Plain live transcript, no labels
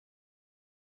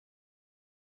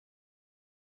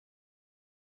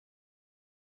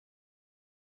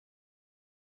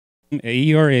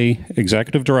AERA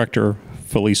Executive Director,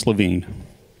 Felice Levine.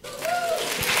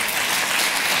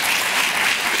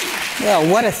 Well,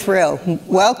 what a thrill.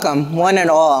 Welcome, one and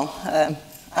all.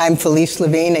 I'm Felice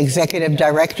Levine, Executive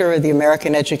Director of the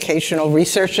American Educational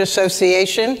Research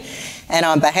Association, and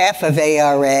on behalf of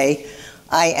AERA,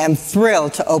 I am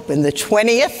thrilled to open the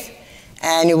 20th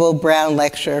Annual Brown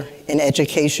Lecture in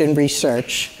Education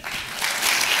Research.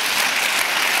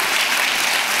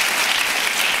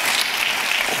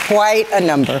 Quite a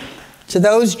number. To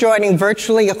those joining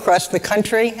virtually across the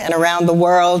country and around the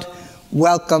world,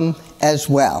 welcome as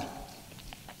well.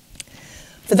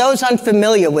 For those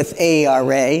unfamiliar with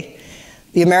AERA,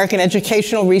 the American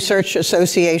Educational Research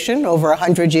Association, over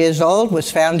 100 years old,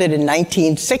 was founded in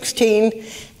 1916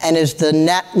 and is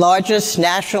the largest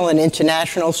national and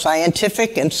international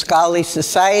scientific and scholarly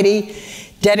society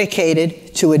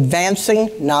dedicated to advancing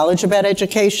knowledge about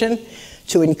education,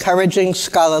 to encouraging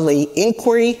scholarly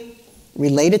inquiry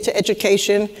related to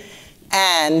education,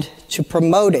 and to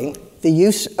promoting the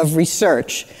use of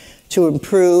research to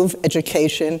improve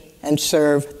education and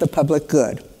serve the public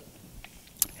good.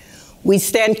 We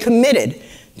stand committed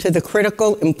to the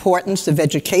critical importance of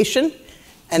education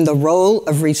and the role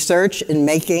of research in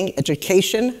making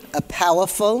education a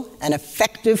powerful and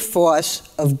effective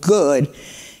force of good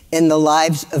in the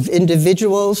lives of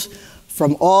individuals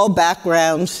from all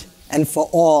backgrounds and for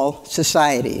all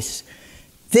societies.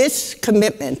 This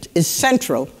commitment is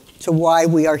central to why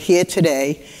we are here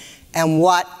today and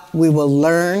what we will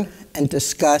learn and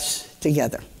discuss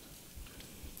together.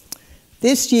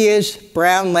 This year's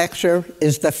Brown Lecture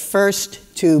is the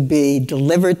first to be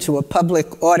delivered to a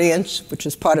public audience, which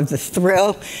is part of the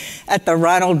thrill, at the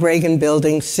Ronald Reagan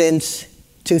Building since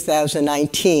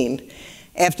 2019.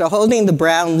 After holding the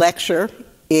Brown Lecture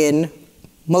in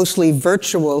mostly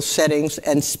virtual settings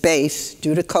and space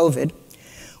due to COVID,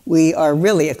 we are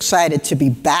really excited to be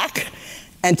back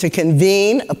and to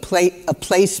convene a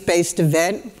place-based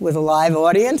event with a live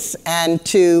audience and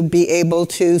to be able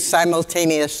to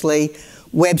simultaneously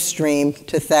web stream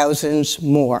to thousands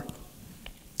more.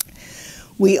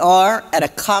 We are at a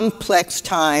complex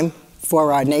time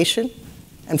for our nation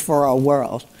and for our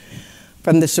world.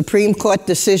 From the Supreme Court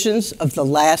decisions of the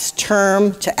last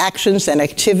term to actions and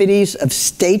activities of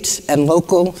states and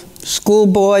local school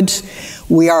boards,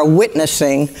 we are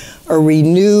witnessing a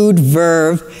renewed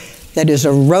verve that is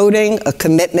eroding a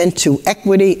commitment to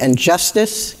equity and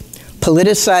justice,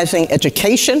 politicizing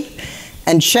education,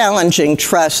 and challenging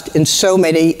trust in so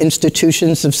many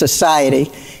institutions of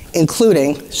society,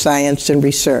 including science and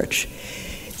research.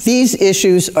 These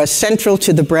issues are central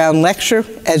to the Brown Lecture,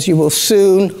 as you will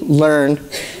soon learn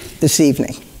this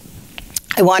evening.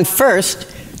 I want first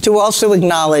to also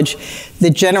acknowledge the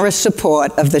generous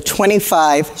support of the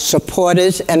 25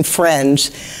 supporters and friends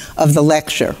of the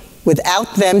lecture.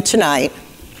 Without them tonight,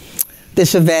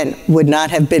 this event would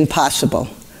not have been possible.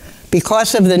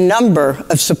 Because of the number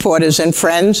of supporters and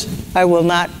friends, I will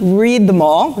not read them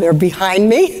all, they're behind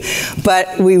me,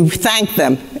 but we thank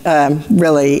them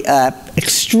really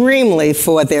extremely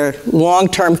for their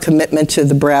long-term commitment to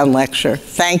the Brown Lecture.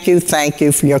 Thank you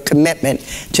for your commitment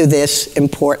to this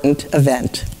important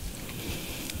event.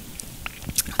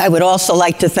 I would also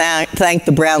like to thank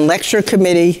the Brown Lecture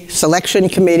Committee, Selection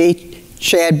Committee,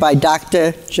 chaired by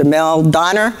Dr. Jamel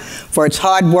Donner, for its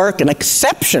hard work and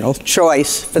exceptional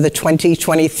choice for the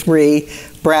 2023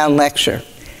 Brown Lecture.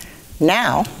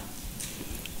 Now,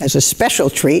 as a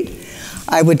special treat,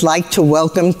 I would like to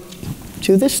welcome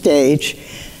to the stage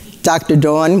Dr.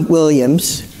 Dawn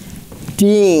Williams,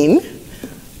 Dean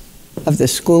of the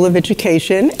School of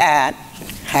Education at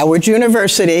Howard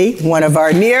University, one of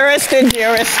our nearest and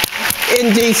dearest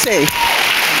in DC.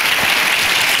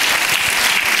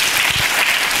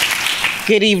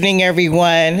 Good evening,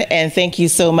 everyone, and thank you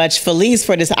so much, Felice,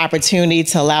 for this opportunity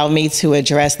to allow me to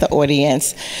address the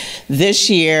audience. This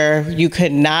year, you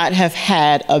could not have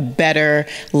had a better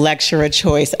lecturer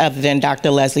choice other than Dr.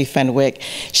 Leslie Fenwick.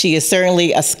 She is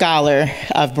certainly a scholar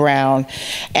of Brown,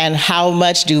 and how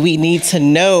much do we need to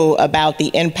know about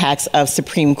the impacts of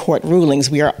Supreme Court rulings?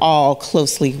 We are all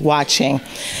closely watching.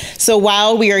 So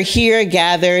while we are here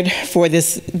gathered for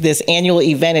this annual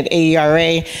event at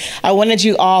AERA, I wanted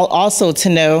you all also to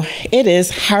know it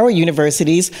is Howard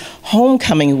University's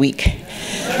homecoming week.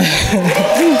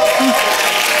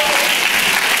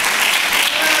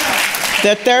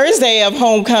 The Thursday of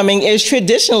homecoming is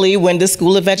traditionally when the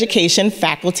School of Education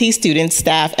faculty, students,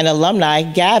 staff, and alumni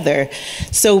gather.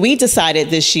 So we decided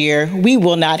this year we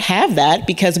will not have that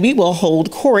because we will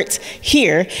hold court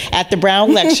here at the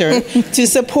Brown Lecture to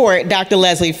support Dr.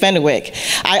 Leslie Fenwick.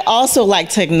 I also like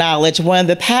to acknowledge one of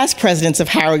the past presidents of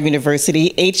Howard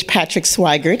University, H. Patrick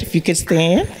Swigert, if you could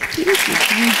stand.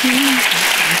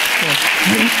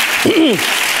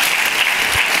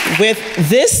 With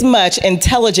this much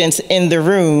intelligence in the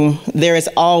room, there is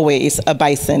always a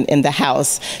bison in the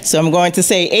house. So I'm going to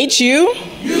say HU. You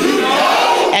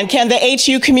know. And can the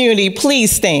HU community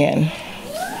please stand?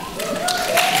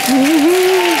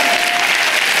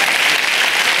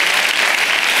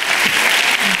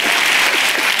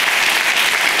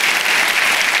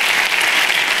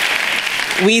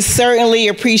 We certainly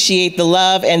appreciate the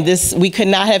love, and we could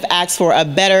not have asked for a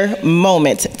better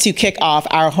moment to kick off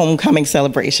our homecoming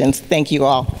celebrations. Thank you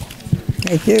all.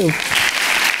 Thank you.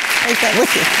 Take that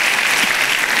with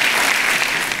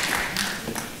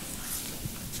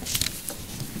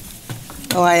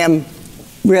you. Oh, I am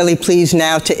really pleased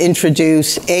now to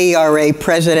introduce AERA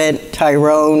President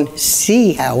Tyrone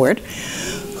C. Howard,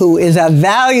 who is a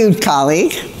valued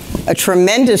colleague, a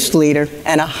tremendous leader,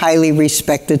 and a highly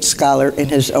respected scholar in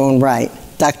his own right.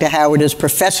 Dr. Howard is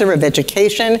Professor of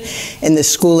Education in the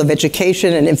School of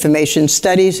Education and Information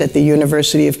Studies at the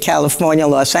University of California,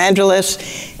 Los Angeles,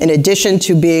 in addition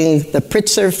to being the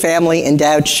Pritzker Family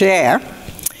Endowed Chair.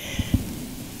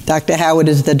 Dr. Howard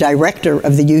is the director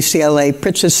of the UCLA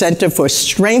Pritzker Center for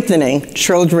Strengthening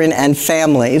Children and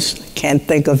Families. Can't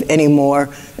think of any more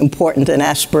important an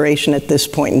aspiration at this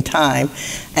point in time.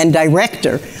 And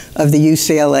director of the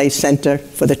UCLA Center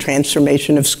for the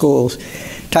Transformation of Schools.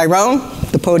 Tyrone,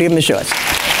 the podium is yours.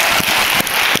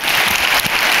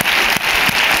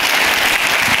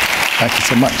 Thank you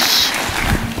so much.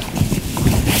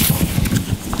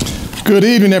 Good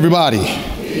evening, everybody.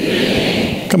 Good evening.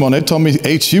 Come on, they told me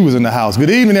HU was in the house. Good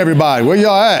evening, everybody. Where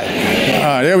y'all at? All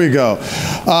right, there we go.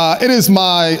 It is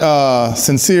my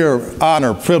sincere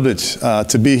honor, privilege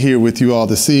to be here with you all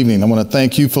this evening. I want to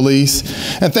thank you, Felice,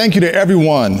 and thank you to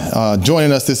everyone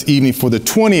joining us this evening for the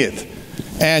 20th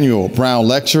annual Brown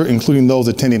Lecture, including those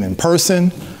attending in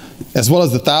person, as well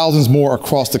as the thousands more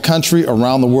across the country,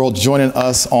 around the world, joining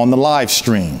us on the live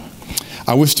stream.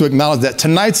 I wish to acknowledge that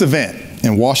tonight's event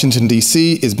in Washington,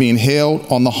 D.C. is being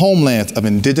held on the homelands of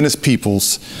indigenous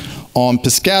peoples on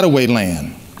Piscataway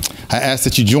land. I ask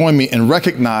that you join me in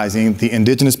recognizing the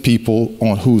indigenous people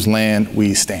on whose land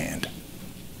we stand.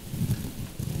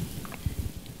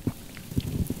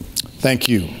 Thank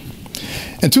you.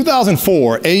 In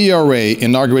 2004, AERA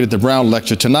inaugurated the Brown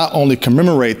Lecture to not only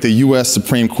commemorate the U.S.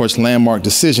 Supreme Court's landmark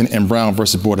decision in Brown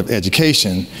versus Board of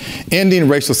Education, ending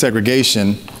racial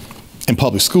segregation in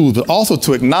public schools, but also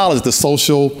to acknowledge the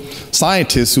social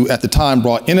scientists who at the time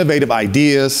brought innovative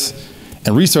ideas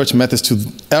and research methods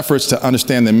to efforts to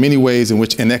understand the many ways in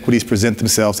which inequities present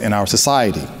themselves in our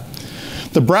society.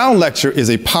 The Brown Lecture is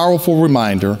a powerful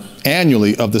reminder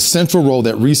annually of the central role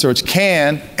that research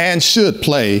can and should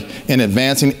play in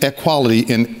advancing equality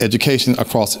in education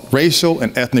across racial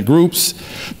and ethnic groups,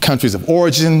 countries of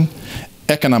origin,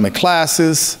 economic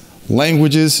classes,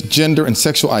 languages, gender and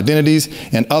sexual identities,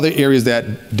 and other areas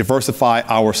that diversify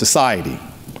our society.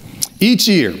 Each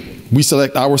year, we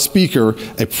select our speaker,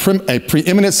 a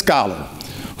preeminent scholar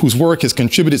whose work has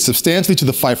contributed substantially to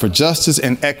the fight for justice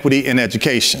and equity in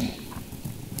education.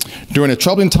 During a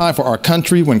troubling time for our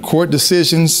country, when court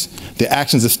decisions, the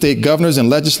actions of state governors and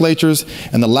legislatures,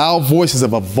 and the loud voices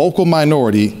of a vocal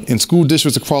minority in school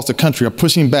districts across the country are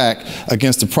pushing back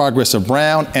against the progress of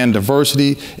Brown and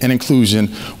diversity and inclusion,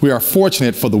 we are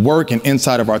fortunate for the work and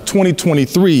insight of our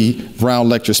 2023 Brown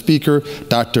Lecture speaker,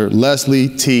 Dr. Leslie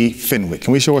T. Fenwick.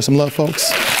 Can we show her some love,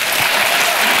 folks?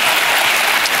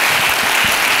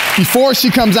 Before she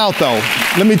comes out, though,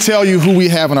 let me tell you who we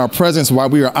have in our presence, why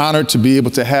we are honored to be able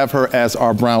to have her as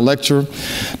our Brown Lecturer.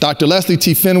 Dr. Leslie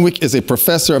T. Fenwick is a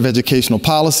professor of educational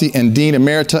policy and Dean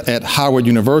Emerita at Howard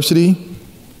University.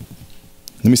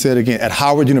 Let me say it again, at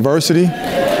Howard University.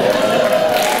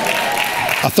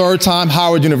 A third time,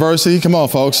 Howard University. Come on,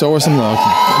 folks, show her some love.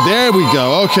 There we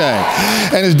go, okay.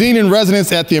 And is Dean in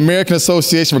Residence at the American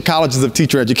Association for Colleges of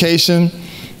Teacher Education.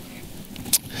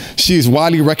 She is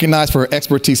widely recognized for her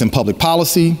expertise in public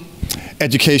policy,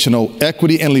 educational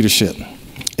equity, and leadership.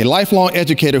 A lifelong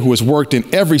educator who has worked in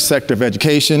every sector of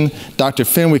education, Dr.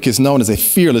 Fenwick is known as a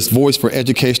fearless voice for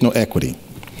educational equity.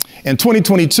 In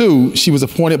 2022, she was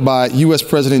appointed by U.S.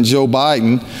 President Joe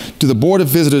Biden to the Board of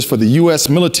Visitors for the U.S.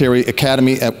 Military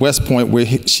Academy at West Point, where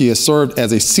she has served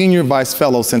as a senior vice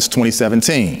fellow since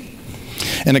 2017.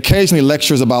 and occasionally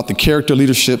lectures about the character,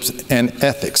 leadership, and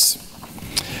ethics.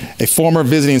 A former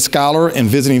visiting scholar and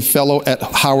visiting fellow at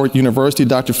Howard University,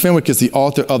 Dr. Fenwick is the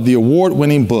author of the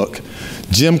award-winning book,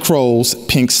 Jim Crow's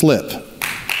Pink Slip.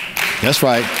 That's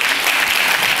right.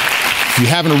 If you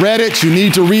haven't read it, you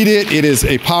need to read it. It is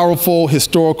a powerful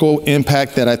historical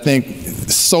impact that I think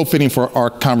is so fitting for our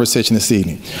conversation this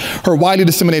evening. Her widely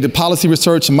disseminated policy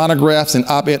research, monographs, and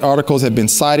op-ed articles have been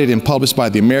cited and published by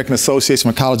the American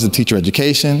Association for Colleges of Teacher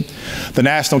Education, the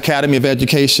National Academy of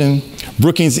Education,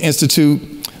 Brookings Institute,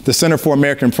 the Center for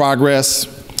American Progress,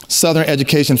 Southern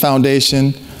Education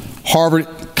Foundation, Harvard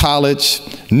College,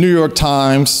 New York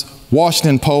Times,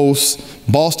 Washington Post,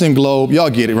 Boston Globe, y'all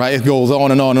get it, right? It goes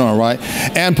on and on and on, right?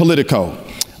 And Politico.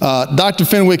 Dr.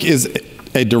 Fenwick is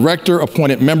a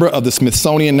director-appointed member of the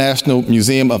Smithsonian National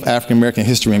Museum of African American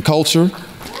History and Culture.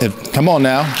 Come on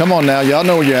now, y'all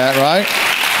know where you're at, right?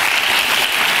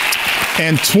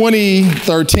 In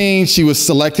 2013, she was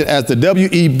selected as the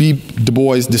W.E.B. Du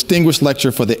Bois Distinguished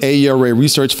Lecturer for the AERA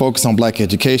Research Focus on Black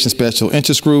Education Special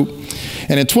Interest Group.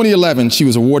 And in 2011, she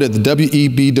was awarded the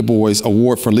W.E.B. Du Bois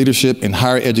Award for Leadership in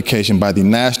Higher Education by the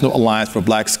National Alliance for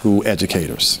Black School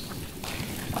Educators.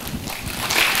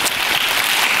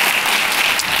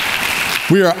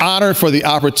 We are honored for the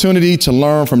opportunity to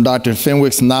learn from Dr.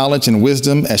 Fenwick's knowledge and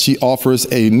wisdom as she offers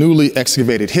a newly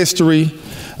excavated history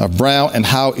of Brown and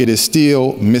how it is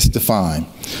still misdefined.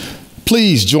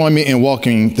 Please join me in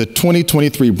welcoming the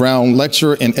 2023 Brown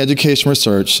Lecturer in Education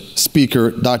Research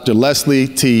speaker, Dr. Leslie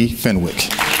T. Fenwick.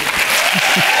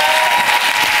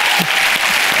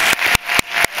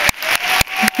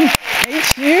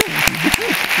 Thank you.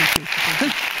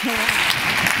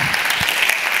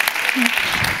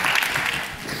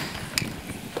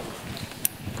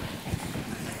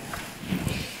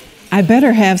 I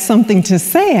better have something to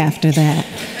say after that.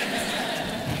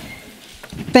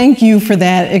 Thank you for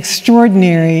that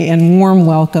extraordinary and warm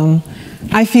welcome.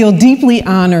 I feel deeply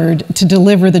honored to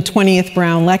deliver the 20th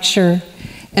Brown Lecture,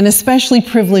 and especially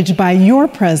privileged by your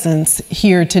presence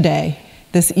here today,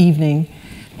 this evening.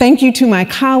 Thank you to my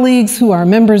colleagues who are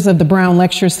members of the Brown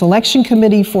Lecture Selection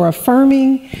Committee for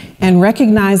affirming and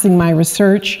recognizing my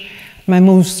research, my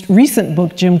most recent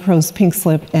book, Jim Crow's Pink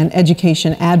Slip and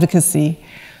Education Advocacy.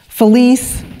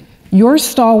 Felice, your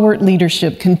stalwart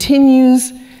leadership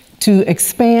continues to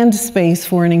expand space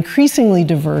for an increasingly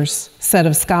diverse set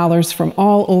of scholars from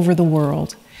all over the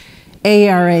world.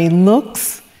 AERA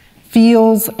looks,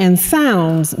 feels, and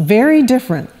sounds very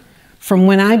different from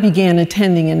when I began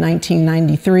attending in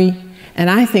 1993, and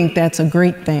I think that's a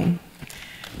great thing.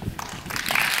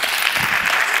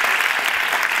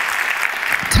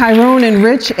 Tyrone and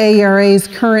Rich, AERA's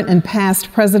current and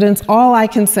past presidents, all I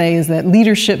can say is that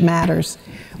leadership matters.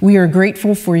 We are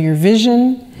grateful for your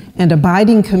vision and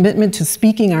abiding commitment to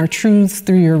speaking our truths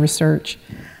through your research.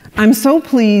 I'm so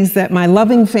pleased that my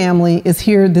loving family is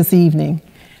here this evening.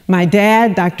 My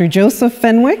dad, Dr. Joseph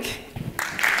Fenwick.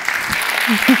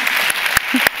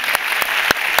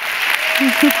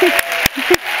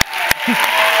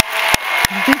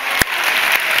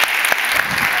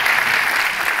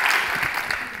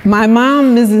 My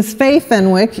mom, Mrs. Faye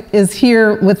Fenwick, is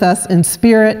here with us in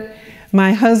spirit.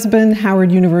 My husband,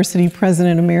 Howard University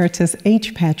President Emeritus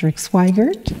H. Patrick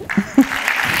Swigert.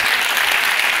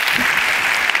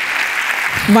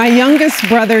 My youngest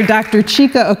brother, Dr.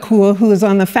 Chika Akua, who is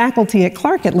on the faculty at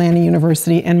Clark Atlanta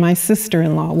University, and my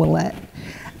sister-in-law, Willette.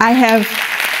 I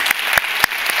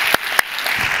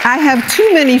have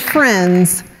too many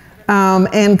friends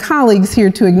and colleagues here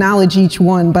to acknowledge each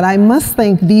one, but I must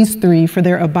thank these three for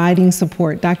their abiding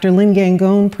support. Dr. Lynn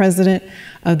Gangone, President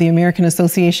of the American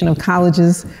Association of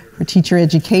Colleges for Teacher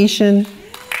Education.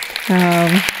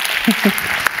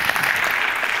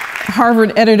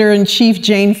 Harvard Editor-in-Chief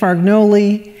Jane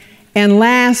Fargnoli. And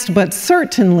last, but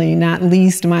certainly not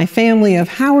least, my family of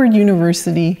Howard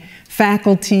University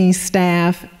faculty,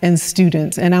 staff, and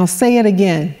students. And I'll say it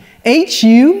again,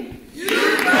 HU.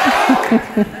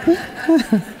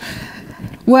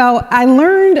 Well, I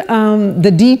learned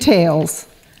the details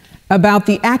about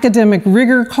the academic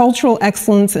rigor, cultural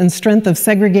excellence, and strength of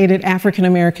segregated African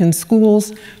American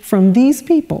schools from these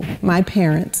people, my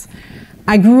parents.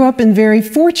 I grew up in very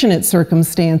fortunate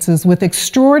circumstances with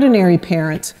extraordinary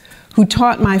parents who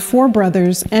taught my four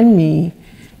brothers and me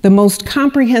the most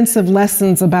comprehensive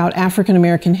lessons about African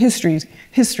American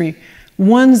history,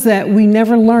 ones that we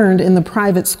never learned in the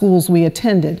private schools we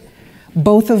attended.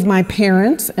 Both of my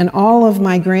parents and all of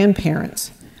my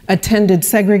grandparents attended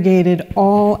segregated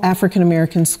all African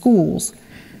American schools.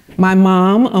 My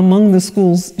mom, among the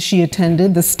schools she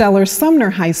attended, the stellar Sumner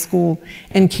High School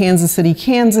in Kansas City,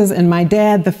 Kansas, and my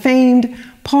dad, the famed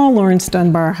Paul Laurence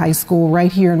Dunbar High School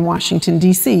right here in Washington,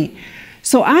 D.C.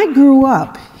 So I grew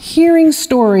up hearing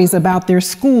stories about their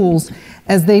schools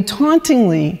as they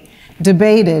tauntingly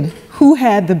debated who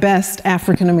had the best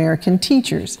African American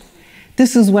teachers.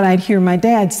 This is what I'd hear my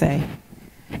dad say.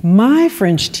 My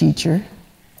French teacher,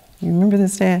 you remember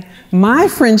this, Dad? My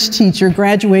French teacher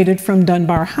graduated from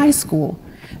Dunbar High School,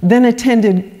 then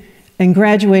attended and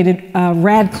graduated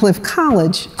Radcliffe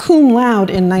College, cum laude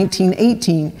in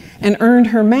 1918, and earned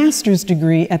her master's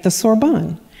degree at the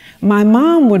Sorbonne. My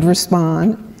mom would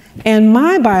respond, and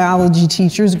my biology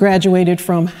teachers graduated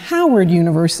from Howard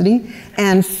University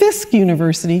and Fisk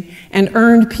University and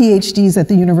earned PhDs at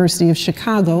the University of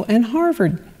Chicago and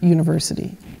Harvard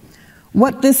University.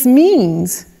 What this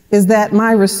means is that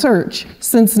my research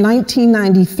since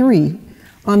 1993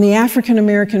 on the African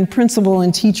American principal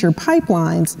and teacher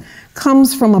pipelines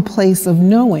comes from a place of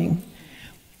knowing.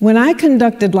 When I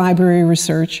conducted library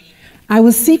research, I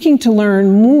was seeking to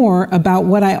learn more about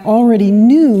what I already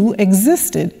knew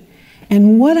existed.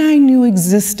 And what I knew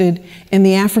existed in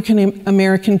the African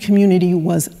American community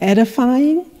was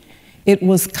edifying, it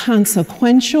was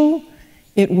consequential,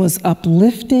 it was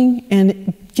uplifting,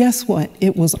 and guess what?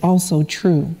 It was also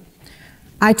true.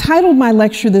 I titled my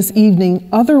lecture this evening,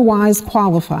 Otherwise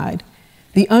Qualified,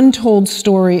 The Untold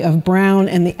Story of Brown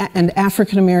and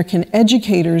African American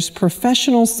Educators'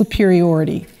 Professional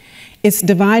Superiority. It's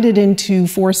divided into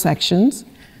 4 sections: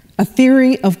 a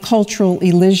theory of cultural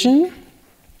elision,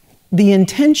 the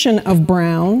intention of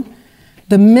Brown,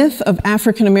 the myth of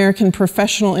African American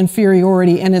professional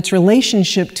inferiority and its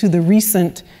relationship to the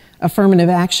recent affirmative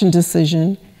action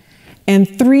decision, and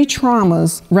 3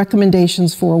 traumas,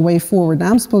 recommendations for a way forward.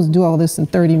 Now, I'm supposed to do all this in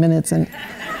 30 minutes, and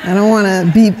I don't want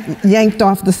to be yanked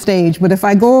off the stage, but if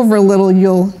I go over a little,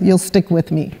 you'll stick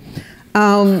with me.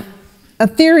 A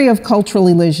theory of cultural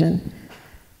elision.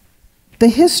 The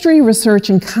history, research,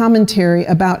 and commentary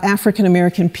about African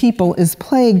American people is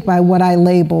plagued by what I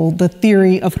label the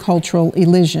theory of cultural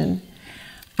elision.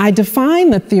 I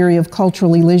define the theory of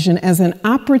cultural elision as an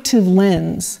operative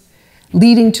lens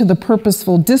leading to the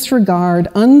purposeful disregard,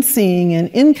 unseeing,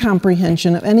 and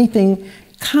incomprehension of anything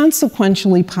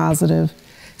consequentially positive,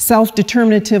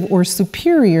 self-determinative, or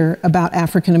superior about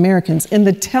African Americans. In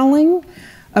the telling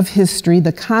of history,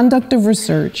 the conduct of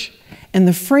research, and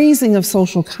the phrasing of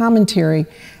social commentary,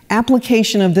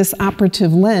 application of this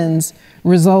operative lens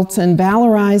results in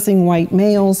valorizing white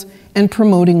males and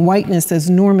promoting whiteness as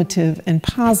normative and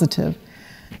positive.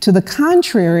 To the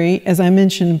contrary, as I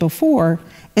mentioned before,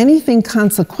 anything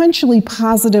consequentially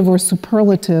positive or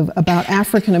superlative about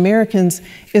African Americans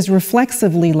is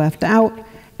reflexively left out,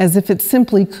 as if it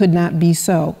simply could not be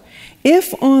so.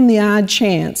 If on the odd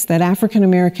chance that African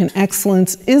American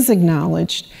excellence is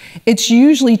acknowledged, it's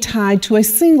usually tied to a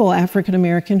single African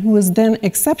American who is then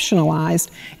exceptionalized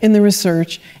in the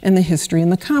research and the history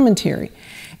and the commentary.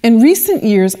 In recent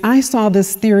years, I saw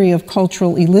this theory of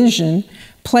cultural elision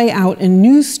play out in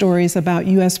news stories about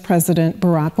US President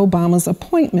Barack Obama's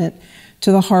appointment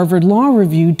to the Harvard Law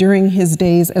Review during his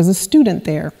days as a student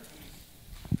there.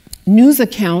 News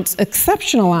accounts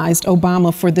exceptionalized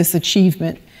Obama for this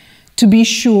achievement. To be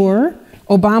sure,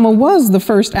 Obama was the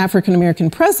first African American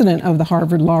president of the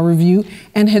Harvard Law Review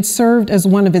and had served as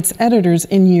one of its editors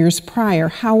in years prior.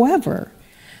 However,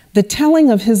 the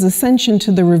telling of his ascension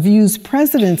to the review's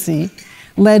presidency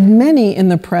led many in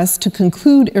the press to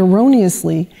conclude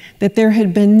erroneously that there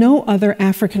had been no other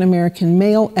African American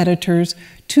male editors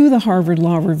to the Harvard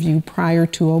Law Review prior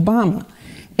to Obama.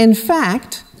 In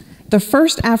fact, the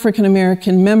first African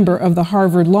American member of the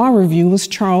Harvard Law Review was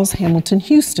Charles Hamilton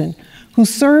Houston, who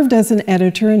served as an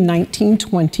editor in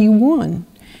 1921.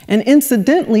 And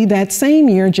incidentally, that same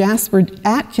year, Jasper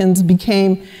Atkins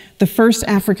became the first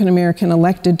African American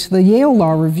elected to the Yale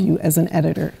Law Review as an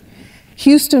editor.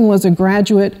 Houston was a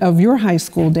graduate of your high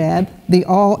school, Dad, the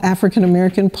all African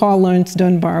American Paul Laurence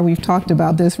Dunbar. We've talked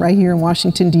about this right here in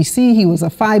Washington, D.C. He was a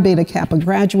Phi Beta Kappa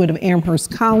graduate of Amherst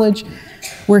College,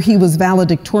 where he was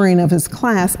valedictorian of his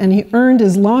class, and he earned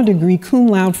his law degree cum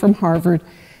laude from Harvard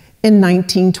in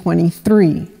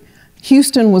 1923.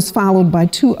 Houston was followed by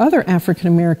 2 other African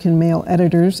American male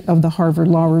editors of the Harvard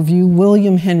Law Review,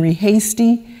 William Henry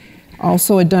Hastie,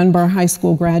 also a Dunbar High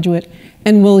School graduate,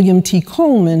 and William T.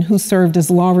 Coleman, who served as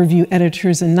Law Review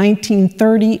editors in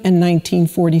 1930 and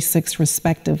 1946,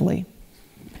 respectively.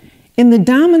 In the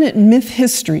dominant myth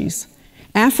histories,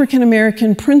 African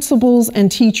American principals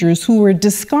and teachers who were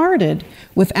discarded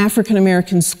with African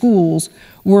American schools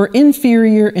were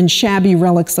inferior and shabby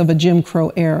relics of a Jim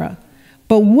Crow era.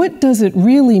 But what does it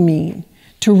really mean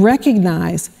to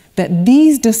recognize that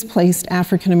these displaced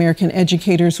African American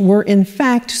educators were in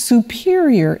fact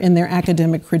superior in their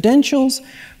academic credentials,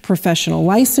 professional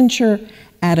licensure,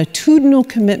 attitudinal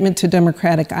commitment to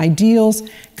democratic ideals,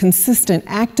 consistent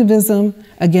activism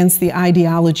against the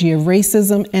ideology of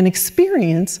racism, and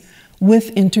experience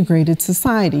with integrated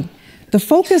society? The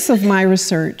focus of my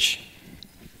research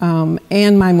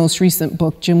and my most recent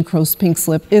book, Jim Crow's Pink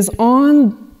Slip, is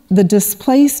on the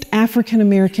displaced African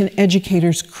American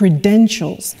educators'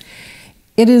 credentials.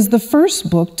 It is the first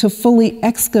book to fully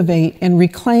excavate and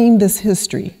reclaim this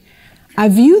history. I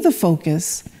view the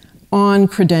focus on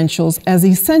credentials as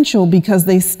essential because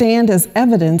they stand as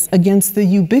evidence against the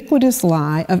ubiquitous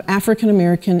lie of African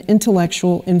American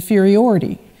intellectual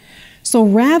inferiority. So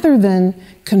rather than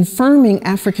confirming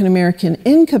African American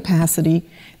incapacity,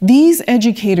 these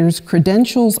educators'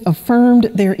 credentials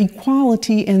affirmed their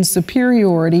equality and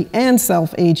superiority and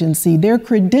self-agency. Their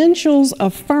credentials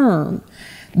affirm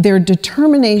their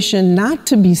determination not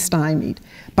to be stymied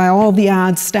by all the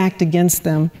odds stacked against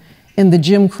them in the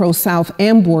Jim Crow South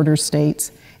and border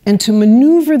states, and to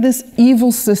maneuver this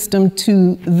evil system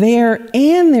to their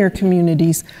and their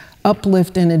communities'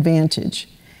 uplift and advantage.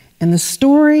 And the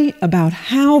story about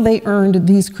how they earned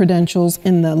these credentials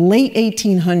in the late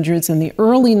 1800s and the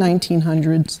early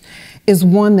 1900s is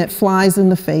one that flies in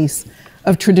the face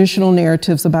of traditional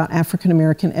narratives about African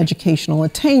American educational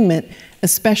attainment,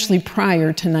 especially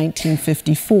prior to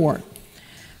 1954.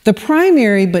 The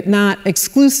primary but not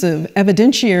exclusive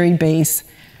evidentiary base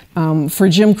for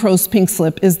Jim Crow's Pink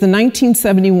Slip is the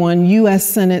 1971 U.S.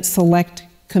 Senate Select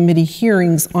Committee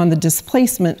hearings on the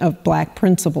displacement of Black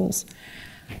principals.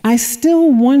 I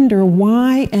still wonder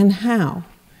why and how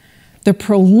the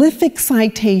prolific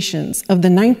citations of the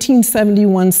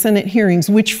 1971 Senate hearings,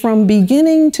 which from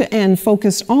beginning to end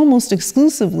focused almost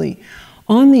exclusively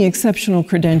on the exceptional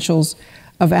credentials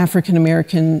of African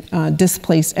American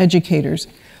displaced educators,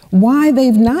 why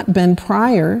they've not been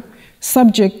prior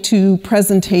subject to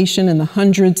presentation in the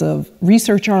hundreds of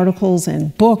research articles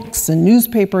and books and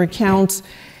newspaper accounts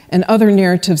and other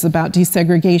narratives about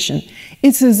desegregation.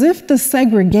 It's as if the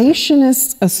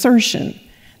segregationist assertion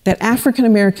that African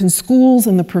American schools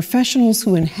and the professionals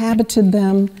who inhabited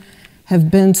them have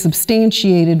been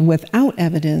substantiated without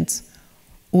evidence,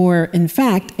 or in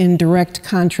fact in direct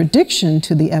contradiction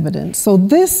to the evidence. So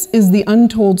this is the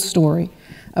untold story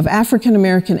of African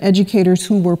American educators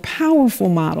who were powerful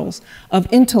models of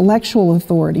intellectual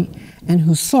authority and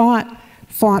who fought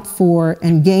for,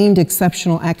 and gained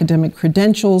exceptional academic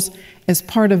credentials as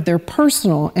part of their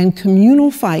personal and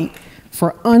communal fight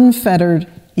for unfettered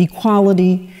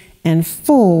equality and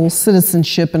full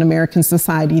citizenship in American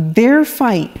society. Their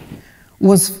fight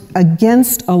was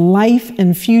against a life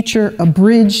and future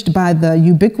abridged by the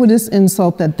ubiquitous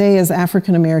insult that they, as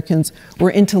African Americans, were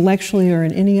intellectually or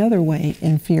in any other way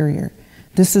inferior.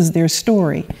 This is their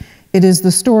story. It is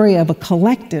the story of a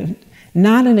collective,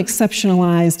 not an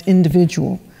exceptionalized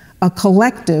individual, a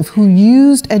collective who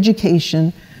used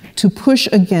education to push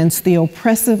against the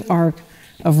oppressive arc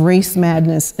of race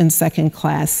madness and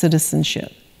second-class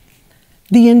citizenship.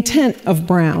 The intent of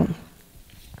Brown.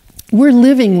 We're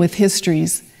living with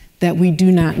histories that we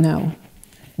do not know.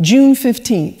 June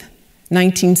 15th,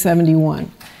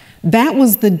 1971. That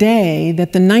was the day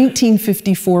that the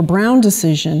 1954 Brown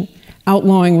decision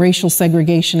outlawing racial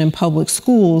segregation in public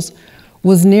schools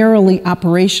was narrowly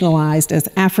operationalized as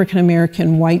African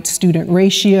American white student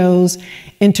ratios,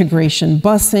 integration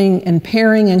busing, and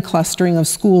pairing and clustering of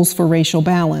schools for racial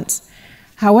balance.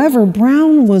 However,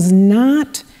 Brown was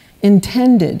not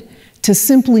intended to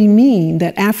simply mean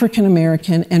that African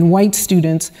American and white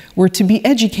students were to be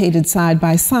educated side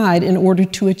by side in order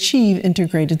to achieve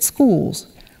integrated schools.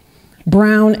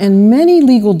 Brown and many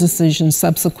legal decisions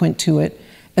subsequent to it,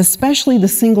 especially the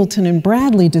Singleton and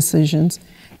Bradley decisions,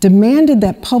 demanded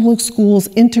that public schools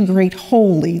integrate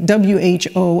wholly,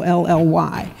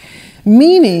 W-H-O-L-L-Y,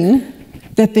 meaning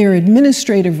that their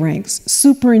administrative ranks,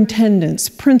 superintendents,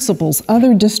 principals,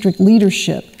 other district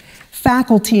leadership,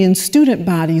 faculty, and student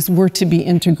bodies were to be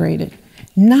integrated,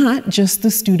 not just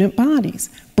the student bodies.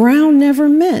 Brown never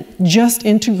meant just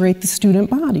integrate the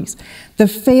student bodies. The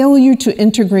failure to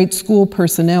integrate school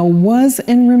personnel was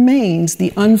and remains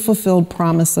the unfulfilled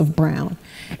promise of Brown.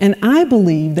 And I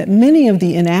believe that many of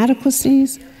the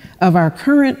inadequacies of our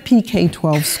current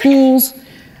PK-12 schools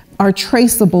are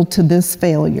traceable to this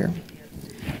failure.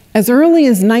 As early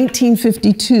as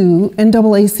 1952,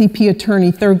 NAACP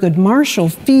attorney Thurgood Marshall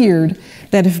feared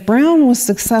that if Brown was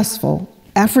successful,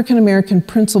 African American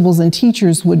principals and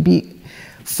teachers would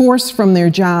forced from their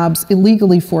jobs,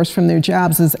 illegally forced from their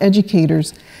jobs as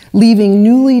educators, leaving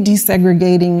newly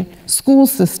desegregating school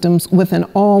systems with an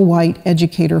all-white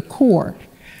educator core.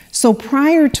 So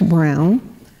prior to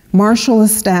Brown, Marshall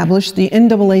established the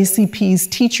NAACP's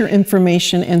Teacher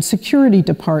Information and Security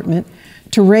Department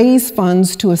to raise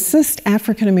funds to assist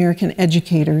African American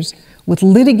educators with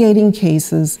litigating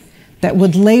cases that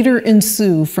would later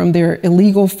ensue from their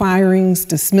illegal firings,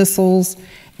 dismissals,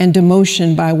 and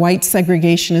demotion by white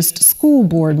segregationist school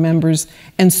board members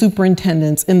and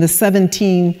superintendents in the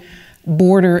 17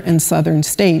 border and southern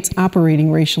states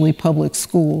operating racially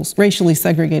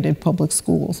segregated public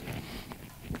schools.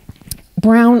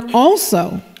 Brown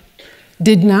also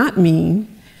did not mean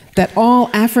that all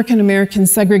African American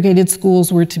segregated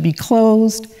schools were to be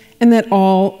closed and that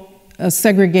all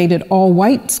segregated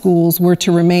all-white schools were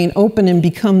to remain open and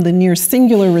become the near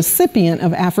singular recipient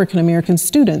of African American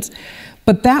students.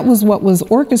 But that was what was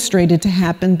orchestrated to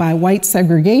happen by white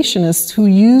segregationists who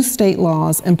used state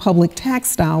laws and public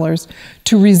tax dollars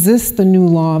to resist the new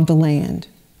law of the land.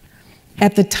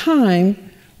 At the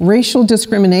time, racial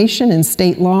discrimination in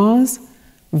state laws,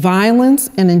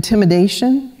 violence and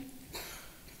intimidation,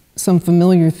 some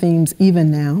familiar themes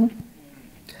even now,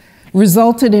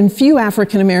 resulted in few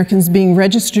African Americans being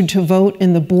registered to vote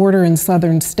in the border and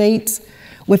southern states,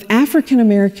 with African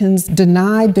Americans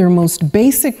denied their most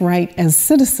basic right as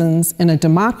citizens in a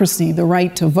democracy, the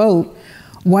right to vote.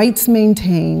 Whites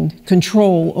maintained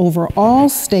control over all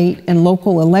state and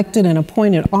local elected and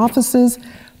appointed offices,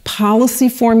 policy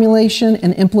formulation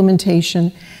and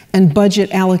implementation, and budget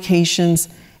allocations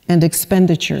and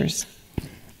expenditures.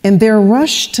 In their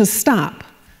rush to stop,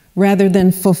 rather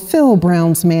than fulfill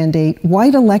Brown's mandate,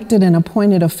 white elected and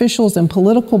appointed officials and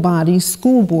political bodies,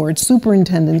 school boards,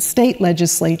 superintendents, state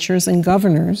legislatures, and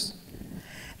governors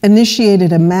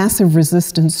initiated a massive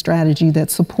resistance strategy that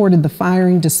supported the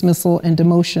firing, dismissal, and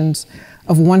demotions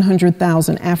of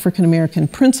 100,000 African American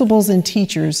principals and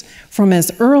teachers from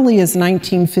as early as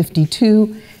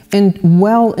 1952 and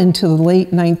well into the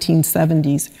late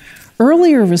 1970s.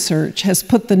 Earlier research has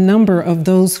put the number of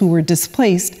those who were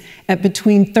displaced at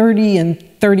between 30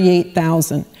 and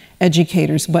 38,000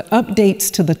 educators, but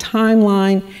updates to the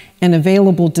timeline and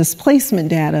available displacement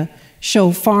data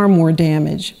show far more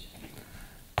damage.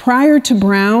 Prior to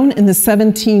Brown, in the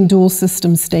 17 dual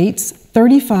system states,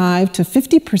 35 to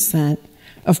 50%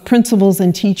 of principals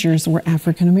and teachers were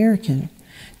African American.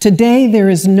 Today, there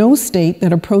is no state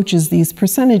that approaches these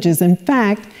percentages. In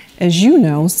fact, as you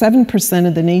know, 7%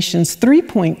 of the nation's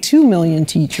 3.2 million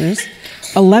teachers,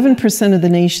 11% of the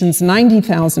nation's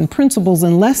 90,000 principals,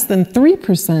 and less than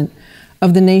 3%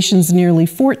 of the nation's nearly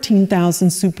 14,000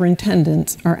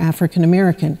 superintendents are African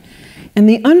American. And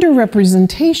the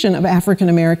underrepresentation of African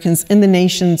Americans in the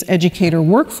nation's educator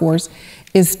workforce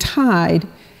is tied,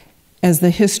 as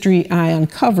the history I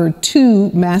uncovered,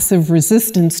 to massive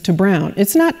resistance to Brown.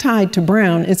 It's not tied to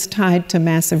Brown, it's tied to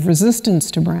massive resistance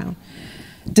to Brown.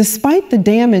 Despite the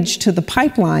damage to the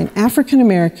pipeline, African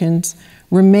Americans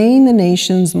remain the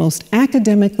nation's most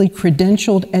academically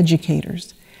credentialed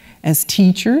educators. As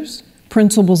teachers,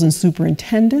 principals, and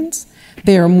superintendents,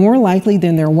 they are more likely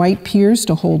than their white peers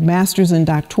to hold master's and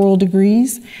doctoral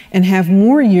degrees and have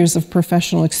more years of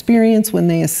professional experience when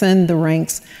they ascend the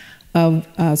ranks of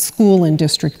school and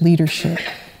district leadership.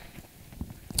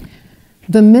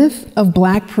 The myth of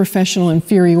Black professional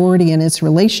inferiority and its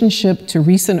relationship to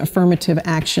recent affirmative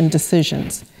action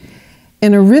decisions.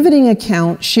 In a riveting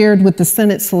account shared with the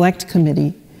Senate Select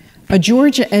Committee, a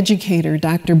Georgia educator,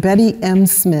 Dr. Betty M.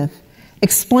 Smith,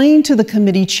 explained to the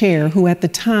committee chair, who at the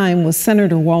time was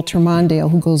Senator Walter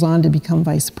Mondale, who goes on to become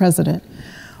vice president,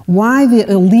 why the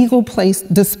illegal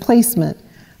displacement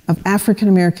of African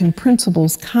American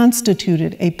principals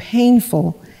constituted a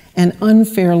painful and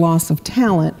unfair loss of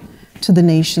talent to the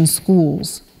nation's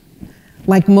schools.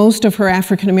 Like most of her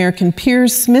African American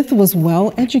peers, Smith was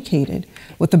well educated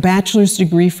with a bachelor's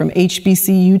degree from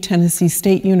HBCU, Tennessee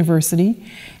State University,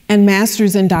 and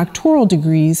master's and doctoral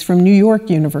degrees from New York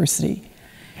University.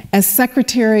 As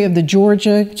secretary of the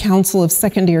Georgia Council of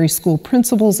Secondary School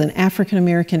Principals and African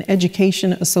American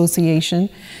Education Association,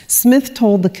 Smith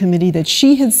told the committee that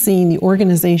she had seen the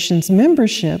organization's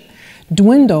membership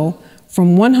dwindle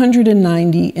from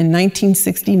 190 in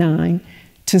 1969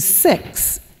 to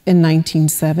 6 in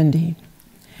 1970.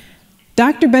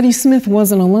 Dr. Betty Smith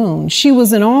wasn't alone. She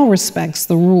was in all respects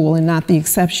the rule and not the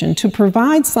exception. To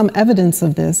provide some evidence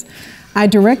of this, I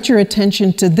direct your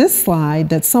attention to this slide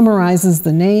that summarizes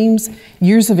the names,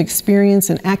 years of experience,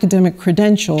 and academic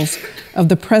credentials of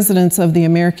the presidents of the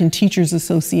American Teachers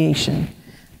Association,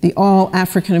 the All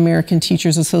African American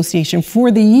Teachers Association,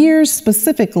 for the years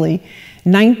specifically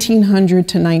 1900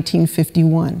 to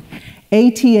 1951.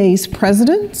 ATA's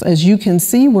presidents, as you can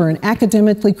see, were an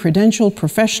academically credentialed,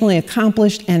 professionally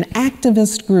accomplished, and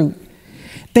activist group.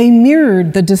 They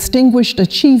mirrored the distinguished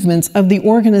achievements of the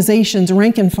organization's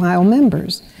rank-and-file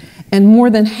members. And more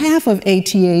than half of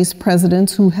ATA's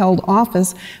presidents who held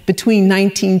office between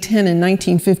 1910 and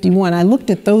 1951, I looked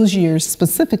at those years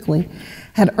specifically,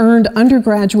 had earned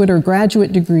undergraduate or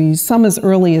graduate degrees, some as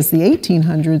early as the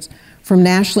 1800s, from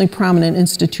nationally prominent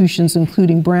institutions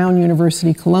including Brown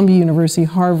University, Columbia University,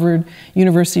 Harvard,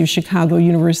 University of Chicago,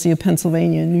 University of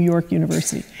Pennsylvania, and New York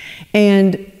University.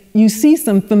 And you see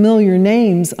some familiar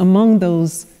names among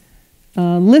those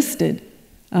listed.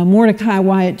 Mordecai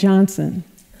Wyatt Johnson,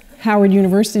 Howard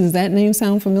University, does that name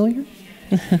sound familiar?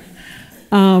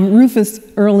 Rufus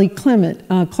Early Clement,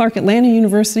 Clark Atlanta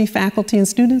University faculty and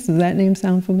students, does that name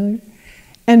sound familiar?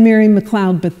 And Mary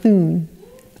McLeod Bethune.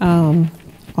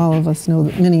 All of us know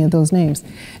many of those names.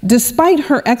 Despite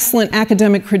her excellent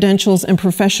academic credentials and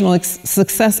professional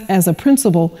success as a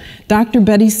principal, Dr.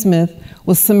 Betty Smith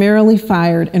was summarily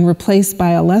fired and replaced by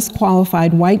a less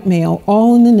qualified white male,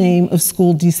 all in the name of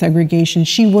school desegregation.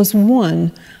 She was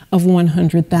one of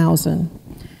 100,000.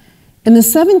 In the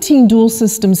 17 dual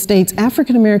system states,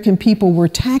 African American people were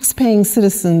tax-paying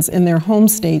citizens in their home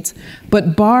states,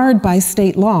 but barred by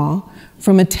state law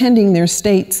from attending their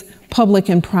state's public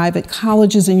and private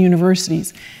colleges and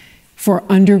universities for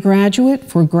undergraduate,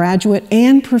 for graduate,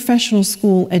 and professional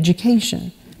school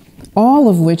education, all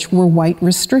of which were white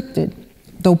restricted,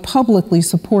 though publicly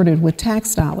supported with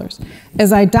tax dollars.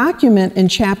 As I document in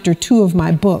chapter 2 of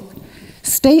my book,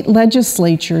 state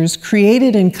legislatures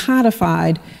created and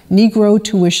codified Negro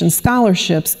tuition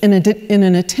scholarships in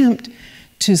an attempt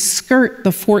to skirt the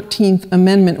 14th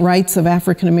Amendment rights of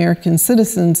African American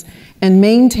citizens and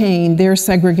maintain their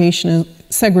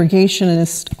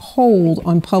segregationist hold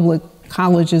on public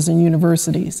colleges and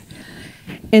universities.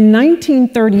 In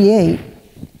 1938,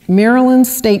 Maryland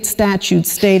state statute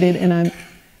stated, and I'm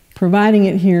providing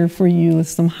it here for you with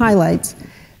some highlights.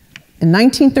 In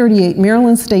 1938,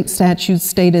 Maryland state statute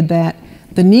stated that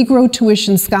the Negro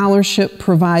tuition scholarship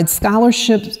provides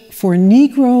scholarships for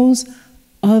Negroes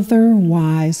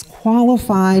otherwise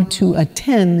qualified to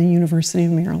attend the University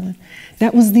of Maryland.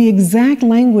 That was the exact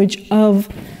language of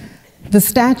the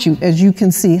statute, as you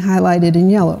can see highlighted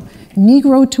in yellow.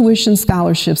 Negro tuition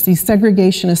scholarships, these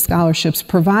segregationist scholarships,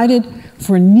 provided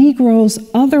for Negroes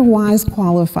otherwise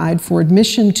qualified for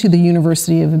admission to the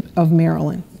University of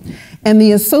Maryland. And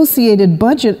the associated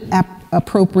budget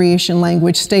appropriation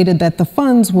language stated that the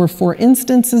funds were for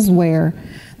instances where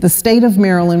the state of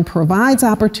Maryland provides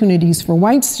opportunities for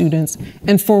white students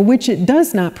and for which it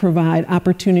does not provide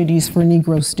opportunities for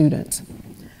Negro students.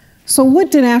 So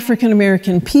what did African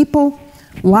American people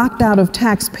locked out of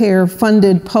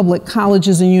taxpayer-funded public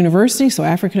colleges and universities? So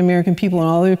African American people and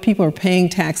all other people are paying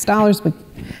tax dollars, but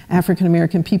African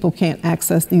American people can't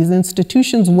access these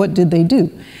institutions. What did they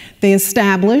do? They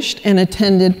established and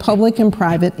attended public and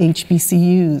private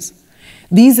HBCUs.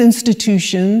 These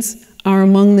institutions are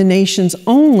among the nations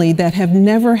only that have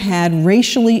never had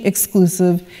racially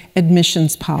exclusive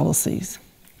admissions policies.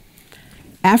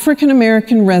 African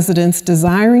American residents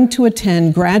desiring to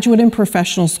attend graduate and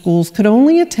professional schools could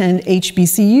only attend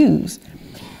HBCUs.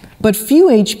 But few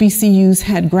HBCUs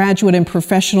had graduate and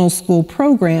professional school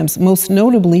programs, most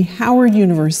notably Howard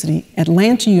University,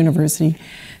 Atlanta University,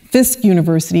 Fisk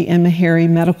University, and Meharry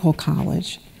Medical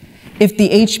College. If the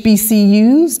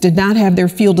HBCUs did not have their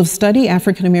field of study,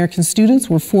 African American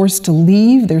students were forced to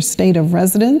leave their state of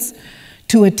residence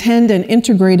to attend an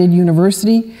integrated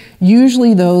university,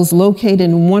 usually those located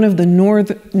in one of the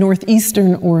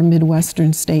northeastern or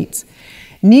Midwestern states.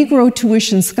 Negro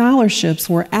tuition scholarships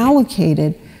were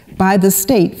allocated by the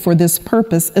state for this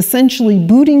purpose, essentially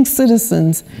booting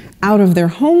citizens out of their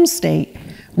home state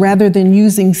rather than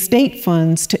using state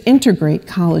funds to integrate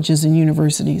colleges and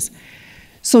universities.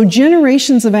 So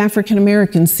generations of African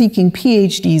Americans seeking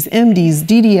PhDs, MDs,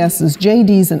 DDSs,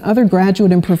 JDs, and other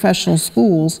graduate and professional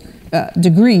schools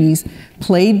degrees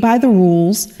played by the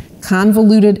rules,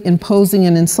 convoluted, imposing,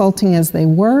 and insulting as they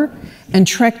were, and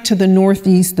trekked to the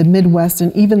Northeast, the Midwest,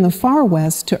 and even the Far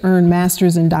West to earn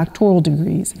master's and doctoral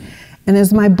degrees. And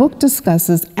as my book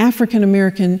discusses, African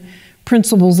American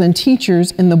principals and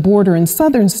teachers in the border and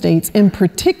southern states, in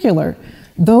particular,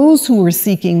 those who were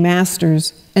seeking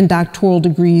master's and doctoral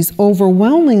degrees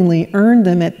overwhelmingly earned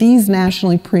them at these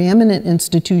nationally preeminent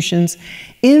institutions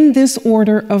in this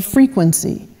order of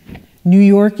frequency: New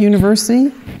York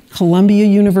University, Columbia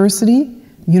University,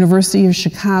 University of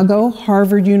Chicago,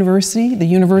 Harvard University, the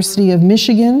University of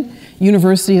Michigan,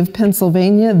 University of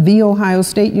Pennsylvania, The Ohio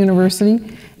State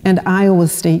University, and Iowa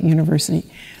State University.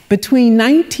 Between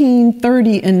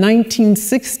 1930 and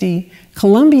 1960,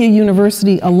 Columbia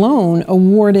University alone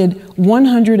awarded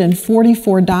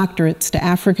 144 doctorates to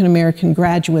African American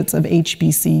graduates of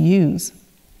HBCUs.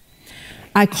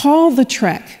 I call the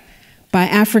trek by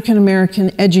African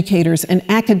American educators an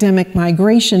academic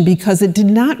migration because it did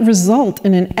not result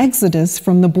in an exodus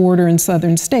from the border in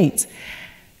southern states.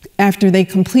 After they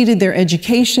completed their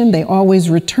education, they always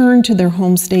returned to their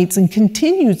home states and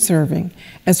continued serving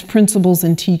as principals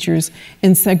and teachers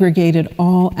in segregated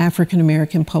all African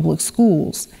American public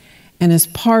schools. And as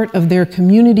part of their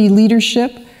community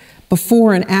leadership,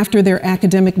 before and after their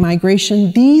academic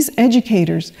migration, these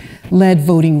educators led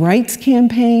voting rights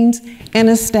campaigns and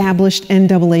established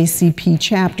NAACP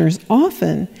chapters,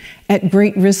 often at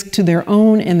great risk to their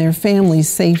own and their families'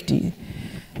 safety.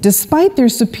 Despite their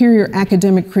superior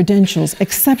academic credentials,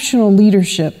 exceptional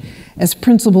leadership as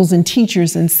principals and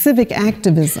teachers, and civic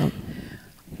activism,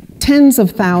 tens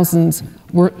of thousands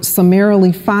were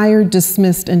summarily fired,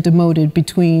 dismissed, and demoted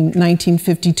between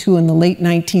 1952 and the late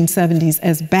 1970s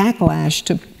as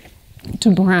backlash to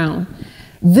Brown.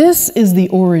 This is the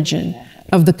origin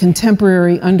of the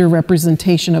contemporary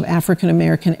underrepresentation of African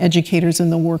American educators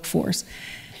in the workforce.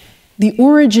 The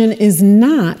origin is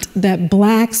not that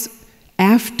blacks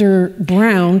after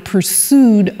Brown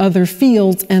pursued other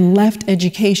fields and left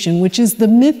education, which is the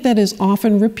myth that is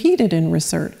often repeated in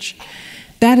research.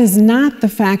 That is not the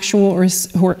factual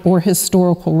or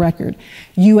historical record.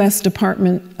 U.S.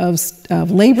 Department of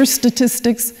Labor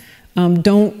statistics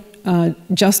don't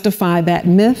justify that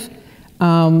myth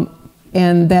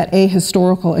and that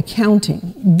ahistorical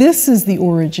accounting. This is the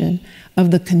origin of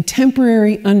the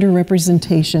contemporary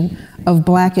underrepresentation of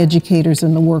black educators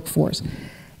in the workforce.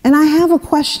 And I have a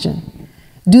question.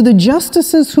 Do the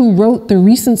justices who wrote the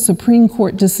recent Supreme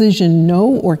Court decision know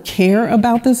or care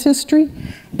about this history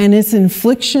and its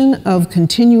infliction of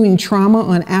continuing trauma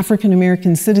on African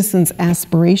American citizens'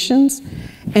 aspirations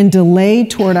and delay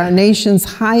toward our nation's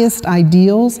highest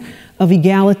ideals of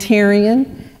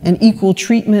egalitarian and equal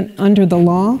treatment under the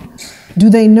law? Do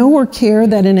they know or care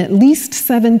that in at least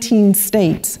 17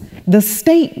 states, the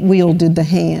state wielded the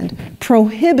hand,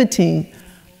 prohibiting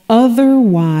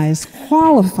otherwise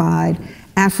qualified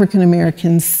African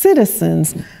American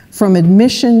citizens from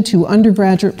admission to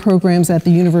undergraduate programs at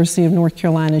the University of North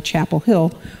Carolina, Chapel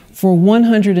Hill for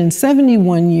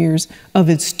 171 years of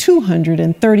its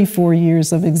 234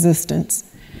 years of existence?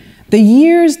 The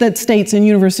years that states in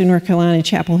University of North Carolina,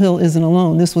 Chapel Hill isn't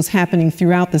alone. This was happening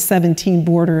throughout the 17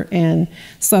 border and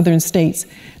southern states.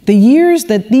 The years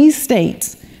that these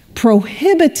states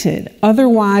prohibited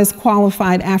otherwise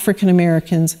qualified African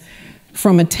Americans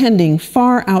from attending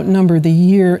far outnumber the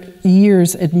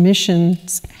years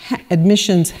admissions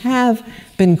have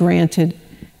been granted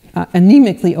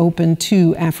anemically open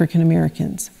to African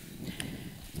Americans.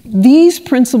 These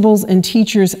principals and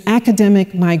teachers'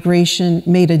 academic migration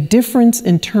made a difference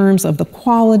in terms of the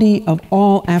quality of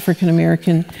all African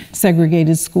American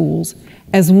segregated schools.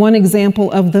 As one example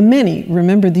of the many,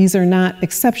 remember these are not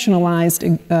exceptionalized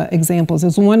examples,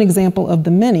 as one example of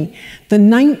the many, the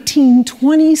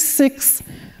 1926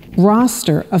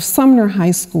 roster of Sumner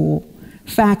High School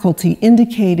faculty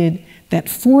indicated that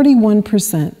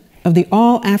 41% of the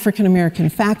all African American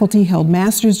faculty held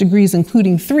master's degrees,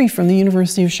 including 3 from the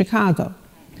University of Chicago.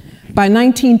 By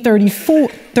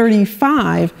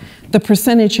 1935, the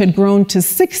percentage had grown to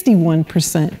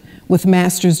 61% with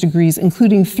master's degrees,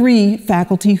 including 3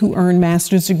 faculty who earned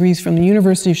master's degrees from the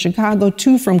University of Chicago,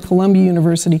 2 from Columbia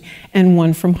University, and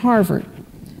 1 from Harvard.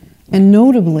 And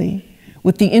notably,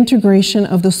 with the integration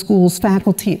of the school's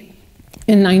faculty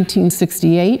in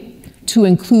 1968 to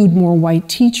include more white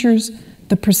teachers,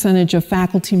 the percentage of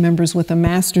faculty members with a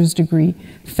master's degree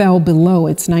fell below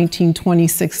its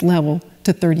 1926 level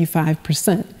to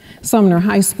 35%. Sumner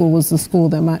High School was the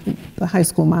high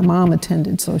school my mom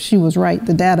attended, so she was right.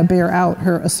 The data bear out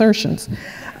her assertions.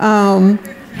 The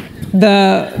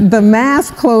mass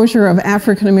closure of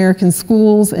African American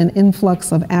schools and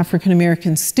influx of African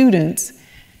American students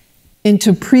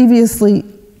into previously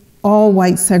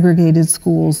all-white segregated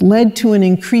schools led to an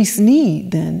increased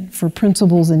need then for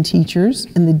principals and teachers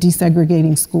in the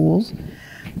desegregating schools.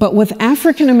 But with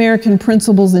African American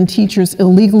principals and teachers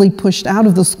illegally pushed out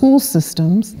of the school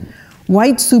systems,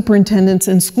 white superintendents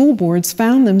and school boards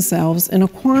found themselves in a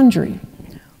quandary.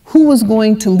 Who was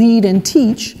going to lead and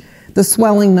teach the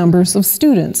swelling numbers of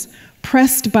students?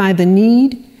 Pressed by the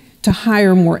need to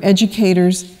hire more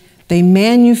educators, they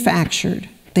manufactured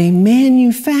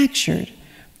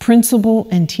principal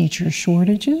and teacher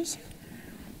shortages,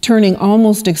 turning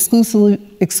almost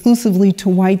exclusively to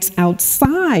whites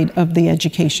outside of the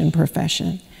education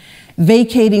profession,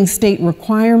 vacating state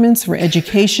requirements for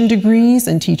education degrees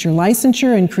and teacher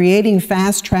licensure, and creating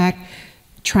fast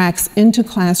tracks into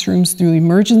classrooms through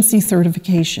emergency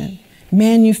certification.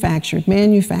 Manufactured,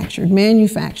 manufactured,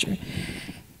 manufactured.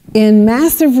 In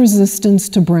massive resistance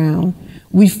to Brown,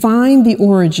 we find the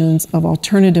origins of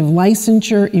alternative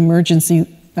licensure, emergency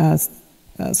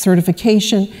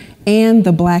certification, and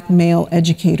the black male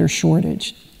educator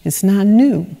shortage. It's not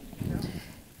new.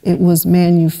 It was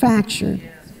manufactured.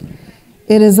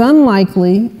 It is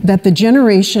unlikely that the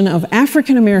generation of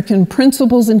African American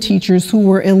principals and teachers who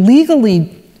were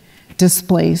illegally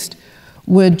displaced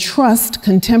would trust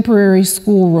contemporary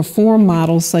school reform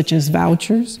models such as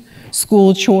vouchers,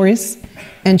 school choice,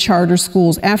 and charter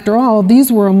schools. After all,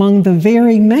 these were among the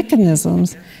very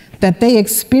mechanisms that they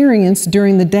experienced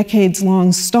during the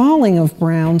decades-long stalling of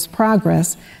Brown's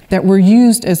progress that were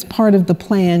used as part of the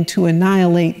plan to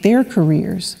annihilate their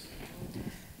careers.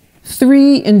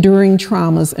 3 enduring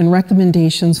traumas and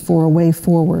recommendations for a way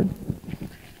forward.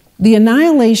 The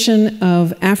annihilation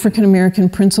of African American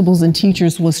principals and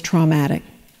teachers was traumatic.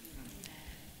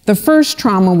 The first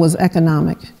trauma was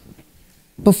economic.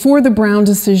 Before the Brown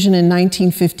decision in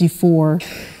 1954,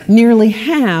 nearly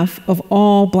half of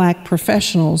all black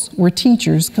professionals were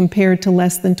teachers compared to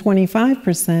less than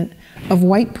 25% of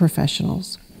white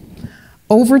professionals.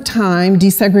 Over time,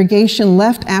 desegregation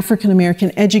left African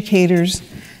American educators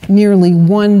nearly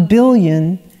 1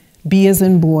 billion, B as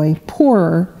in boy,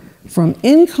 poorer from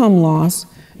income loss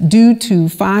due to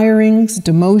firings,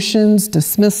 demotions,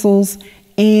 dismissals,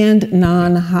 and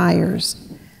non-hires.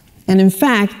 And in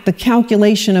fact, the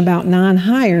calculation about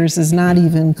non-hires is not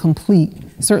even complete,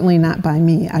 certainly not by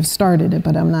me. I've started it,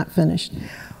 but I'm not finished.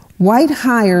 White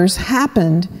hires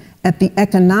happened at the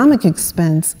economic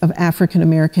expense of African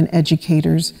American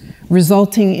educators,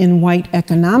 resulting in white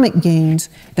economic gains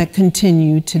that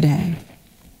continue today.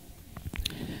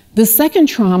 The second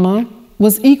trauma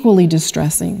was equally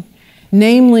distressing,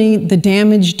 namely the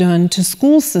damage done to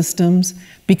school systems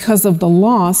because of the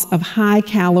loss of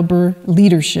high-caliber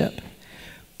leadership.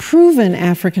 Proven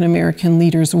African American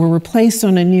leaders were replaced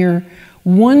on a near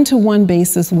one-to-one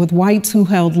basis with whites who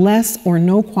held less or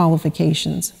no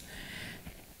qualifications.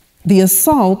 The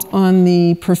assault on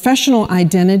the professional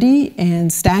identity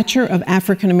and stature of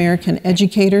African American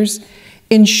educators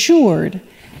ensured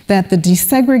that the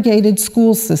desegregated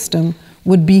school system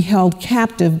would be held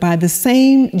captive by the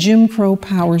same Jim Crow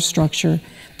power structure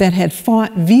that had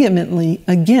fought vehemently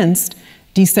against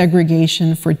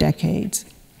desegregation for decades.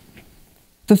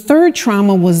 The third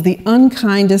trauma was the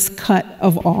unkindest cut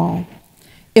of all.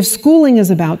 If schooling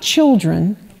is about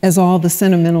children, as all the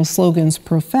sentimental slogans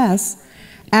profess,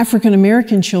 African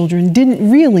American children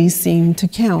didn't really seem to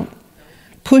count.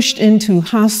 Pushed into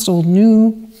hostile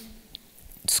new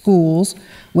schools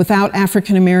without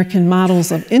African American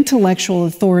models of intellectual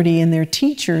authority in their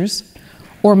teachers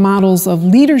or models of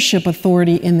leadership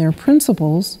authority in their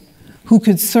principals who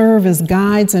could serve as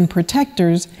guides and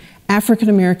protectors, African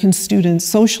American students'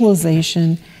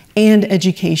 socialization and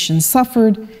education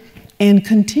suffered and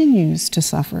continues to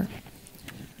suffer.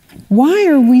 Why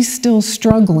are we still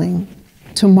struggling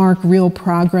to mark real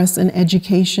progress in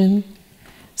education?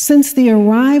 Since the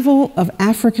arrival of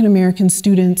African American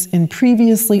students in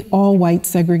previously all-white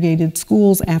segregated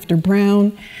schools after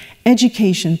Brown,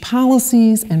 education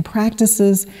policies and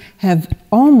practices have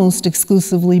almost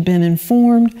exclusively been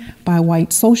informed by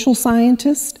white social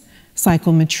scientists,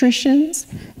 psychometricians,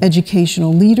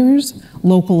 educational leaders,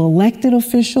 local elected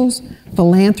officials,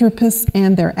 philanthropists,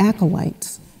 and their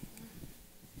acolytes.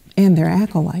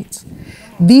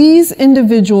 These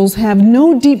individuals have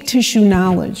no deep tissue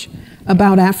knowledge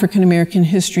about African American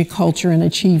history, culture, and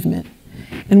achievement.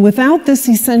 And without this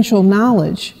essential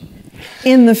knowledge,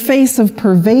 in the face of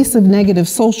pervasive negative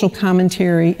social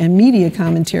commentary and media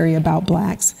commentary about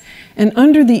blacks, and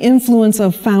under the influence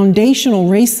of foundational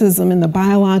racism in the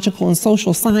biological and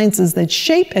social sciences that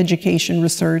shape education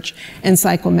research and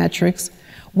psychometrics,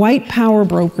 white power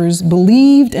brokers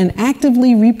believed and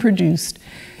actively reproduced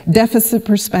deficit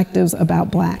perspectives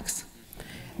about blacks.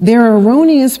 Their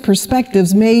erroneous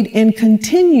perspectives made and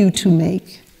continue to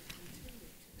make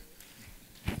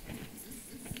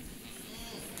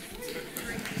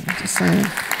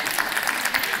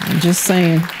I'm just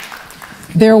saying,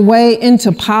 their way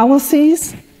into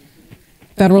policies,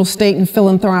 federal, state, and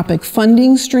philanthropic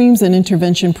funding streams and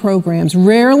intervention programs.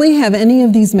 Rarely have any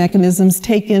of these mechanisms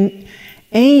taken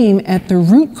aim at the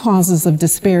root causes of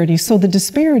disparity, so the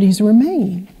disparities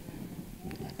remain.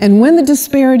 And when the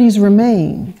disparities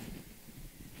remain,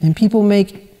 and people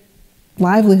make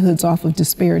livelihoods off of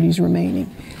disparities remaining.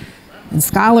 And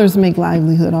scholars make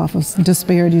livelihood off of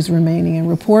disparities remaining and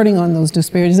reporting on those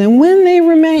disparities. And when they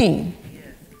remain,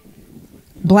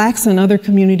 blacks and other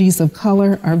communities of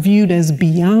color are viewed as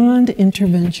beyond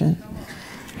intervention.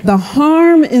 The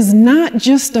harm is not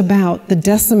just about the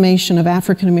decimation of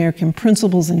African American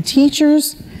principals and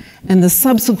teachers and the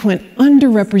subsequent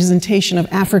underrepresentation of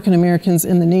African Americans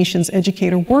in the nation's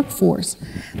educator workforce.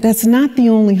 That's not the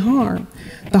only harm.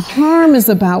 The harm is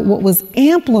about what was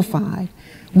amplified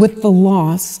with the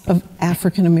loss of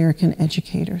African American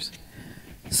educators.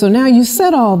 So now you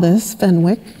said all this,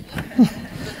 Fenwick.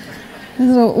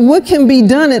 So what can be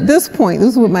done at this point? This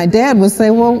is what my dad would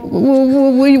say, well,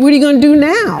 what are you going to do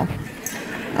now?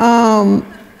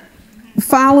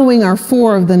 Following are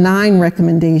 4 of the 9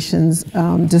 recommendations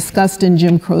discussed in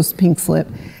Jim Crow's Pink Slip.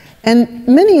 And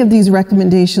many of these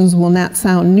recommendations will not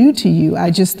sound new to you.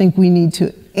 I just think we need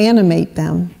to animate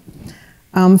them.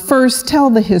 First, tell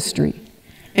the history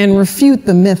and refute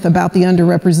the myth about the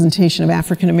underrepresentation of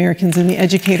African Americans in the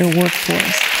educator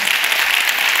workforce.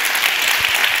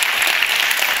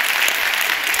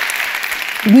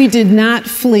 We did not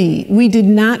flee. We did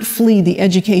not flee the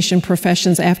education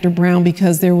professions after Brown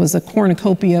because there was a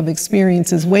cornucopia of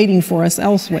experiences waiting for us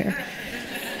elsewhere.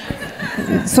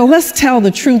 So let's tell the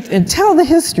truth and tell the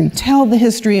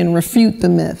history and refute the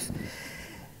myth.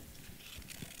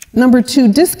 Number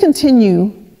 2,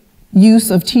 discontinue use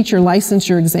of teacher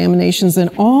licensure examinations and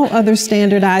all other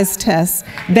standardized tests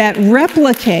that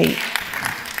replicate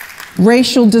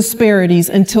racial disparities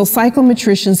until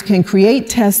psychometricians can create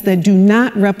tests that do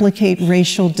not replicate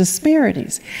racial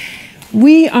disparities.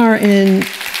 We are in,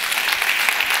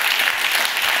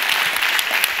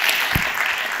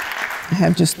 I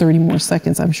have just 30 more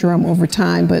seconds. I'm sure I'm over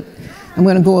time, but I'm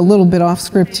going to go a little bit off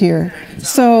script here.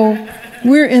 So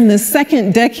we're in the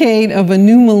 2nd decade of a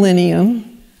new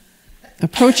millennium,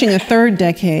 approaching a 3rd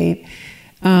decade.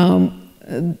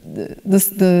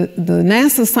 The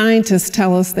NASA scientists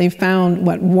tell us they found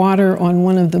water on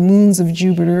one of the moons of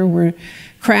Jupiter. We're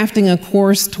crafting a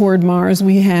course toward Mars.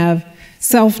 We have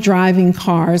self-driving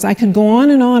cars. I could go on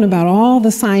and on about all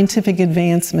the scientific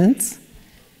advancements.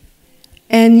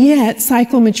 And yet,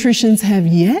 psychometricians have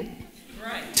yet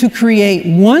to create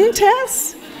one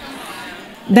test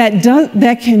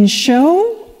that can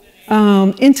show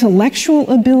intellectual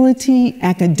ability,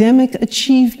 academic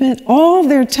achievement. All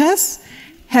their tests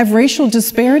have racial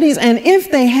disparities, and if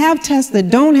they have tests that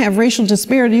don't have racial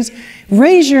disparities,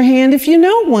 raise your hand if you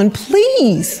know one,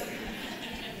 please.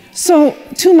 So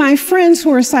to my friends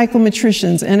who are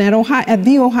psychometricians, and at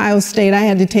The Ohio State, I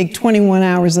had to take 21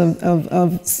 hours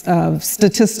of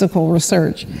statistical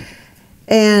research.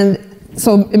 And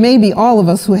so maybe all of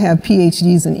us who have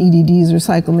PhDs and EDDs are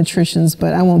psychometricians,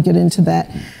 but I won't get into that.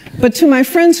 But to my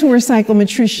friends who are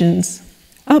psychometricians,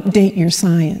 update your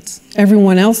science.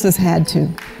 Everyone else has had to.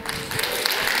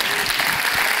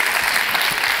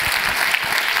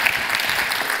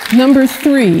 Number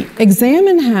 3,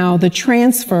 examine how the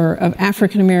transfer of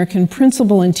African American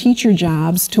principal and teacher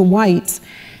jobs to whites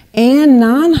and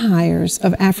non-hires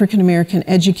of African American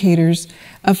educators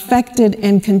affected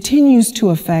and continues to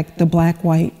affect the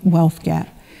black-white wealth gap.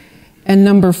 And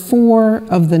number 4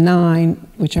 of the 9,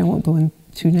 which I won't go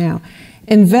into now,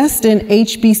 invest in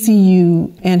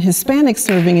HBCU and Hispanic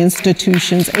serving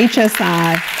institutions,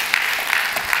 HSI,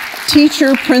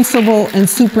 teacher, principal, and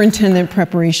superintendent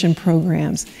preparation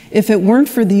programs. If it weren't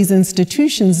for these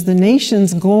institutions, the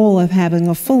nation's goal of having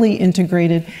a fully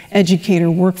integrated educator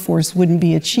workforce wouldn't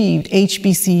be achieved.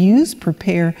 HBCUs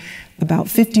prepare about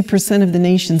 50% of the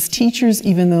nation's teachers,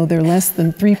 even though they're less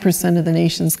than 3% of the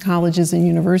nation's colleges and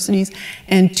universities,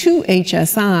 and 2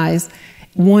 HSIs,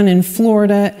 one in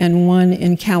Florida and one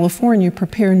in California,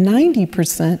 prepare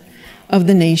 90% of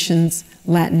the nation's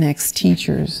Latinx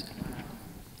teachers.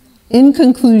 In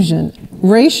conclusion,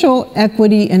 racial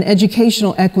equity and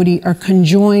educational equity are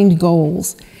conjoined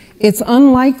goals. It's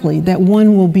unlikely that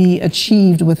one will be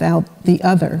achieved without the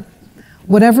other.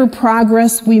 Whatever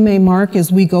progress we may mark as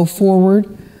we go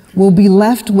forward, we'll be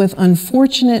left with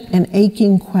unfortunate and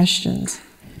aching questions.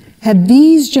 Had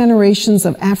these generations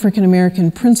of African American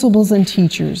principals and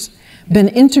teachers been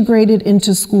integrated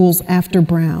into schools after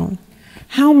Brown,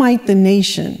 how might the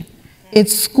nation,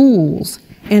 its schools,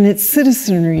 and its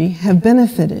citizenry have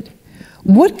benefited?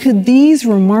 What could these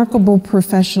remarkable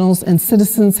professionals and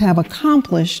citizens have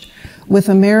accomplished with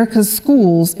America's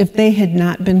schools if they had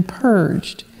not been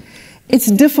purged? It's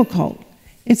difficult,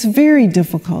 it's very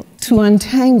difficult to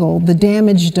untangle the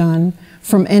damage done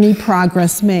from any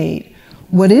progress made.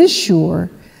 What is sure,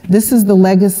 this is the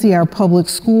legacy our public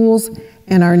schools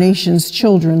and our nation's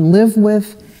children live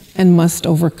with and must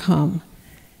overcome.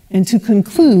 And to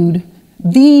conclude,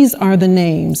 these are the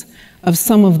names of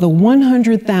some of the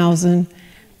 100,000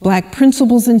 Black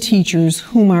principals and teachers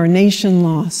whom our nation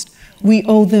lost. We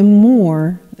owe them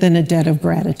more than a debt of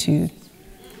gratitude.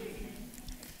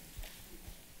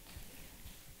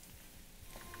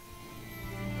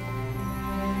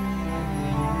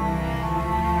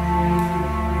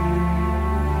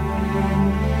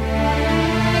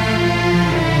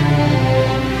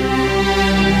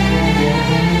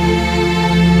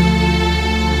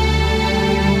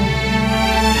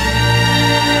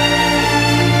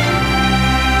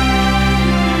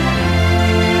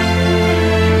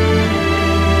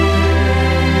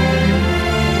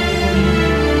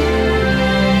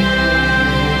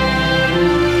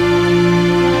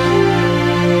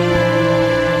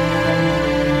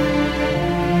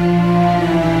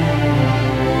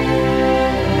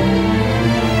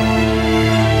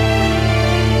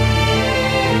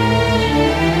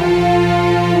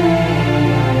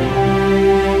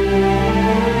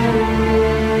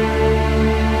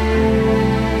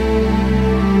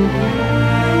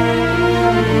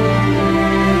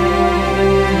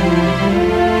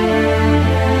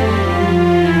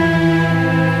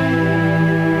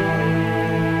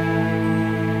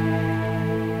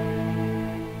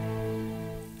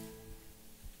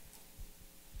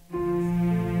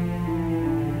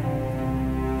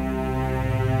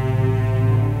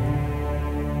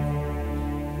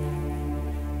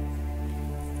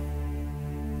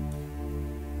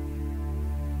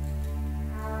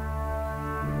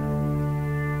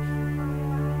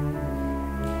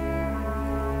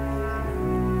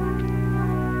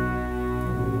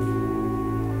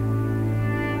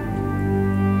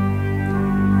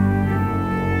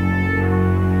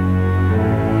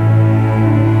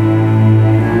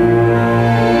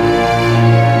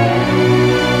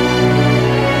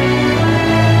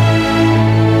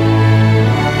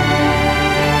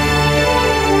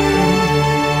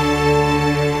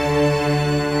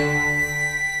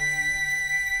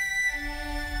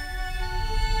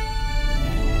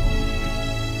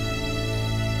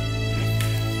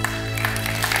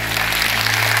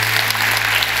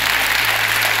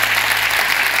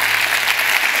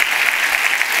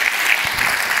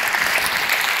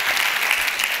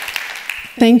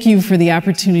 Thank you for the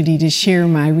opportunity to share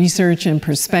my research and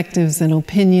perspectives and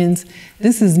opinions.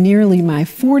 This is nearly my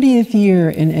 40th year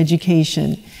in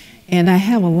education, and I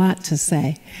have a lot to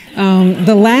say.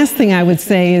 The last thing I would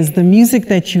say is the music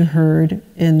that you heard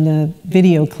in the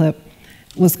video clip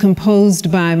was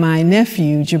composed by my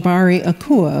nephew, Jabari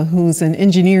Akua, who's an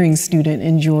engineering student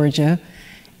in Georgia,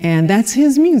 and that's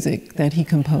his music that he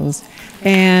composed.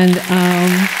 And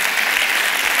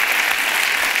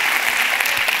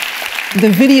the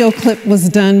video clip was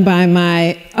done by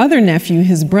my other nephew,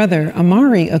 his brother,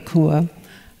 Amari Akua.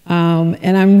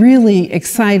 And I'm really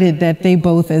excited that they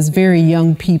both, as very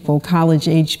young people,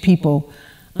 college-age people,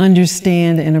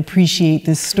 understand and appreciate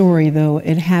this story, though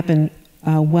it happened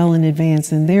well in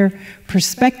advance. And their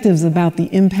perspectives about the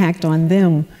impact on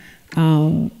them,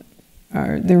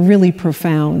 they're really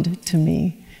profound to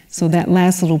me. So that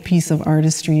last little piece of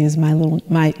artistry is my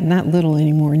not little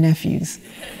anymore, nephews.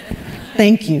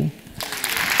 Thank you.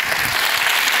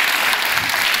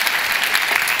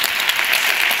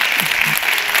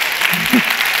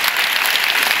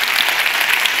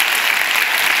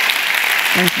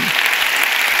 Thank you. Thank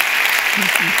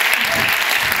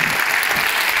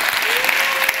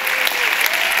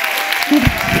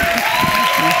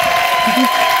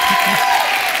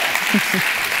you.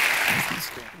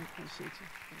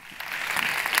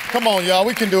 Come on, y'all.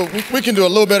 We can do a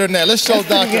little better than that. Let's show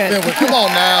Dr. Fenwick. Come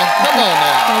on now. Come on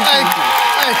now. Thank you.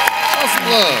 Thank you. Show some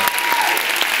love.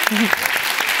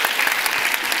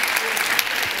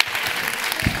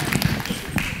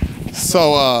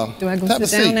 So, do I go have sit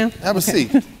a down seat. now? Have a Okay.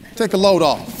 seat. Take a load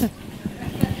off.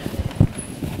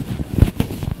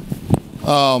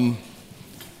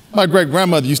 My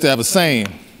great-grandmother used to have a saying,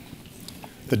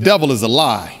 the devil is a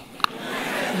lie.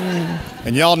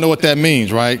 And y'all know what that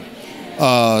means, right?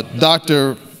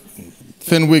 Dr.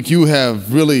 Fenwick, you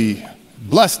have really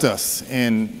blessed us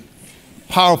in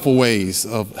powerful ways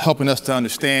of helping us to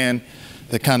understand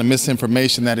the kind of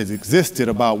misinformation that has existed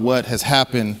about what has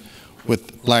happened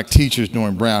with black teachers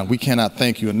during Brown. We cannot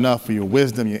thank you enough for your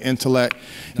wisdom, your intellect.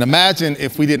 And imagine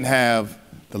if we didn't have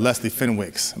the Leslie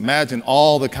Fenwicks. Imagine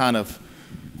all the kind of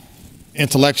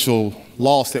intellectual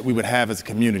loss that we would have as a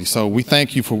community. So we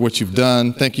thank you for what you've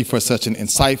done. Thank you for such an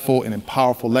insightful and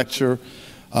powerful lecture.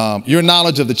 Your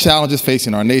knowledge of the challenges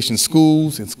facing our nation's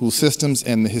schools and school systems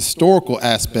and the historical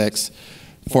aspects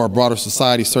for our broader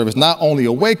society serve as not only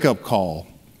a wake-up call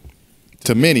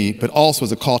to many, but also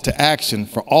as a call to action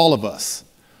for all of us,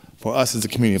 for us as a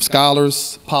community of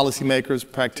scholars, policymakers,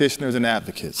 practitioners, and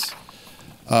advocates.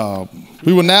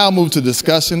 We will now move to the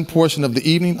discussion portion of the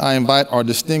evening. I invite our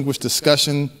distinguished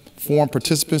discussion forum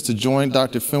participants to join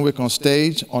Dr. Fenwick on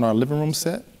stage on our living room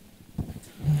set.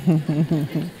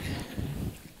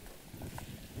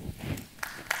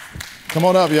 Come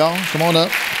on up, y'all. Come on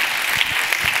up.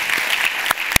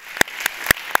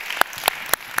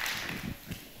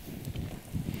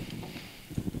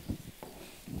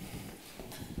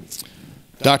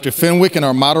 Dr. Fenwick and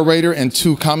our moderator and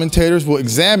two commentators will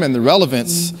examine the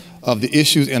relevance of the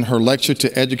issues in her lecture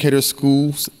to educators,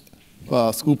 schools,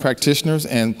 school practitioners,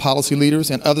 and policy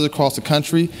leaders and others across the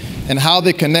country, and how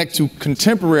they connect to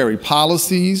contemporary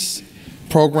policies,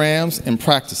 programs, and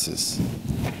practices.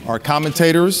 Our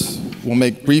commentators will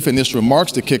make brief initial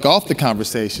remarks to kick off the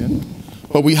conversation,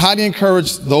 but we highly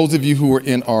encourage those of you who are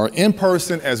in our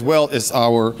in-person as well as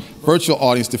our virtual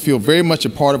audience to feel very much a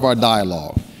part of our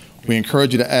dialogue. We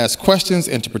encourage you to ask questions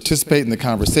and to participate in the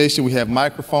conversation. We have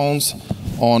microphones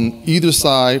on either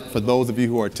side for those of you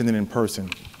who are attending in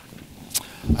person.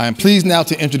 I am pleased now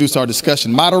to introduce our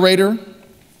discussion moderator.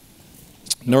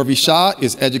 Nurvi Shah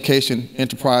is Education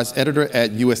Enterprise Editor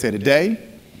at USA Today,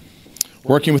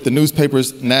 working with the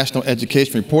newspaper's National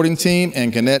Education Reporting Team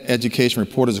and Gannett Education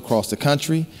reporters across the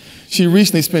country. She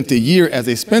recently spent a year as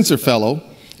a Spencer Fellow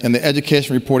in the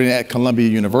Education Reporting at Columbia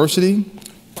University.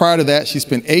 Prior to that, she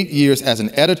spent 8 years as an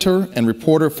editor and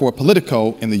reporter for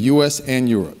Politico in the US and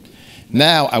Europe.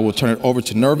 Now I will turn it over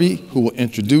to Nurvi, who will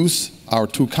introduce our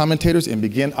two commentators and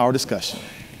begin our discussion.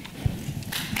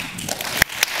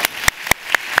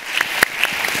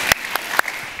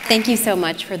 Thank you so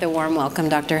much for the warm welcome,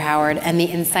 Dr. Howard, and the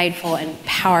insightful and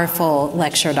powerful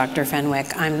lecture, Dr.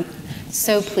 Fenwick. I'm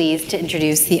so pleased to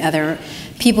introduce the other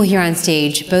people here on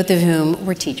stage, both of whom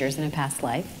were teachers in a past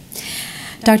life.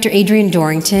 Dr. Adrienne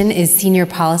Dorrington is Senior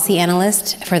Policy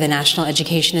Analyst for the National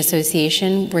Education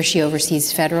Association, where she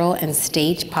oversees federal and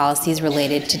state policies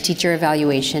related to teacher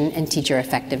evaluation and teacher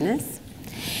effectiveness.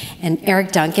 And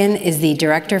Eric Duncan is the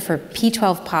Director for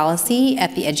P12 Policy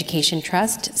at the Education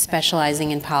Trust, specializing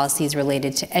in policies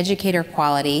related to educator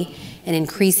quality and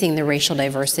increasing the racial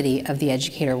diversity of the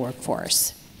educator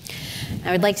workforce.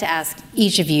 I would like to ask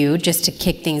each of you, just to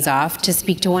kick things off, to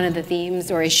speak to one of the themes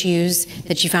or issues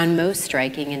that you found most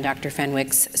striking in Dr.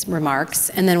 Fenwick's remarks,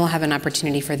 and then we'll have an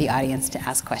opportunity for the audience to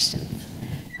ask questions.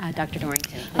 Dr.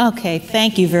 Dorrington. Okay,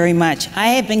 thank you very much. I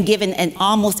have been given an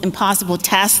almost impossible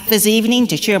task this evening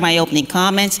to share my opening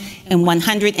comments in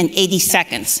 180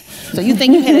 seconds. So you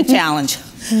think you had a challenge.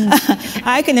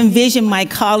 I can envision my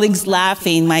colleagues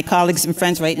laughing, my colleagues and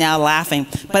friends right now laughing,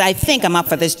 but I think I'm up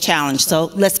for this challenge, so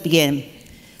let's begin.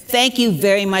 Thank you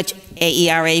very much,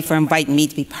 AERA, for inviting me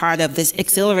to be part of this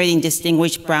exhilarating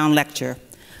Distinguished Brown Lecture.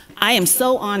 I am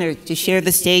so honored to share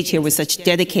the stage here with such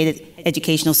dedicated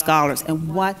educational scholars,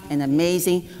 and what an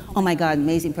amazing, oh my God,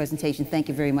 amazing presentation. Thank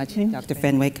you very much, Dr.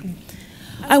 Fenwick.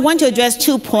 I want to address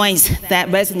 2 points that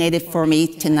resonated for me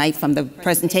tonight from the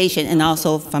presentation and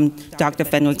also from Dr.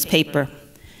 Fenwick's paper.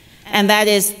 And that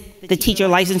is the teacher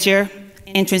licensure,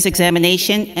 entrance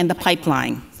examination, and the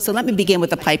pipeline. So let me begin with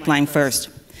the pipeline first.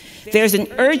 There's an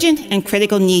urgent and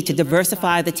critical need to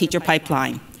diversify the teacher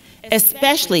pipeline,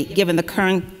 especially given the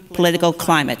current political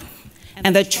climate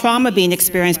and the trauma being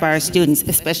experienced by our students,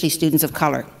 especially students of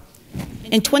color.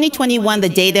 In 2021, the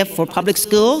data for public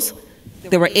schools,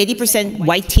 there were 80%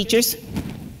 white teachers,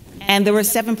 and there were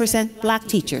 7% black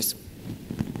teachers.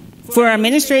 For our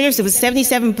administrators, it was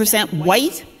 77%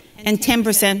 white and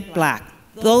 10% black.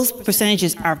 Those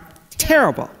percentages are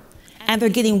terrible, and they're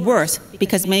getting worse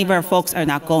because many of our folks are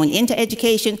not going into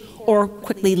education or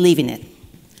quickly leaving it.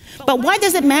 But why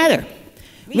does it matter?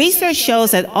 Research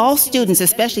shows that all students,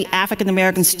 especially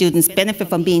African-American students, benefit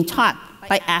from being taught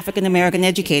by African-American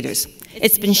educators.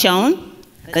 It's been shown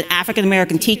that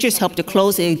African-American teachers help to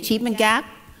close the achievement gap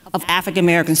of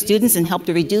African-American students and help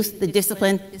to reduce the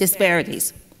discipline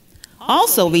disparities.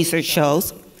 Also, research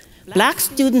shows black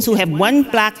students who have one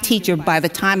black teacher by the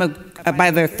time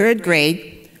by their 3rd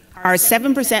grade are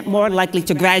 7% more likely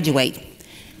to graduate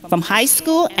from high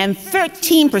school and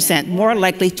 13% more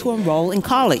likely to enroll in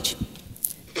college.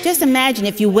 Just imagine,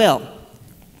 if you will,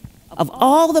 of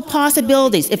all the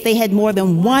possibilities if they had more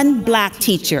than one black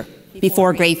teacher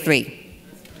before grade 3.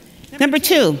 Number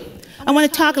 2, I want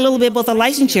to talk a little bit about the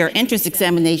licensure entrance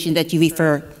examination that you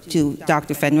refer to,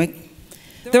 Dr. Fenwick.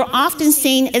 They're often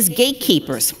seen as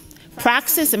gatekeepers,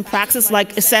 praxis and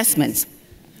praxis-like assessments.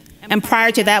 And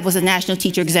prior to that was a national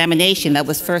teacher examination that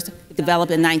was first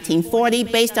developed in 1940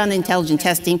 based on intelligent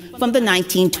testing from the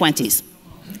 1920s.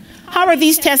 How are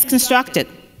these tests constructed?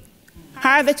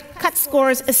 How are the cut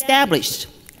scores established?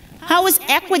 How is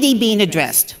equity being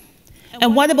addressed?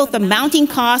 And what about the mounting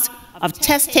cost of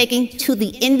test taking to the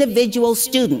individual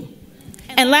student?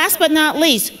 And last but not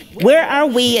least, where are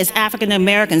we as African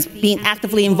Americans being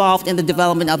actively involved in the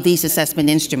development of these assessment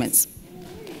instruments?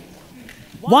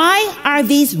 Why are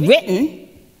these written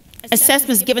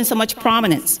assessments given so much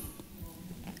prominence?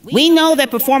 We know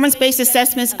that performance-based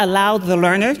assessments allow the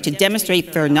learner to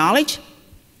demonstrate their knowledge,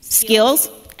 skills,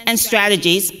 and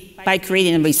strategies by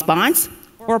creating a response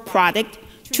or product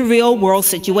to real-world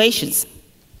situations.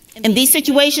 In these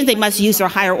situations, they must use their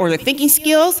higher-order thinking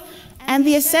skills, and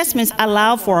the assessments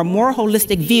allow for a more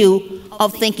holistic view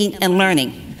of thinking and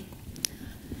learning.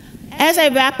 As I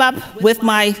wrap up with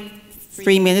my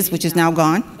 3 minutes, which is now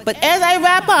gone, but as I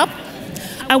wrap up,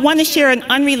 I want to share an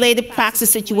unrelated praxis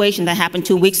situation that happened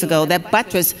 2 weeks ago that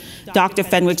buttressed Dr.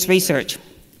 Fenwick's research.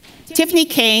 Tiffany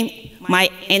Kane, my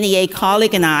NEA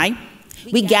colleague, and I,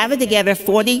 we gathered together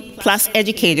 40-plus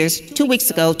educators 2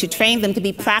 weeks ago to train them to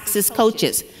be praxis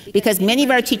coaches, because many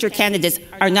of our teacher candidates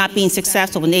are not being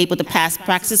successful and able to pass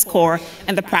praxis core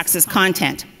and the praxis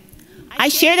content. I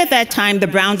shared at that time the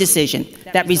Brown decision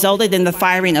that resulted in the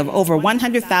firing of over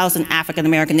 100,000 African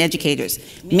American educators,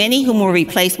 many whom were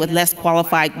replaced with less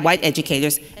qualified white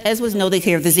educators, as was noted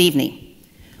here this evening.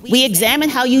 We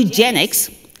examined how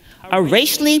eugenics, a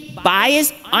racially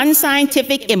biased,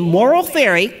 unscientific, immoral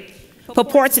theory,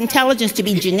 purports intelligence to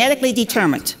be genetically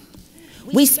determined.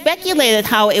 We speculated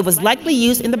how it was likely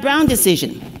used in the Brown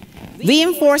decision,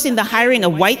 reinforcing the hiring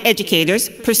of white educators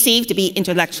perceived to be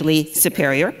intellectually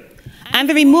superior, and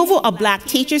the removal of black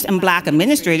teachers and black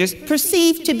administrators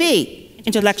perceived to be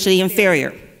intellectually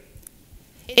inferior.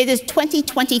 It is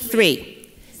 2023,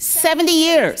 70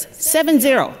 years,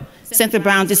 7-0, since the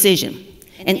Brown decision.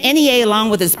 And NEA, along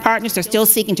with its partners, are still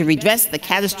seeking to redress the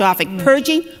catastrophic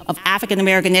purging of African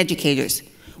American educators.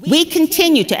 We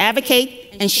continue to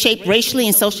advocate and shape racially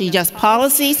and socially just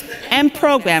policies and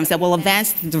programs that will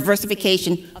advance the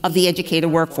diversification of the educator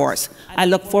workforce. I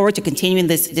look forward to continuing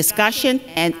this discussion,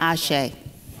 and ashe.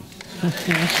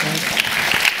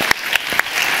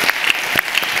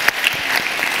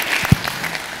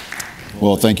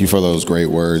 Well, thank you for those great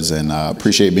words, and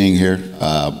appreciate being here.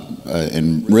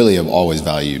 And really have always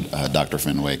valued Dr.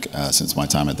 Fenwick since my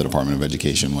time at the Department of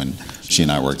Education when she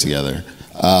and I worked together.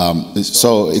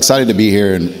 So excited to be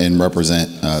here and represent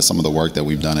some of the work that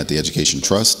we've done at the Education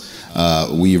Trust.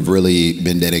 We've really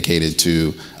been dedicated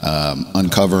to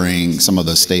uncovering some of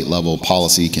the state level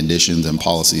policy conditions and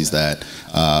policies that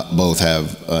both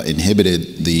have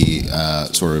inhibited the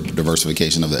sort of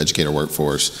diversification of the educator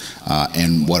workforce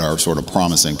and what are sort of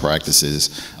promising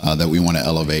practices that we want to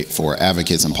elevate for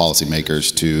advocates and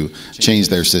policymakers to change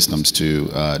their systems to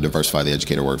diversify the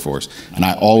educator workforce. And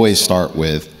I always start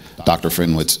with Dr.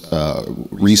 Fenwick's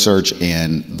research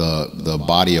and the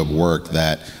body of work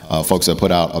that folks have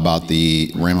put out about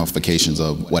the ramifications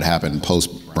of what happened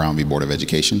post-Brown v. Board of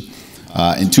Education.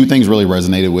 And two things really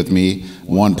resonated with me,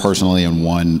 one personally and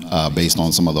one based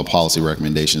on some of the policy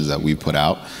recommendations that we put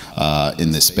out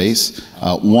in this space.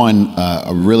 One,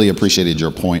 I really appreciated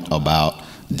your point about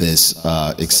this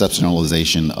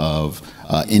exceptionalization of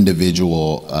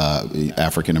individual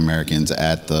African Americans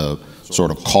at the sort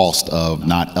of cost of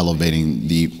not elevating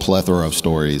the plethora of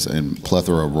stories and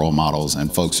plethora of role models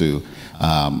and folks who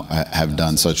have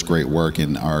done such great work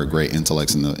and are great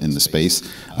intellects in the space.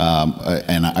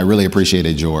 And I really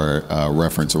appreciated your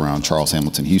reference around Charles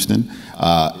Hamilton Houston.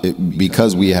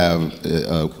 Because we have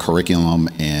a curriculum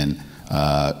and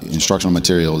instructional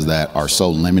materials that are so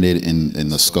limited in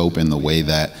the scope and the way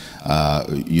that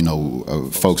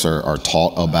folks are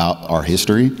taught about our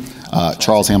history.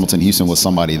 Charles Hamilton Houston was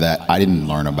somebody that I didn't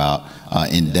learn about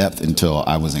in depth until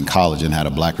I was in college and had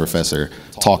a black professor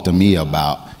talk to me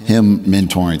about him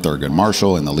mentoring Thurgood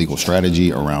Marshall and the legal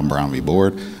strategy around Brown v.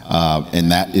 Board.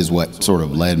 And that is what sort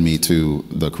of led me to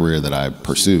the career that I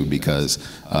pursued because,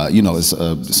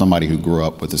 as somebody who grew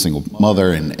up with a single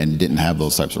mother and didn't have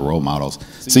those types of role models,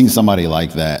 seeing somebody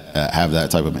like that have that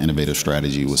type of innovative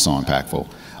strategy was so impactful.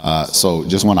 So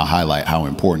just want to highlight how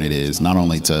important it is not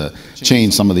only to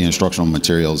change some of the instructional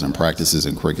materials and practices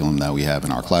and curriculum that we have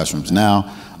in our classrooms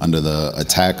now under the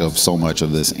attack of so much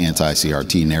of this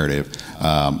anti-CRT narrative,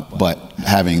 but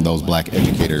having those black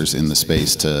educators in the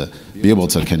space to be able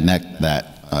to connect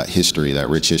that history, that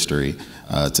rich history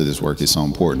to this work is so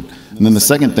important. And then the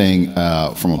second thing,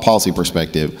 from a policy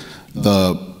perspective,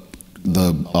 the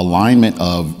the alignment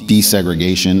of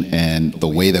desegregation and the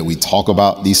way that we talk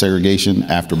about desegregation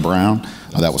after Brown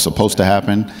that was supposed to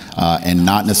happen, and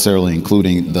not necessarily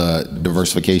including the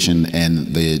diversification and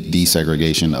the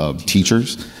desegregation of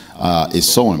teachers is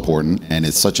so important, and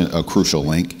it's such a crucial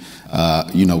link.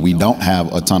 You know, we don't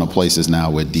have a ton of places now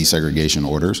with desegregation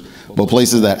orders, but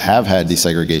places that have had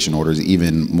desegregation orders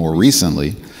even more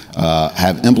recently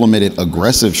have implemented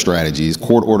aggressive strategies,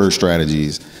 court order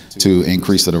strategies, to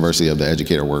increase the diversity of the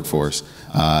educator workforce.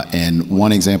 And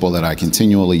one example that I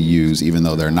continually use, even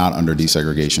though they're not under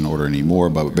desegregation order anymore,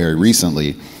 but very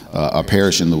recently, a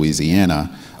parish in Louisiana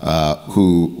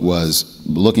who was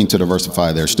looking to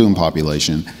diversify their student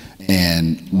population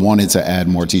and wanted to add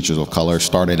more teachers of color,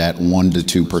 started at 1 to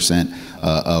 2%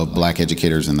 of black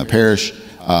educators in the parish,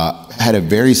 had a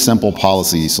very simple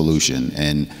policy solution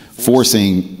and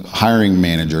forcing hiring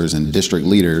managers and district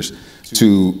leaders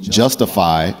to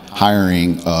justify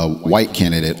hiring a white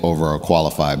candidate over a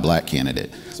qualified black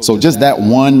candidate. So just that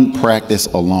one practice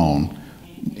alone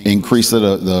increased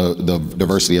the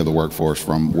diversity of the workforce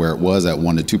from where it was at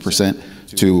 1 to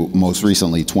 2% to most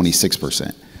recently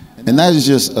 26%. And that is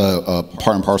just a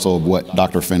part and parcel of what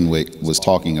Dr. Fenwick was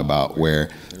talking about, where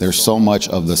there's so much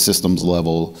of the systems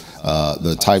level,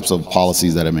 the types of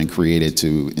policies that have been created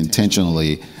to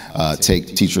intentionally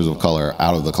take teachers of color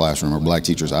out of the classroom or black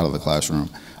teachers out of the classroom,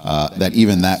 that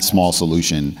even that small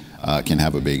solution can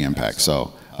have a big impact.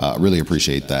 So really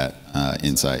appreciate that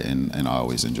insight, and I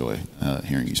always enjoy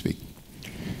hearing you speak.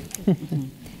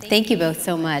 Thank you both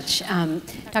so much.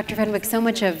 Dr. Fenwick, so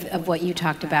much of what you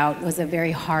talked about was a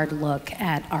very hard look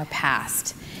at our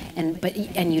past.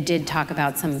 And you did talk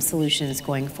about some solutions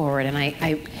going forward. And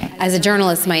I, as a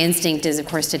journalist, my instinct is, of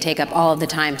course, to take up all of the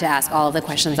time to ask all of the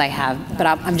questions I have. But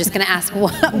I'm just going to ask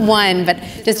one, but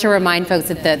just to remind folks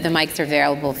that the mics are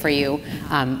available for you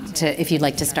if you'd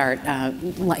like to start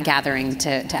gathering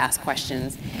to ask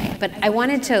questions. But I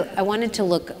wanted to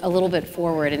look a little bit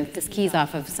forward, and this keys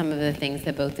off of some of the things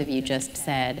that both of you just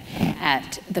said,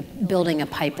 at the building a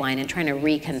pipeline and trying to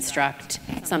reconstruct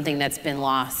something that's been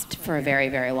lost for a very,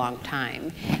 very long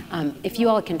time. If you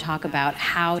all can talk about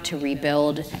how to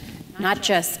rebuild, not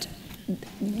just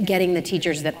getting the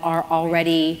teachers that are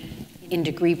already in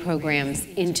degree programs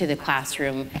into the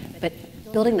classroom, but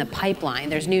building the pipeline.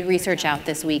 There's new research out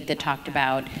this week that talked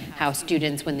about how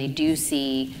students, when they do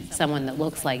see someone that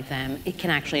looks like them, it can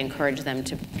actually encourage them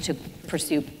to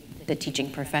pursue the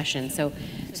teaching profession. So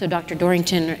Dr.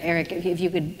 Dorrington or Eric, if you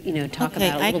could talk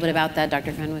about a little bit about that.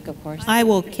 Dr. Fenwick, of course. I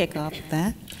will kick off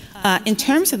that. In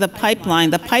terms of the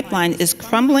pipeline is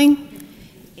crumbling.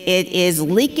 It is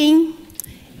leaking.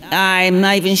 I'm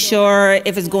not even sure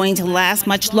if it's going to last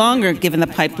much longer given the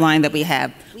pipeline that we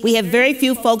have. We have very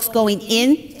few folks going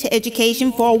into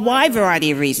education for a wide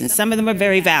variety of reasons. Some of them are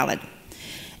very valid.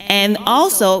 And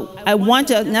also, I want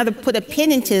to put a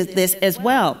pin into this as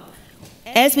well.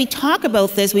 As we talk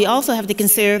about this, we also have to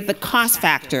consider the cost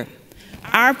factor.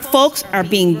 Our folks are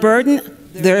being burdened.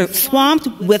 They're swamped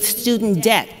with student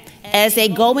debt as they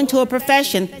go into a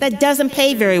profession that doesn't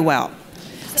pay very well.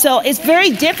 So it's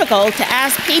very difficult to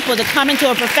ask people to come into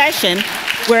a profession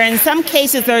where in some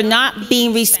cases they're not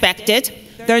being respected,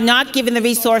 they're not given the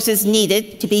resources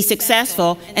needed to be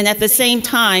successful, and at the same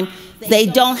time, they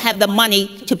don't have the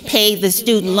money to pay the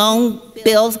student loan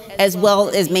bills as well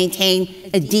as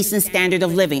maintain a decent standard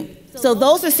of living. So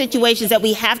those are situations that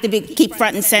we have to keep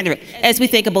front and center as we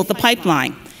think about the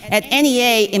pipeline. At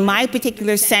NEA, in my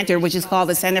particular center, which is called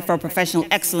the Center for Professional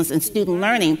Excellence in Student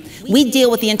Learning, we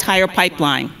deal with the entire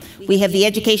pipeline. We have the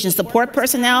education support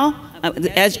personnel,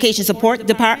 the education support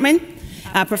department,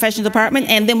 professional department,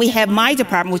 and then we have my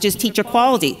department, which is teacher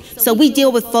quality. So we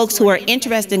deal with folks who are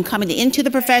interested in coming into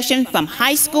the profession from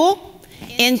high school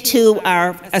into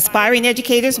our aspiring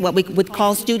educators, what we would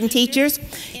call student teachers,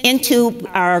 into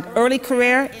our early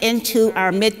career, into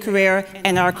our mid-career,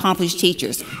 and our accomplished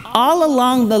teachers. All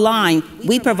along the line,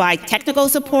 we provide technical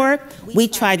support. We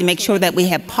try to make sure that we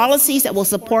have policies that will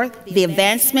support the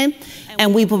advancement,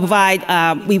 and we provide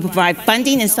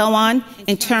funding and so on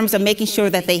in terms of making sure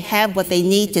that they have what they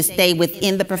need to stay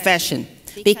within the profession.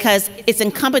 Because it's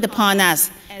incumbent upon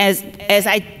us, as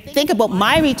I think about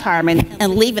my retirement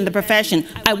and leaving the profession,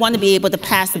 I want to be able to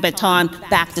pass the baton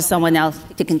back to someone else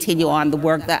to continue on the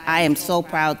work that I am so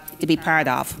proud to be part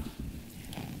of.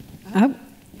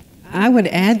 I would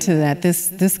add to that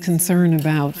this concern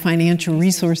about financial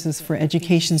resources for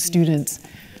education students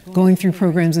going through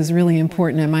programs is really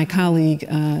important, and my colleague,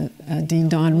 Dean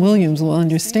Dawn Williams, will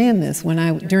understand this.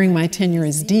 During my tenure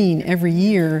as dean, every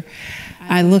year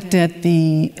I looked at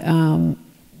the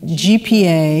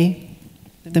GPA,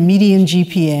 the median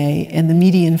GPA and the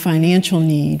median financial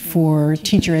need for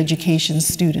teacher education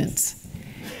students.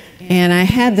 And I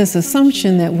had this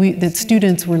assumption that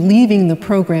students were leaving the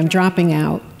program, dropping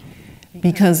out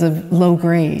because of low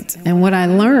grades. And what I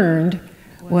learned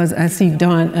was, I see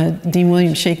Dean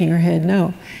Williams shaking her head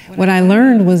no. What I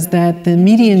learned was that the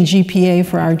median GPA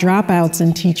for our dropouts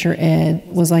in teacher ed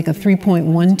was like a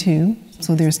 3.12,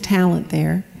 so there's talent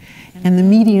there. And the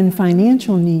median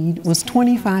financial need was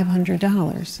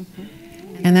 $2,500.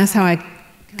 And that's how I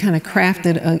kind of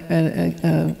crafted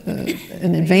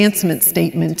an advancement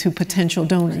statement to potential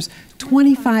donors.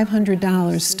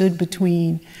 $2,500 stood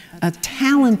between a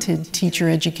talented teacher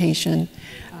education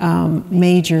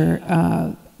major,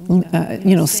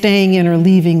 staying in or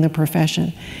leaving the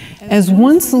profession. As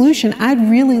one solution, I'd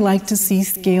really like to see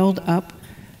scaled up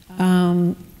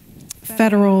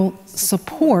federal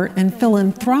support and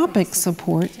philanthropic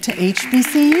support to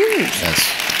HBCUs. Yes.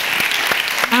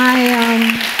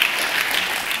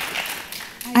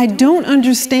 I don't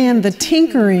understand the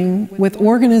tinkering with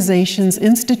organizations,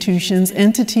 institutions,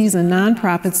 entities, and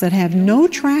nonprofits that have no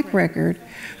track record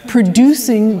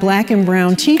producing Black and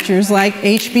brown teachers like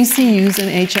HBCUs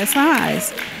and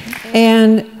HSIs.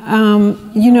 And,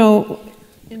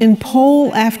 in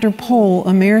poll after poll,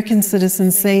 American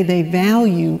citizens say they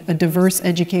value a diverse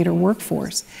educator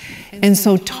workforce. And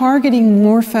so targeting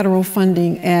more federal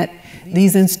funding at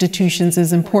these institutions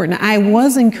is important. I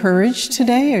was encouraged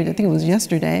today, or I think it was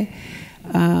yesterday,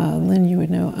 Lynn, you would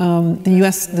know, the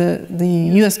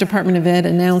U.S. Department of Ed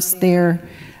announced their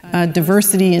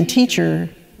diversity in teacher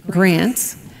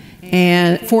grants,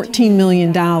 and $14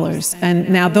 million. And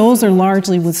now those are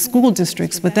largely with school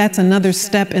districts, but that's another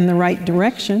step in the right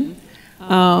direction.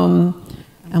 I'm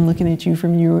looking at you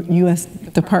from your U.S.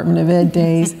 Department of Ed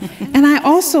days. And I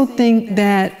also think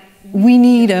that we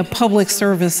need a public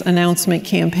service announcement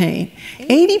campaign.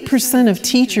 80% of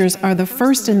teachers are the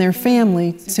first in their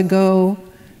family to go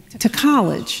to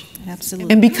college.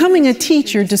 Absolutely. And becoming a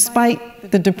teacher,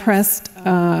 despite the depressed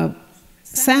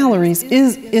salaries,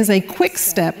 is a quick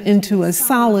step into a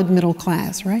solid middle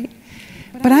class, right?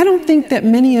 But I don't think that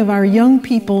many of our young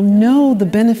people know the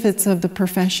benefits of the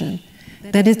profession,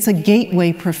 that it's a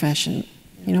gateway profession.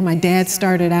 My dad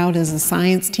started out as a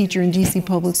science teacher in DC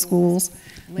public schools,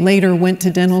 later went to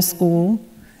dental school,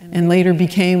 and later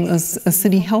became a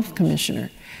city health commissioner.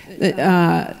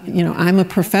 I'm a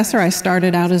professor. I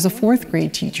started out as a 4th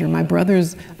grade teacher. My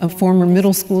brother's a former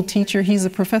middle school teacher. He's a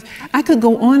professor. I could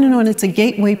go on and on. It's a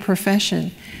gateway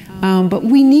profession. But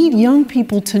we need young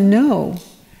people to know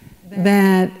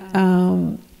that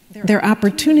there are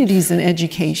opportunities in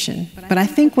education. But I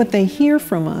think what they hear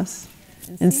from us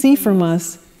and see from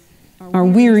us are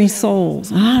weary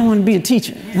souls. I don't want to be a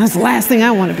teacher. That's the last thing I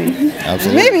want to be.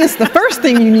 Absolutely. Maybe it's the first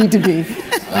thing you need to be.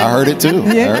 I heard it too.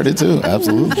 Yeah. I heard it too.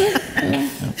 Absolutely.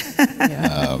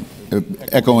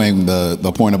 Echoing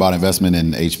the point about investment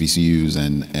in HBCUs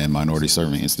and minority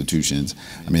serving institutions,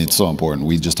 I mean, it's so important.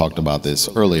 We just talked about this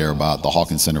earlier about the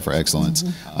Hawkins Center for Excellence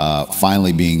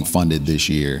finally being funded this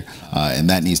year, and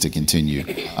that needs to continue.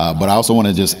 But I also want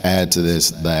to just add to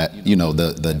this that,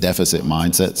 the deficit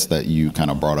mindsets that you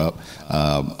kind of brought up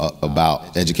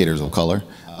about educators of color.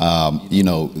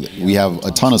 We have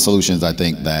a ton of solutions, I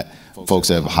think, that folks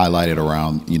have highlighted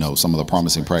around, some of the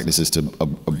promising practices to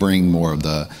bring more of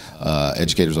the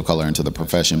educators of color into the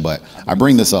profession. But I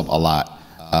bring this up a lot.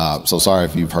 So sorry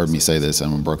if you've heard me say this,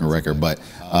 I'm a broken record, but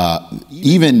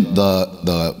even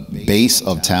the base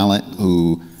of talent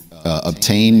who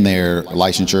obtain their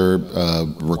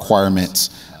licensure requirements,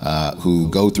 who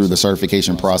go through the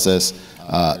certification process,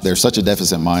 there's such a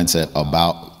deficit mindset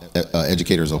about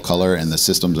educators of color, and the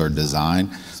systems are designed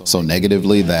so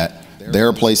negatively that there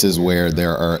are places where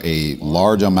there are a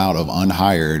large amount of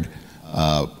unhired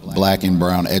Black and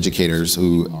brown educators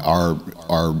who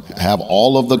have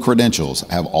all of the credentials,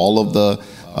 have all of the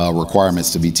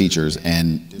requirements to be teachers,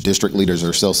 and district leaders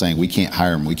are still saying we can't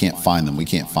hire them, we can't find them, we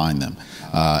can't find them.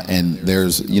 And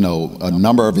there's a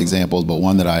number of examples, but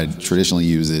one that I traditionally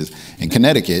use is in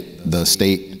Connecticut, the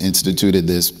state instituted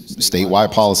this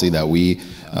statewide policy that we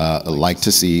like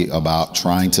to see about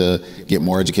trying to get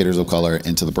more educators of color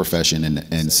into the profession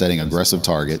and setting aggressive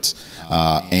targets.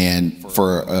 And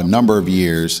for a number of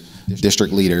years,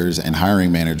 district leaders and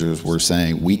hiring managers were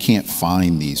saying, we can't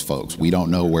find these folks. We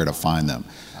don't know where to find them.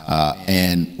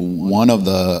 And one of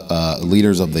the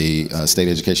leaders of the state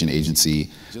education agency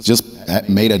just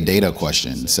made a data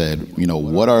question, said,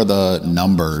 what are the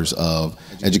numbers of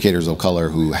educators of color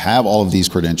who have all of these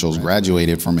credentials,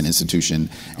 graduated from an institution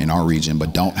in our region,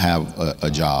 but don't have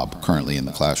a job currently in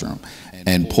the classroom?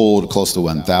 and pulled close to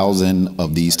 1,000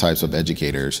 of these types of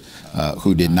educators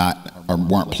who did not or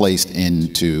weren't placed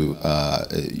into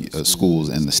schools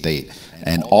in the state.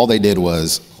 And all they did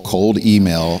was cold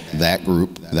email that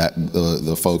group, that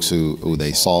the folks who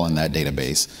they saw in that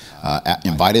database,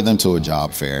 invited them to a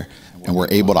job fair, and were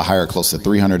able to hire close to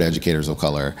 300 educators of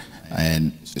color,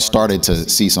 and started to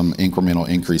see some incremental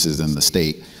increases in the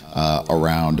state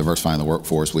around diversifying the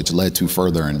workforce, which led to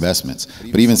further investments.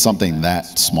 But even something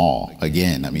that small,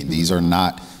 again, I mean, these are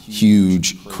not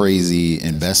huge, crazy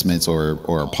investments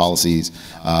or policies,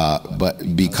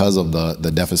 but because of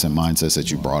the deficit mindsets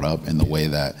that you brought up and the way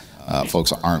that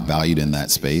folks aren't valued in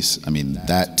that space, I mean,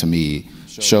 that to me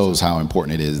shows how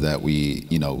important it is that we,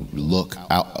 look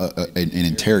out and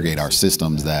interrogate our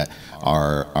systems that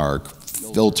are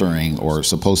filtering or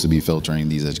supposed to be filtering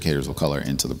these educators of color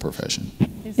into the profession.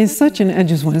 It's I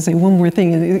just want to say one more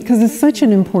thing, because it's such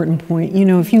an important point.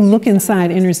 If you look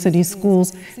inside inner city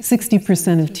schools,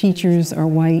 60% of teachers are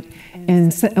white,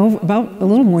 and about a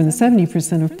little more than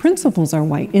 70% of principals are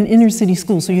white in inner city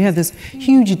schools. So you have this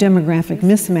huge demographic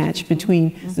mismatch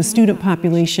between the student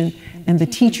population and the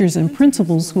teachers and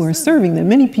principals who are serving them.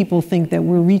 Many people think that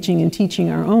we're reaching and teaching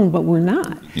our own, but we're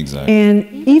not. Exactly.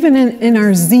 And even in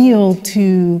our zeal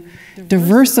to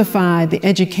diversify the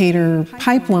educator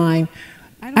pipeline,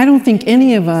 I don't think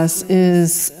any of us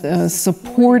is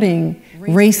supporting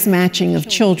race matching of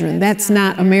children. That's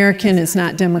not American, it's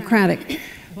not democratic.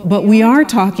 But we are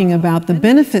talking about the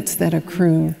benefits that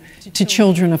accrue to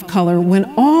children of color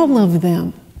when all of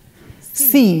them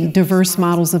see diverse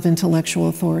models of intellectual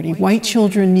authority. White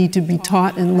children need to be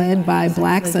taught and led by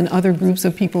blacks and other groups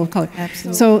of people of color.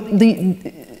 Absolutely. So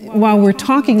while we're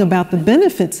talking about the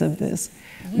benefits of this,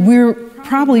 we're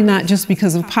probably not, just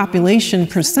because of population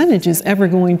percentages, ever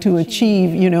going to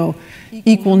achieve,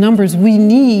 equal numbers. We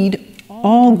need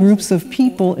all groups of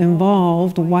people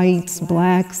involved, whites,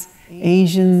 blacks,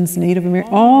 Asians, Native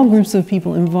Americans, all groups of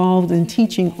people involved in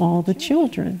teaching all the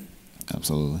children.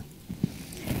 Absolutely.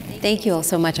 Thank you all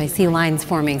so much. I see lines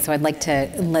forming, so I'd like to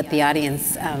let the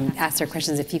audience ask their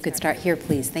questions. If you could start here,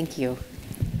 please. Thank you.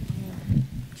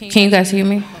 Can you guys hear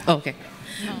me? Oh, okay.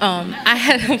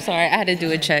 I'm sorry, I had to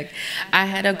do a check. I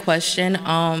had a question.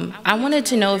 I wanted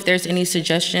to know if there's any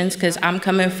suggestions, because I'm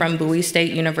coming from Bowie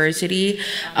State University.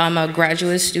 I'm a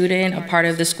graduate student, a part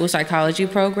of the school psychology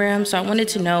program. So I wanted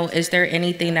to know, is there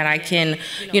anything that I can,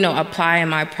 apply in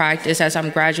my practice as I'm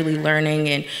gradually learning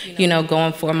and,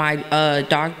 going for my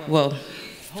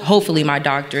hopefully my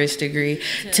doctorate degree,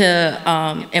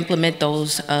 to implement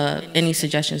those, any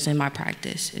suggestions in my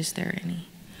practice? Is there any?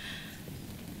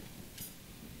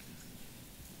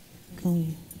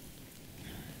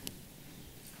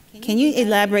 Can you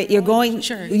elaborate? You're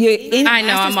in I know,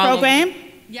 master's program?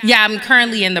 Yeah, I'm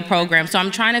currently in the program, so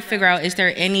I'm trying to figure out, is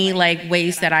there any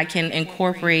ways that I can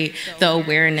incorporate the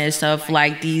awareness of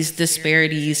these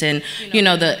disparities and in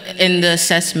the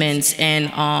assessments and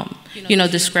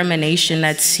discrimination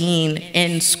that's seen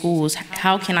in schools?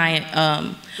 How can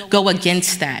I go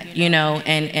against that,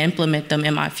 and implement them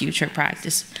in my future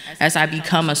practice as I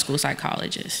become a school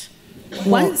psychologist?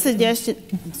 One suggestion.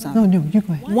 No, you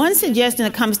go ahead. One suggestion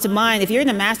that comes to mind: if you're in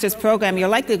a master's program, you're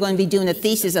likely going to be doing a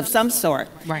thesis of some sort,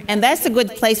 right? And that's a good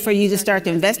place for you to start to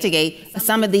investigate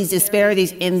some of these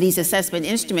disparities in these assessment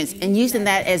instruments, and using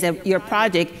that as your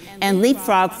project, and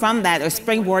leapfrog from that or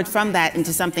springboard from that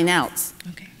into something else.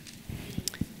 Okay.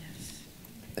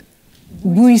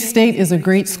 Bowie State is a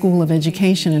great school of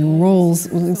education and enrolls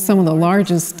some of the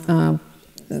largest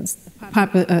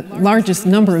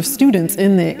number of students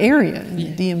in the area, in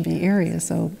the DMV area.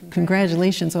 So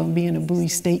congratulations on being a Bowie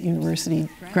State University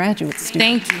graduate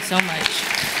student. Thank you so much.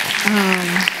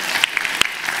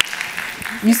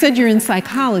 You said you're in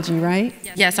psychology, right?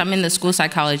 Yes, I'm in the school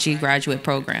psychology graduate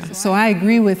program. So I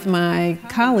agree with my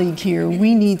colleague here.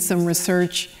 We need some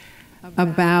research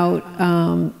about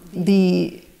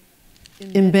the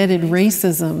embedded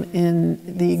racism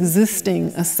in the existing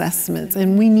assessments.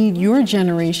 And we need your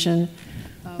generation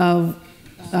of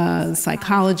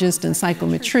psychologists and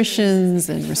psychometricians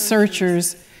and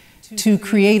researchers to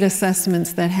create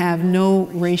assessments that have no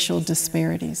racial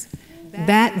disparities.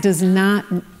 That does not,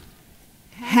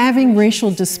 having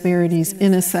racial disparities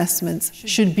in assessments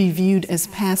should be viewed as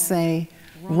passé,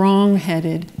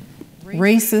 wrong-headed,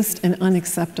 racist, and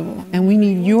unacceptable. And we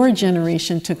need your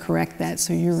generation to correct that.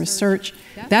 So your research,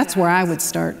 that's where I would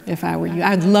start if I were you.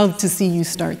 I'd love to see you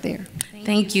start there.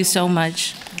 Thank you so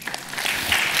much.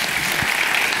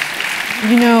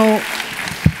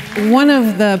 One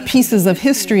of the pieces of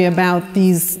history about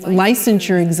these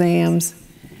licensure exams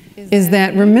is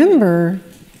that, remember,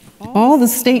 all the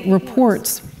state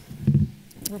reports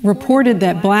reported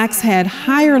that blacks had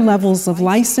higher levels of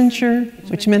licensure,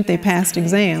 which meant they passed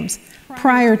exams,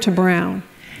 prior to Brown.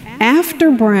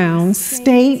 After Brown,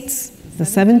 states, the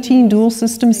 17 dual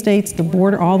system states, the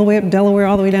border all the way up Delaware,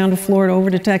 all the way down to Florida, over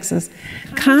to Texas,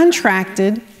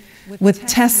 contracted with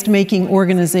test-making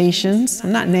organizations,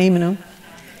 I'm not naming them,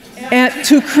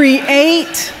 to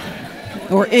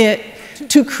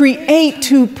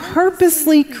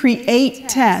purposely create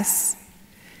tests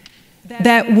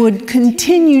that would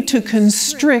continue to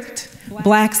constrict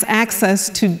blacks' access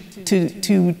to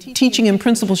teaching and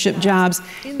principalship jobs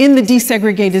in the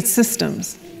desegregated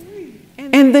systems.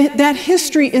 And that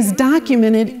history is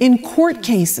documented in court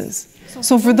cases.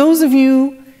 So for those of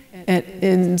you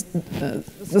in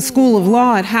the School of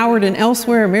Law at Howard and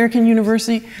elsewhere, American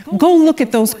University, go look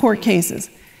at those court cases.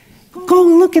 Go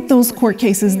look at those court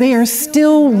cases. They are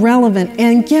still relevant.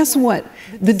 And guess what?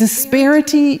 The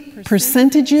disparity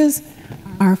percentages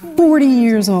are 40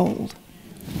 years old.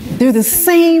 They're the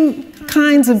same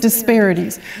kinds of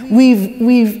disparities.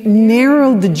 We've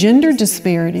narrowed the gender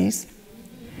disparities.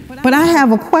 But I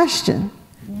have a question.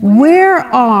 Where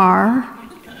are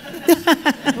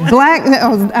black,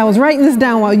 I was writing this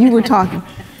down while you were talking.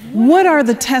 What are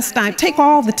the test types? Take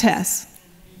all the tests,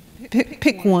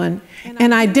 pick one,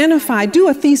 and identify, do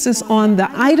a thesis on the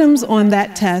items on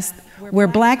that test where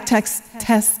black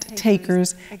test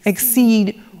takers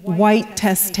exceed white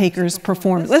test takers'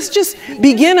 performance. Let's just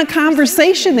begin a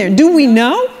conversation there. Do we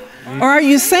know? Or are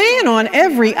you saying on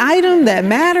every item that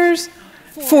matters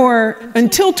for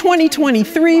until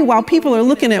 2023, while people are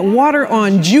looking at water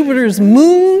on Jupiter's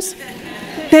moons,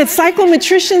 that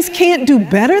psychometricians can't do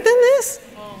better than this?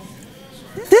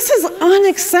 This is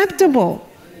unacceptable.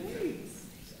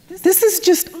 This is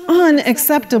just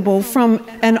unacceptable from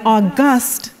an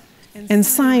august and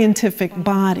scientific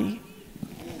body.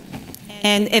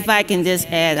 And if I can just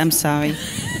add, I'm sorry,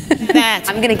 that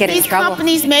I'm going to get in trouble. These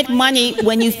companies make money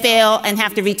when you fail and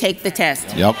have to retake the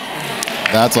test. Yep.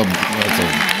 That's a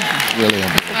really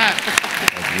important.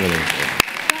 That's really important.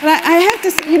 But I have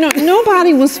to say, you know,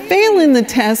 nobody was failing the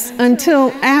tests until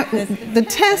the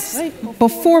tests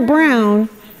before Brown.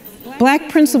 Black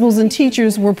principals and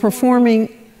teachers were performing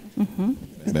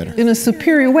better in a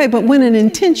superior way, but when an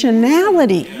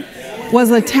intentionality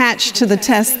was attached to the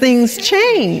test, things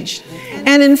changed.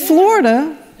 And in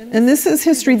Florida, and this is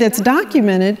history that's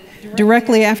documented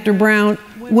directly after Brown,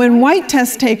 when white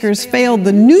test takers failed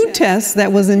the new test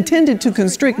that was intended to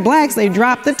constrict blacks, they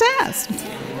dropped the test.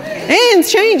 They didn't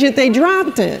change it, they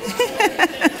dropped it.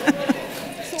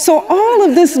 So all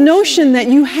of this notion that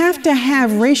you have to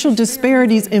have racial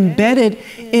disparities embedded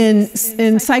in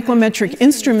psychometric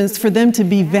instruments for them to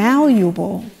be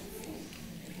valuable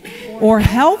or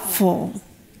helpful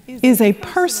is a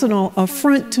personal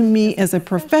affront to me as a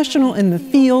professional in the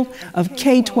field of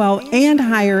K-12 and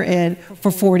higher ed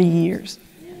for 40 years.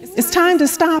 It's time to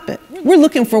stop it. We're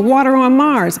looking for water on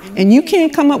Mars, and you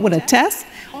can't come up with a test?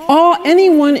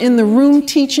 Anyone in the room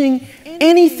teaching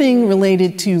anything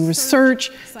related to research,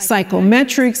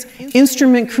 psychometrics,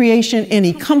 instrument creation,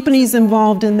 any companies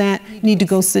involved in that need to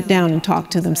go sit down and talk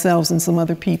to themselves and some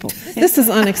other people. This is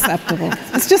unacceptable.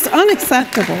 It's just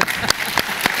unacceptable.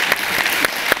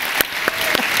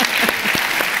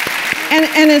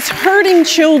 And it's hurting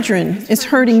children. It's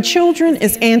hurting children.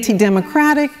 It's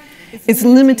anti-democratic. It's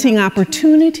limiting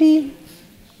opportunity.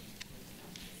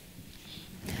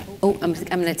 Oh, I'm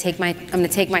going to take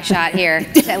my shot here.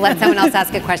 Let someone else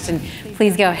ask a question.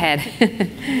 Please go ahead.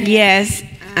 Yes,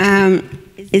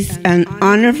 it's an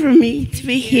honor for me to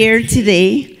be here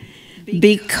today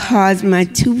because my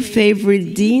two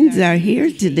favorite deans are here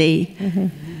today.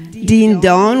 Dean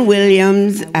Dawn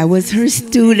Williams, I was her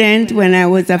student when I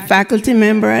was a faculty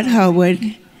member at Howard,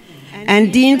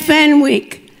 and Dean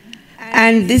Fenwick.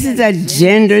 And this is a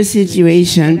gender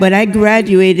situation, but I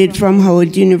graduated from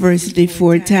Howard University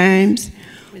 4 times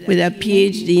with a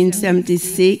PhD in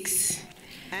 '76,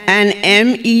 an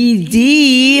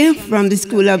MED from the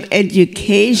School of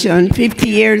Education 50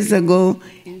 years ago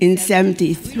in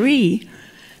 '73,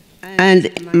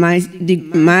 and my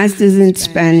master's in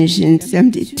Spanish in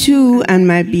 '72, and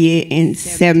my BA in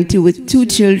 '70 with 2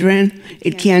 children.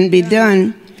 It can be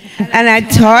done. And I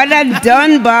taught at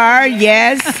Dunbar,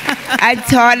 yes. I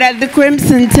taught at the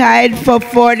Crimson Tide for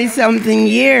 40-something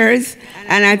years,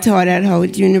 and I taught at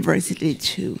Howard University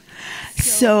too.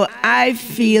 So I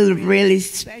feel really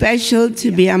special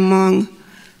to be among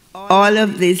all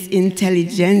of this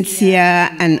intelligentsia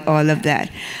and all of that.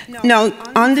 Now,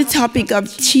 on the topic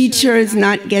of teachers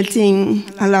not getting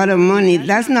a lot of money,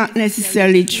 that's not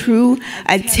necessarily true.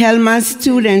 I tell my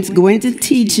students going to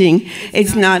teaching,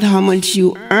 it's not how much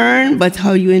you earn, but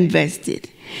how you invest it.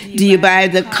 Do you buy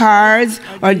the cars,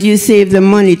 or do you save the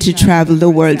money to travel the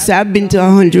world? So I've been to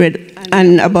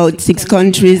 106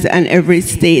 countries and every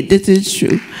state. This is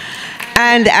true.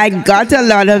 And I got a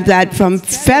lot of that from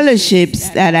fellowships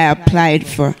that I applied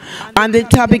for. On the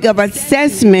topic of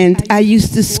assessment, I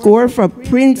used to score for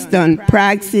Princeton,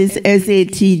 Praxis,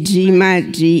 SAT,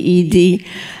 GMAT, GED,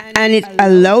 and it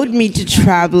allowed me to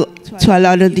travel to a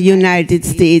lot of the United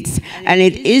States. And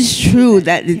it is true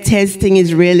that the testing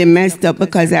is really messed up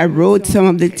because I wrote some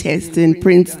of the tests in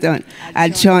Princeton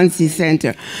at Chauncey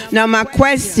Center. Now my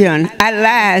question, at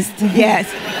last,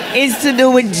 yes, is to do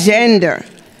with gender.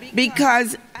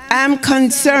 Because I'm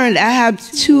concerned. I have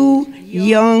 2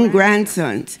 young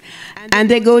grandsons,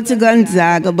 and they go to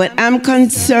Gonzaga, but I'm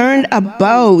concerned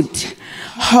about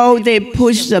how they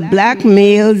push the black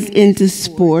males into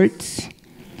sports.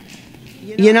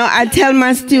 You know, I tell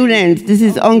my students, this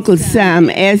is Uncle Sam,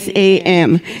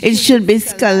 S-A-M, it should be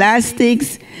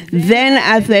scholastics, then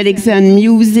athletics and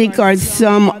music or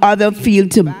some other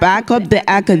field to back up the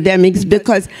academics,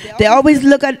 because they always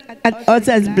look at us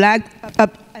as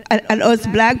us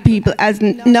black people as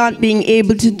not being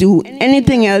able to do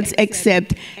anything else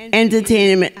except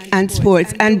entertainment and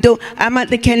sports. And I'm at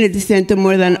the Kennedy Center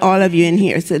more than all of you in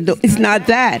here, so it's not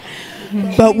that.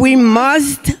 But we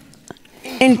must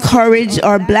encourage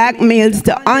our black males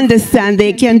to understand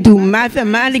they can do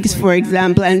mathematics, for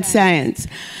example, and science.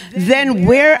 Then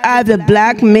where are the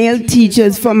black male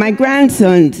teachers for my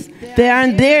grandsons? They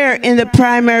aren't there in the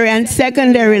primary and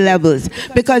secondary levels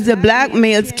because the black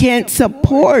males can't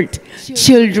support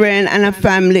children and a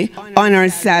family on our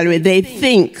salary. They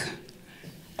think.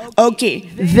 Okay,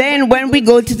 then when we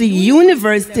go to the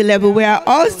university level, we are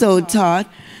also taught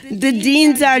the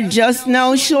deans are just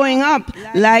now showing up,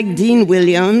 like Dean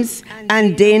Williams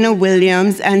and Dana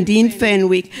Williams and Dean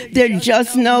Fenwick. They're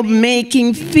just now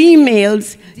making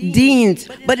females deans.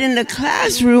 But in the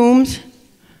classrooms,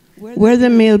 we're the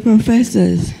male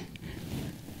professors.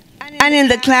 And in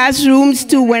the classrooms,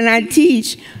 too, when I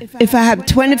teach, if I have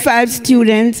 25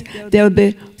 students, there will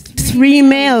be 3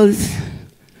 males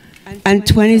and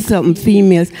 20-something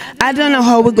females. I don't know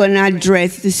how we're going to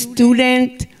address the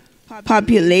student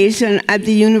population at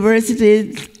the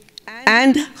universities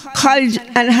and college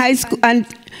and high school and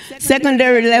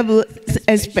secondary level,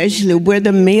 especially, where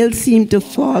the males seem to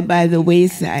fall by the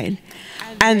wayside.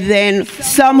 And then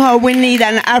somehow we need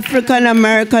an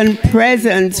African-American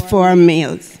presence for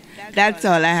males. That's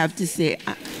all I have to say.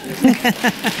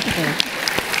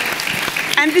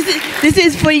 And this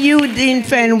is for you, Dean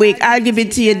Fenwick. I'll give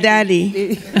it to your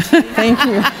daddy. Thank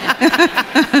you.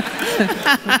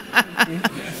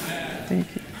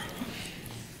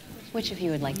 Which of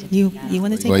you would like to take that? You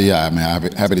want to take it? Well, yeah, I mean, I'm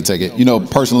happy to take it. You know,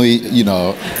 personally, you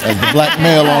know, as the black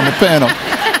male on the panel,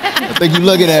 I think you're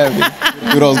looking at me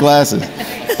through those glasses.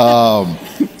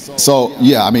 So,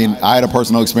 yeah, I mean, I had a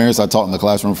personal experience. I taught in the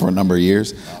classroom for a number of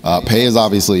years. Pay is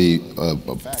obviously a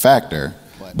factor,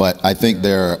 but I think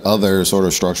there are other sort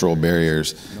of structural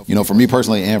barriers. You know, for me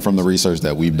personally and from the research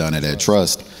that we've done at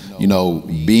EdTrust, you know,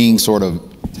 being sort of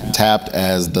tapped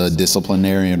as the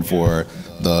disciplinarian for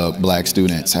the black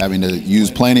students, having to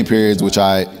use planning periods, which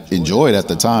I enjoyed at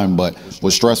the time, but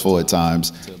was stressful at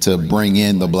times, to bring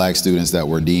in the black students that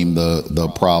were deemed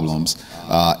the problems.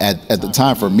 At the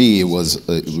time, for me, it was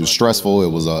stressful. It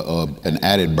was an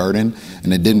added burden,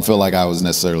 and it didn't feel like I was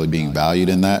necessarily being valued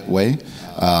in that way.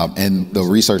 And the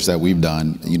research that we've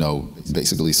done, you know,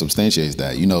 basically substantiates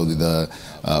that. You know, the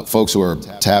folks who are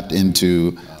tapped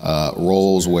into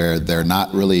roles where they're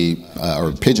not really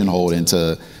or pigeonholed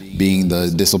into being the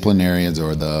disciplinarians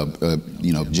or the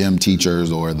you know, gym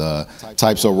teachers, or the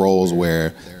types of roles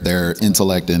where their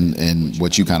intellect and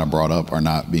what you kind of brought up are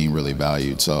not being really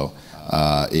valued. So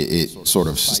it sort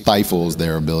of stifles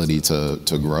their ability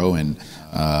to grow and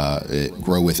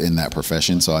grow within that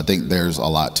profession. So I think there's a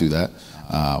lot to that.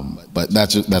 But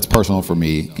that's personal for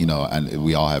me, you know, and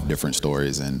we all have different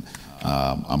stories, and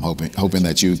I'm hoping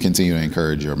that you continue to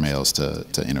encourage your males to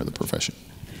enter the profession.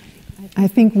 I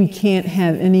think we can't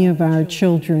have any of our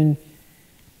children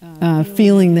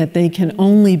feeling that they can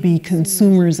only be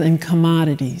consumers and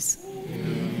commodities.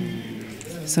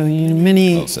 So, you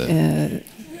know,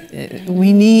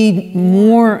 we need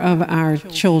more of our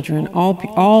children,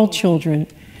 all children,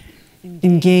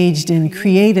 engaged in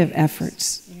creative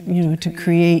efforts, you know, to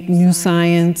create new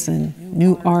science and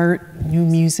new art, new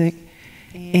music.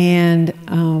 And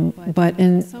but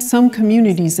in some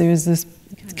communities, there's this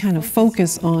kind of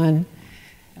focus on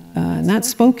not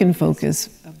spoken focus,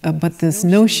 but this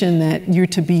notion that you're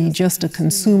to be just a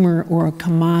consumer or a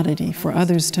commodity for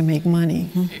others to make money.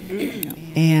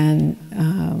 And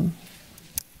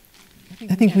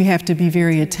I think we have to be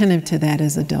very attentive to that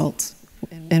as adults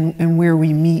and where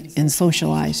we meet and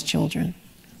socialize children.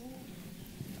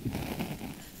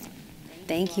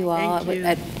 Thank you all.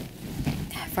 Thank you.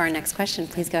 For our next question,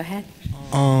 please go ahead.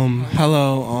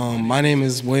 Hello, my name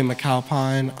is William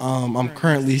McAlpine. I'm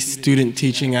currently student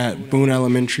teaching at Boone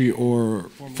Elementary, or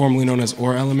formerly known as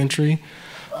Orr Elementary.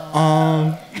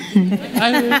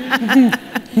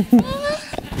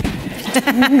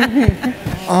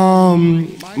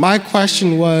 My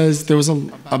question was, there was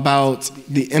about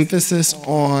the emphasis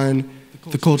on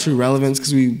the cultural relevance,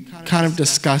 because we kind of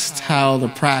discussed how the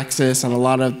praxis and a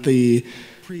lot of the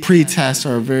pre-tests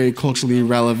are very culturally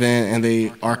relevant and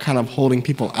they are kind of holding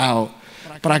people out.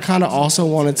 But I kind of also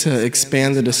wanted to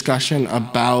expand the discussion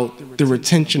about the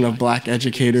retention of Black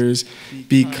educators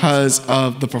because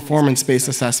of the performance-based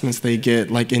assessments they get.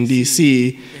 Like in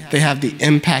DC, they have the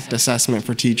impact assessment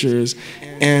for teachers,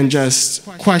 and just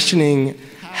questioning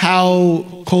how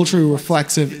culturally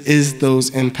reflexive is those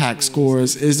impact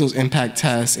scores, is those impact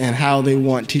tests, and how they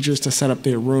want teachers to set up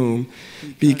their room.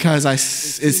 Because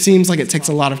it seems like it takes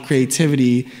a lot of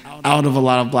creativity out of a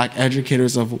lot of Black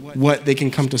educators of what they can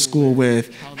come to school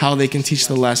with, how they can teach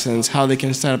the lessons, how they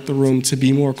can set up the room to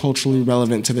be more culturally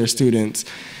relevant to their students.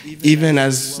 Even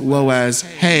as low as,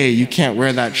 hey, you can't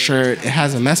wear that shirt, it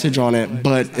has a message on it,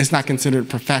 but it's not considered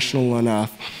professional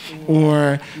enough.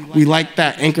 Or we like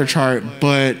that anchor chart,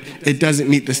 but it doesn't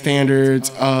meet the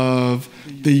standards of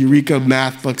the Eureka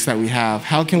math books that we have.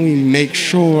 How can we make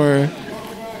sure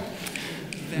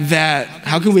that,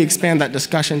 how can we expand that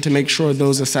discussion to make sure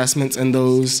those assessments and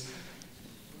those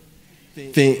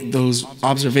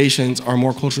observations are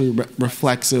more culturally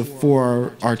reflexive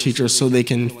for our teachers, so they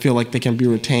can feel like they can be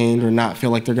retained or not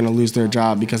feel like they're going to lose their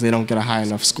job because they don't get a high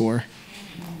enough score?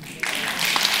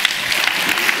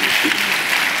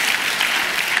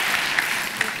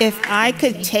 If I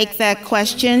could take that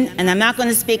question, and I'm not going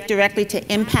to speak directly to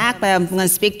impact, but I'm going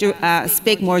to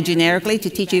speak more generically to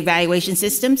teacher evaluation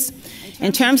systems.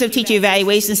 In terms of teacher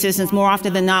evaluation systems, more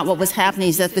often than not, what was happening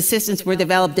is that the systems were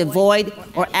developed devoid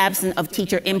or absent of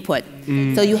teacher input.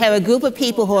 So you have a group of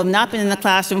people who have not been in the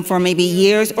classroom for maybe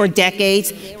years or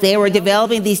decades. They were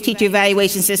developing these teacher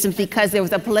evaluation systems because there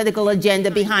was a political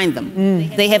agenda behind them.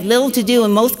 They have little to do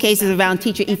in most cases around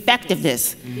teacher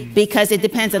effectiveness, because it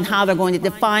depends on how they're going to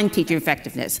define teacher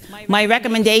effectiveness. My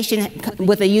recommendation,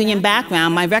 with a union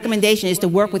background, my recommendation is to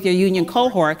work with your union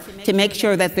cohort to make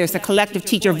sure that there's a collective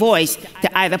teacher voice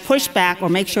to either push back or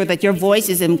make sure that your voice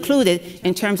is included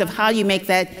in terms of how you make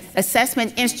that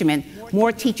assessment instrument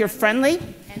more teacher-friendly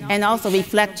and also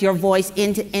reflect your voice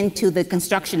into the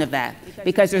construction of that.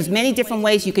 Because there's many different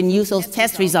ways you can use those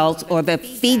test results or the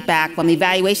feedback from the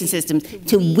evaluation systems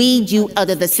to weed you out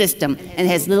of the system, and it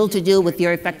has little to do with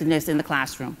your effectiveness in the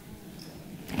classroom.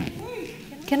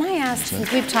 Can I ask,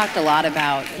 since we've talked a lot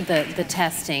about the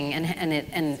testing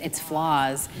and its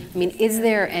flaws, I mean, is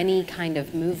there any kind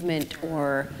of movement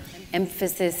or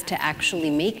emphasis to actually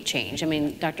make change? I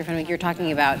mean, Dr. Fenwick, you're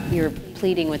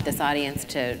pleading with this audience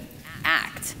to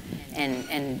act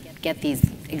and get these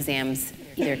exams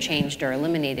either changed or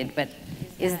eliminated, but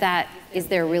is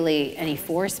there really any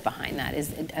force behind that?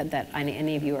 That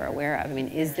any of you are aware of? I mean,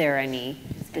 is there any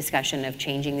discussion of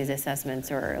changing these assessments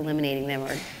or eliminating them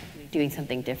or doing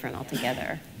something different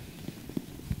altogether?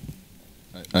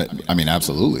 I mean,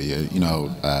 absolutely. You know,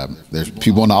 there's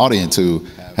people in the audience who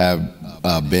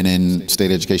have been in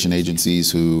state education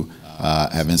agencies who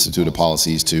have instituted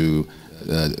policies to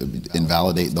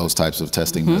invalidate those types of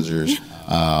testing measures.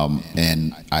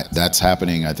 And that's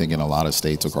happening, I think, in a lot of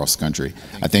states across the country.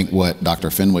 I think what Dr.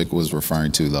 Fenwick was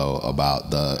referring to, though, about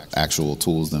the actual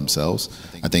tools themselves,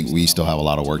 I think we still have a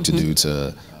lot of work to do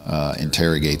to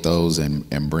interrogate those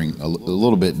and bring a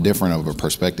little bit different of a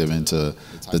perspective into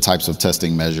the types of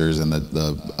testing measures and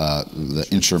the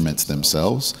instruments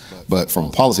themselves. But from a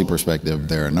policy perspective,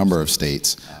 there are a number of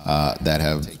states that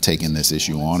have taken this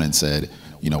issue on and said,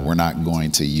 you know, we're not going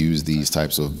to use these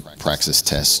types of praxis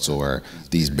tests or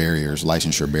these barriers,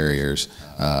 licensure barriers,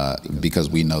 because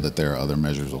we know that there are other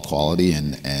measures of quality,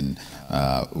 and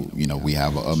you know, we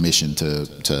have a mission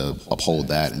to uphold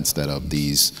that instead of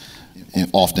these. And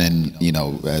often, you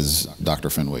know, as Dr.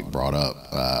 Fenwick brought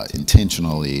up,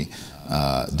 intentionally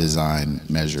design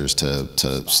measures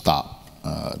to stop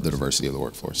the diversity of the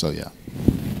workforce. So, yeah.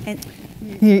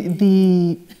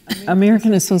 The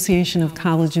American Association of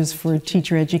Colleges for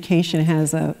Teacher Education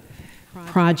has a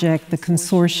project, the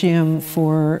Consortium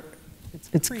for,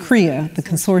 it's CREA, the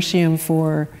Consortium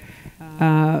for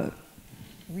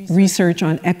Research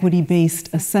on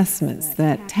Equity-Based Assessments,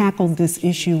 that tackled this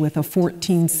issue with a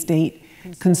 14-state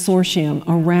consortium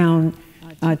around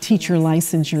teacher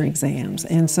licensure exams.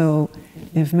 And so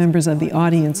if members of the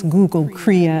audience Google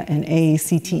CREA and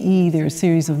AACTE, there are a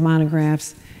series of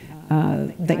monographs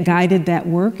that guided that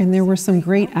work, and there were some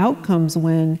great outcomes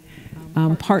when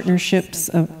partnerships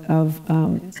of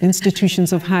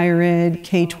institutions of higher ed,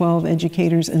 K-12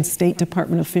 educators, and State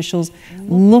Department officials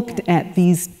looked at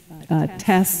these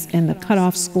tests and the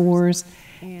cutoff scores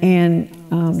and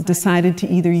decided to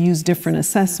either use different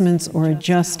assessments or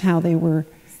adjust how they were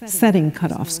setting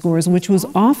cutoff scores, which was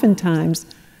oftentimes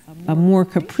a more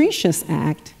capricious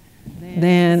act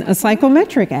than a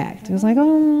psychometric act. It was like,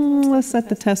 oh, let's set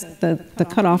the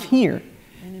cutoff here.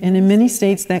 And in many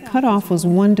states, that cutoff was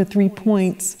 1 to 3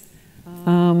 points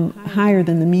higher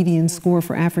than the median score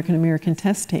for African American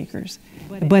test takers.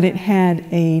 But it had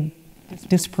a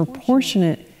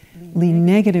disproportionately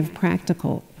negative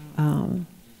practical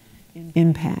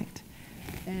impact.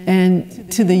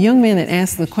 And to the young man that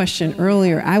asked the question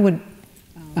earlier, I would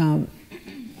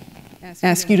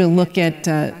ask you to look at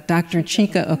Dr.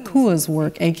 Chika Akua's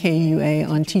work, AKUA,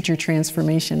 on teacher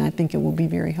transformation. I think it will be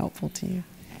very helpful to you.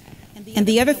 And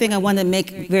the other thing I want to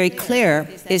make very clear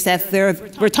is that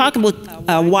we're talking about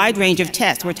a wide range of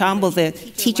tests. We're talking about the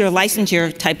teacher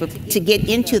licensure type of, to get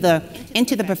into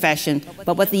the profession.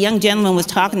 But what the young gentleman was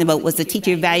talking about was the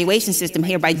teacher evaluation system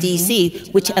here by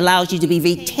DC, which allows you to be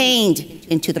retained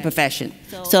into the profession.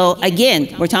 So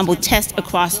again, we're talking about tests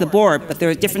across the board, but there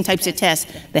are different types of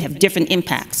tests that have different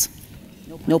impacts.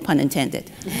 No pun intended.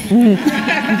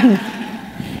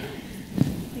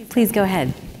 Please go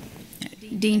ahead.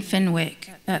 Dean Fenwick,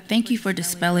 thank you for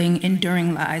dispelling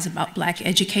enduring lies about Black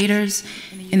educators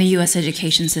in the U.S.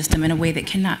 education system in a way that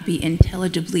cannot be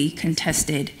intelligibly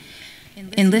contested.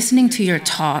 In listening to your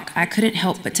talk, I couldn't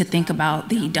help but to think about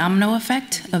the domino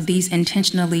effect of these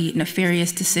intentionally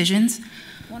nefarious decisions,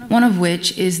 one of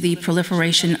which is the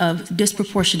proliferation of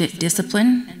disproportionate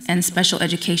discipline and special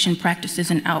education practices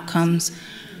and outcomes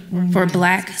for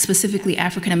Black, specifically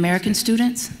African American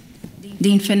students.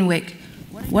 Dean Fenwick,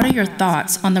 what are your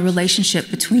thoughts on the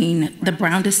relationship between the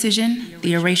Brown decision,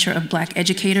 the erasure of Black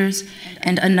educators,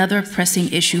 and another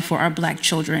pressing issue for our Black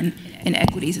children,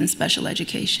 inequities in special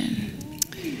education?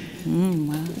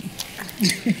 Wow.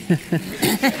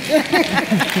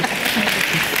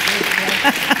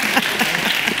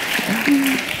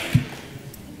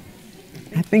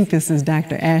 I think this is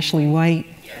Dr. Ashley White,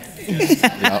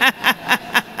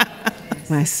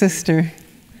 my sister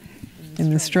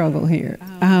in the struggle here.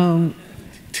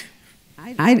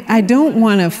 I don't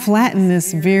want to flatten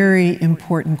this very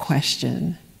important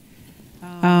question,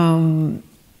 but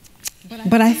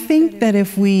I think that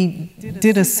if we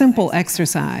did a simple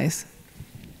exercise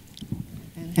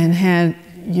and had,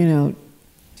 you know,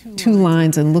 2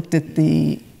 lines and looked at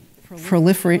the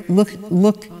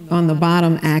look on the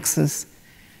bottom axis,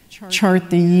 chart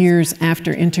the years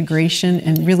after integration,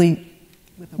 and really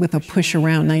with a push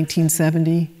around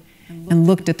 1970, and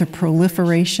looked at the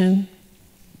proliferation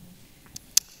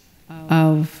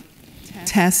of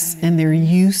tests and their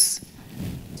use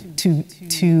to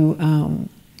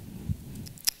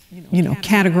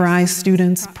categorize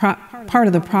students. Part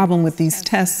of the problem with these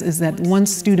tests is that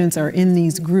once students are in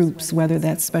these groups, whether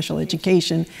that's special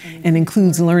education and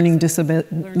includes learning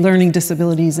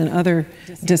disabilities and other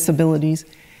disabilities,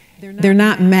 they're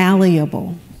not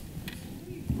malleable.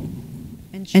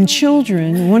 And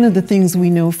children, one of the things we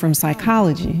know from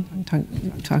psychology,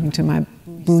 I'm talking to my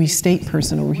Bowie State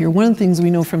person over here, one of the things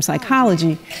we know from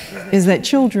psychology is that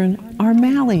children are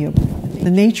malleable.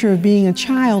 The nature of being a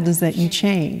child is that you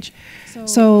change.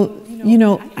 So, you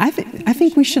know, I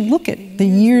think we should look at the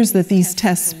years that these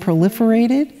tests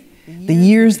proliferated, the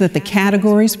years that the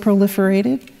categories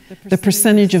proliferated, the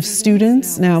percentage of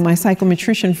students. Now, my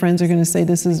psychometrician friends are going to say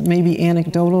this is maybe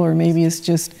anecdotal, or maybe it's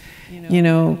just, you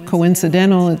know,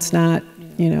 coincidental. It's not,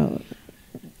 you know,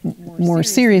 more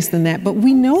serious than that. But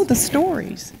we know the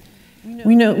stories.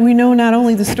 We know not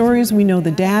only the stories, we know the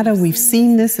data. We've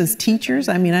seen this as teachers.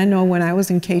 I mean, I know when I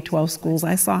was in K-12 schools,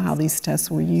 I saw how these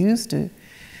tests were used to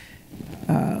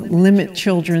limit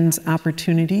children's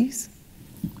opportunities.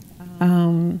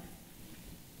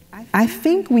 I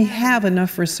think we have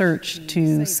enough research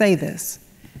to say this.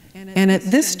 And at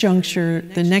this juncture,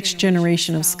 the next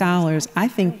generation of scholars, I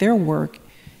think their work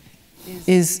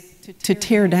is to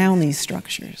tear down these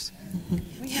structures.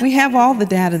 We have all the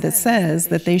data that says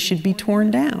that they should be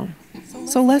torn down.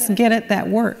 So let's get at that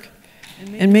work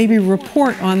and maybe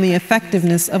report on the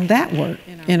effectiveness of that work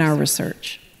in our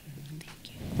research.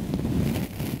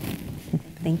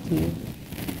 Thank you.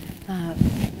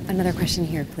 Another question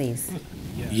here, please.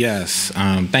 Yes,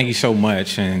 thank you so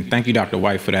much, and thank you, Dr.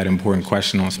 White, for that important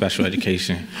question on special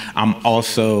education.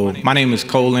 My name is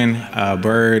Colin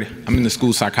Bird. I'm in the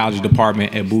school psychology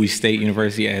department at Bowie State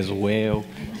University as well.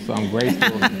 So I'm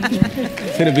grateful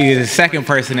to be the second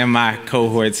person in my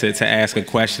cohort to ask a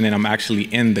question, and I'm actually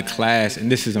in the class,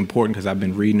 and this is important because I've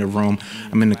been reading the room.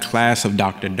 I'm in the class of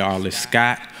Dr. Darla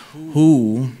Scott,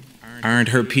 who earned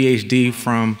her PhD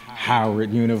from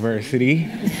Howard University.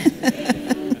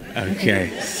 Okay,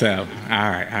 so, all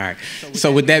right.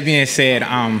 So with that being said,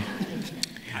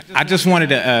 I just wanted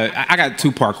to, I got a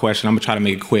two-part question. I'm gonna try to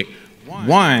make it quick.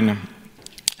 One,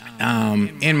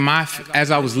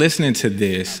 as I was listening to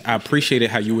this, I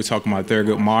appreciated how you were talking about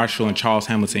Thurgood Marshall and Charles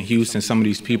Hamilton Houston, some of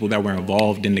these people that were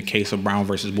involved in the case of Brown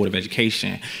versus Board of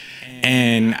Education.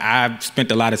 And I've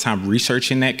spent a lot of time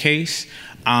researching that case.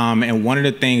 And one of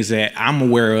the things that I'm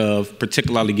aware of,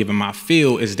 particularly given my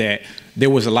field, is that there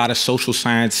was a lot of social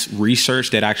science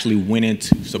research that actually went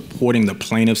into supporting the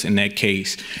plaintiffs in that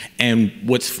case. And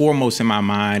what's foremost in my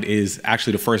mind is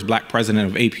actually the first black president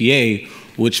of APA,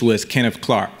 which was Kenneth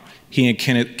Clark. He and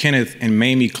Kenneth and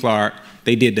Mamie Clark,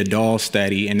 they did the doll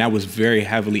study, and that was very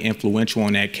heavily influential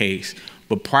in that case.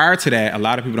 But prior to that, a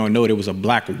lot of people don't know there was a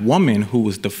black woman who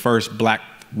was the first black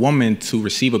woman to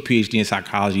receive a PhD in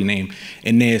psychology named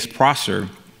Inez Prosser.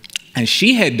 And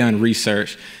she had done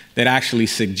research that actually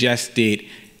suggested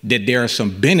that there are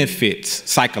some benefits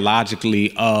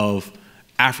psychologically of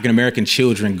African-American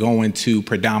children going to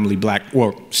predominantly black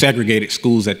or segregated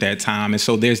schools at that time. And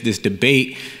so there's this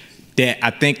debate that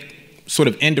I think sort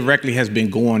of indirectly has been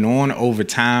going on over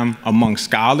time among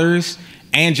scholars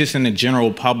and just in the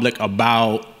general public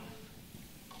about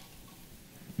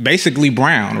basically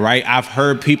Brown, right? I've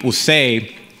heard people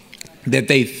say that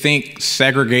they think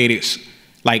segregated,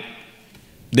 like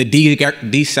the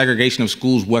desegregation of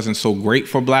schools wasn't so great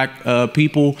for black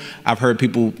people. I've heard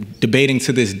people debating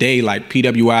to this day like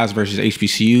PWIs versus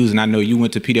HBCUs, and I know you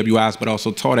went to PWIs but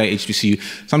also taught at HBCU.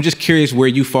 So I'm just curious where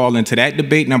you fall into that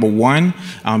debate, number one,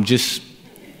 just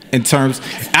in terms,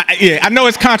 I know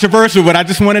it's controversial, but I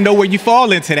just want to know where you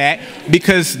fall into that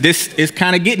because this is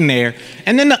kind of getting there.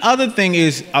 And then the other thing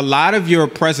is a lot of your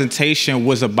presentation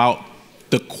was about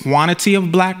the quantity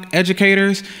of black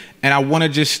educators. And I want to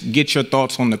just get your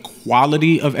thoughts on the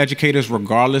quality of educators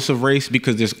regardless of race,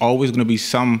 because there's always going to be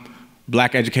some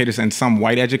black educators and some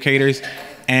white educators.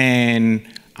 And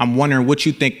I'm wondering what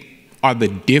you think are the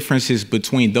differences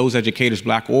between those educators,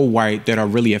 black or white, that are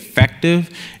really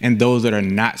effective and those that are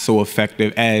not so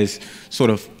effective, as sort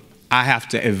of I have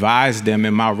to advise them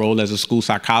in my role as a school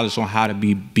psychologist on how to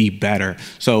be better.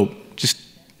 So just,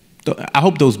 I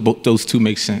hope those two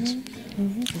make sense.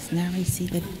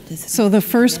 So the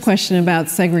first question about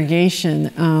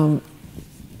segregation,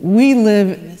 we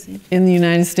live in the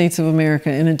United States of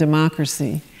America in a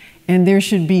democracy, and there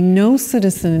should be no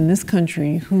citizen in this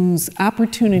country whose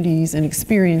opportunities and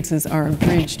experiences are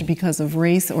abridged because of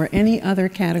race or any other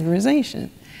categorization.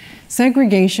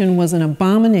 Segregation was an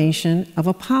abomination of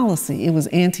a policy. It was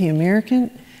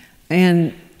anti-American,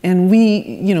 and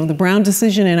we, the Brown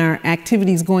decision and our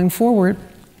activities going forward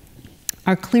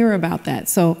are clear about that.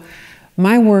 So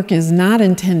my work is not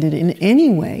intended in any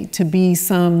way to be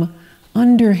some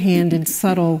underhanded,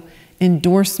 subtle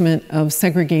endorsement of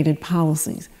segregated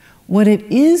policies. What it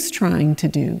is trying to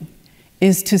do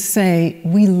is to say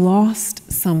we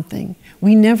lost something.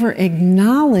 We never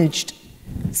acknowledged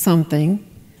something,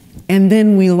 and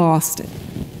then we lost it.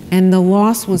 And the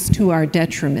loss was to our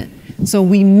detriment. So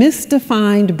we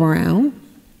misdefined Brown.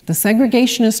 The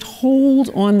segregationists hold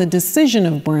on the decision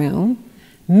of Brown,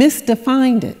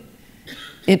 misdefined it.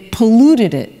 It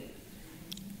polluted it.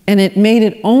 And it made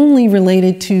it only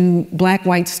related to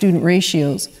black-white student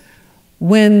ratios,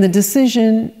 when the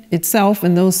decision itself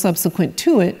and those subsequent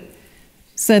to it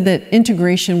said that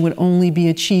integration would only be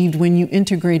achieved when you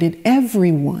integrated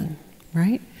everyone,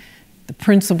 right? The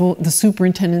principal, the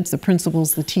superintendents, the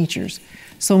principals, the teachers.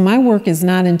 So my work is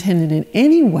not intended in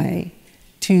any way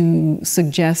to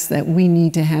suggest that we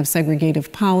need to have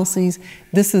segregative policies.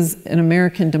 This is an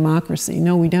American democracy.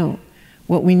 No, we don't.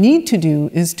 What we need to do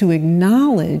is to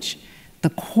acknowledge the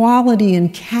quality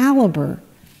and caliber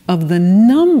of the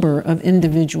number of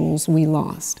individuals we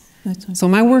lost. So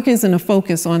my work isn't a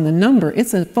focus on the number,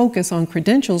 it's a focus on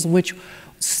credentials, which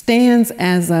stands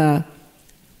as a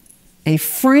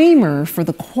framer for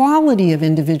the quality of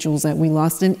individuals that we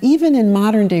lost. And even in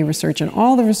modern day research and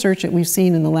all the research that we've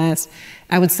seen in the last,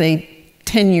 I would say,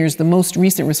 10 years, the most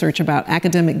recent research about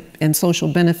academic and social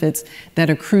benefits that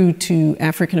accrue to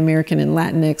African American and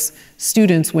Latinx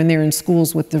students when they're in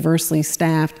schools with diversely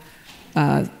staffed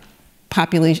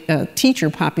teacher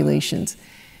populations.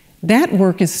 that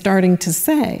work is starting to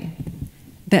say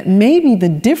that maybe the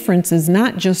difference is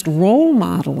not just role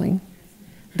modeling,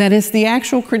 that it's the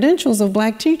actual credentials of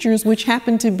Black teachers which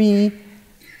happen to be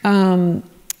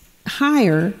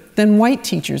higher than white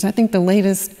teachers. I think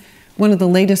one of the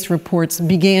latest reports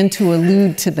began to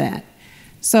allude to that.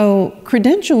 So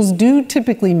credentials do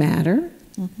typically matter.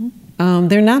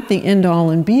 They're not the end all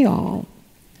and be all,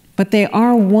 but they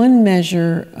are one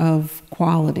measure of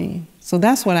quality. So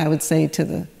that's what I would say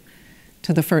to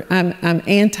the first. I'm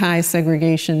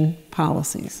anti-segregation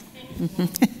policies.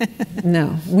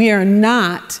 No, we are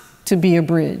not to be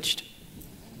abridged.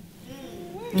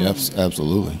 Yes,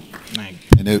 absolutely.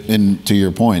 And to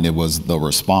your point, it was the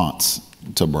response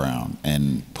to Brown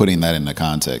and putting that into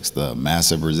context, the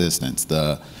massive resistance,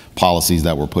 the policies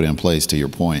that were put in place, to your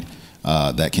point,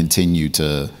 that continue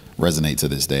to resonate to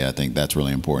this day. I think that's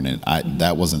really important. And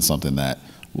that wasn't something that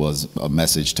was a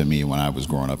message to me when I was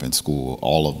growing up in school.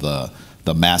 All of the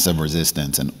massive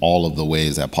resistance and all of the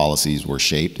ways that policies were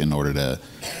shaped in order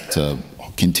to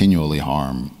continually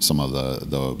harm some of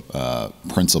the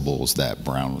principles that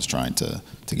Brown was trying to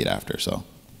get after. So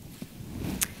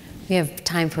we have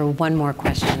time for one more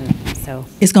question. So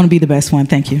it's going to be the best one.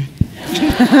 Thank you.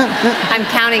 I'm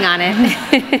counting on it.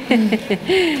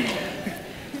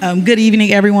 Good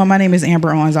evening, everyone. My name is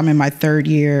Amber Owens. I'm in my third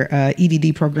year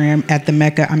EDD program at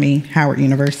the Howard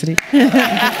University.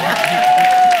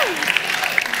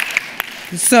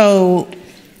 So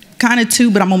kind of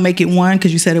two, but I'm gonna make it one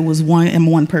because you said it was one and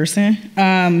one person.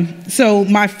 So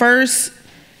my first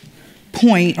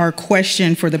point or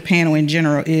question for the panel in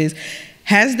general is,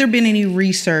 has there been any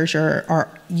research or are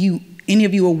any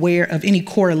of you aware of any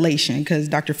correlation? Because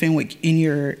Dr. Fenwick, in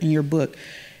your book,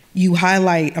 you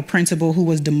highlight a principal who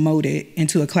was demoted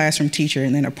into a classroom teacher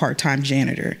and then a part-time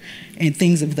janitor and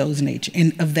things of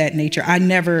that nature. I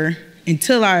never,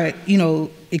 until I,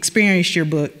 experienced your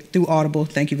book through Audible,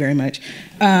 thank you very much.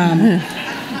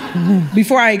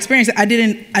 Before I experienced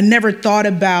it, I never thought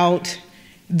about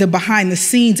the behind the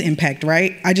scenes impact,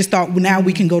 right? I just thought, well, now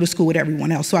we can go to school with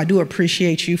everyone else. So I do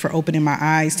appreciate you for opening my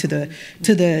eyes to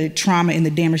the trauma and the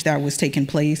damage that was taking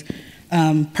place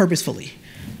purposefully.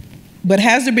 But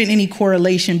has there been any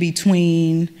correlation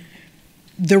between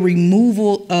the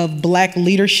removal of Black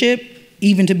leadership,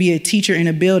 even to be a teacher in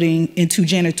a building, into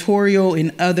janitorial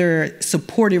and other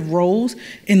supportive roles,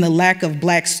 in the lack of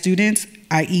Black students,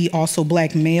 i.e. also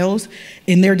Black males,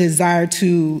 in their desire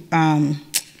to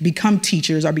become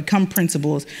teachers or become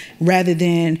principals, rather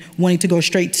than wanting to go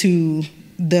straight to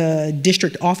the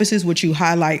district offices, which you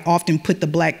highlight often put the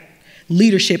Black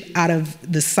leadership out of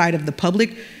the sight of the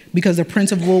public, because the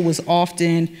principal was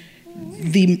often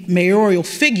the mayoral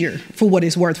figure, for what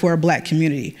it's worth, for a Black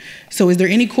community. So is there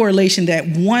any correlation that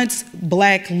once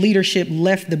Black leadership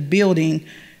left the building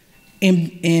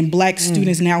and Black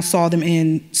students now saw them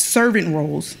in servant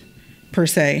roles, per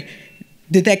se,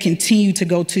 did that continue to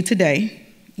go to today?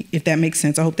 If that makes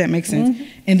sense, I hope that makes sense.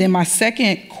 And then my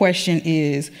second question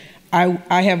is,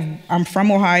 I'm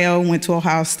from Ohio, went to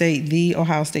Ohio State, the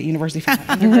Ohio State University for my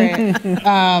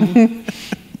undergrad.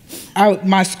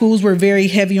 My schools were very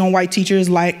heavy on white teachers,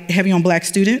 heavy on Black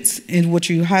students, in what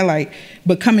you highlight.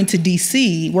 But coming to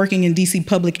DC, working in DC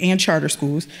public and charter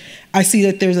schools, I see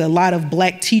that there's a lot of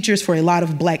Black teachers for a lot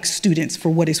of Black students, for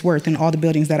what it's worth, in all the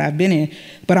buildings that I've been in.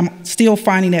 But I'm still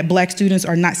finding that Black students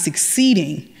are not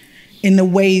succeeding in the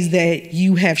ways that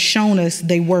you have shown us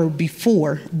they were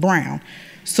before Brown.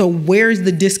 So where's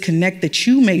the disconnect that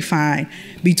you may find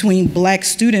between Black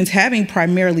students having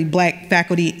primarily Black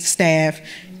faculty, staff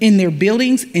in their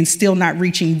buildings and still not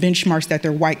reaching benchmarks that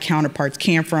their white counterparts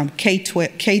can from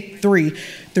K3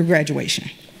 through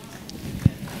graduation?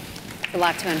 A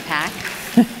lot to unpack.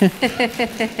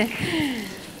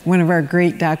 One of our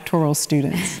great doctoral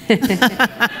students.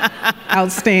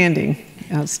 Outstanding,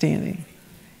 outstanding.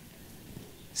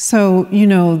 So,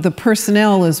 the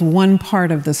personnel is one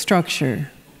part of the structure,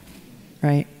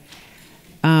 right?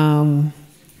 And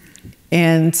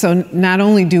so not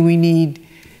only do we need,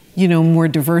 more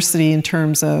diversity in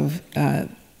terms of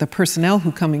the personnel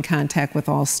who come in contact with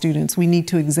all students, we need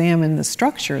to examine the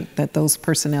structure that those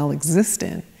personnel exist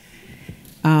in.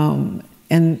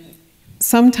 And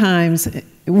sometimes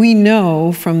we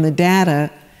know from the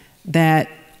data that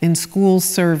in schools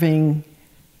serving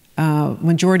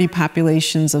majority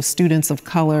populations of students of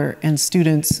color and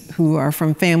students who are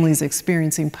from families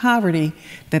experiencing poverty,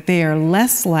 that they are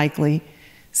less likely,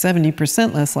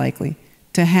 70% less likely,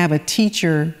 to have a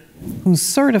teacher who's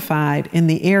certified in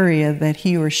the area that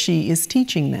he or she is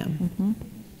teaching them.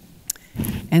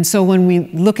 And so when we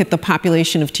look at the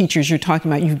population of teachers you're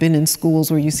talking about, you've been in schools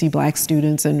where you see Black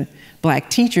students and Black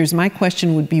teachers, my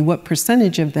question would be what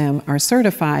percentage of them are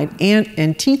certified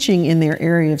and teaching in their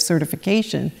area of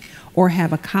certification or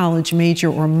have a college major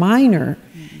or minor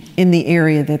in the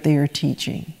area that they are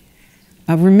teaching?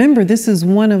 Remember, this is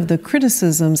one of the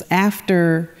criticisms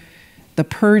after the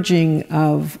purging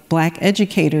of Black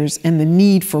educators and the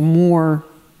need for more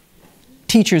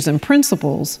teachers and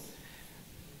principals.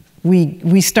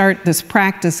 We start this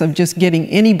practice of just getting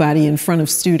anybody in front of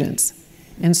students.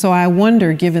 And so I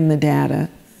wonder, given the data,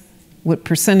 what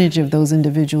percentage of those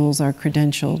individuals are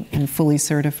credentialed and fully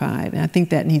certified. And I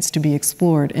think that needs to be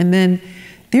explored. And then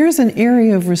there's an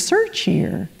area of research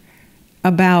here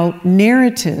about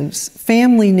narratives,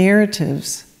 family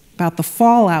narratives, about the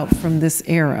fallout from this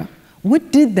era.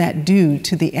 What did that do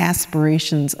to the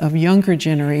aspirations of younger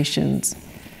generations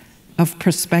of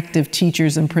prospective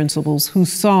teachers and principals who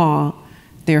saw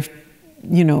their,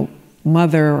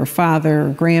 mother or father or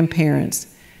grandparents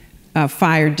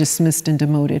fired, dismissed, and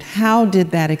demoted? How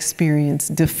did that experience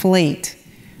deflate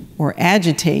or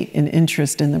agitate an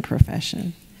interest in the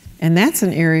profession? And that's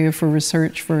an area for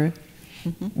research for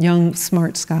young,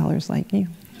 smart scholars like you.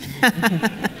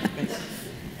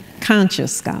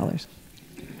 Conscious scholars.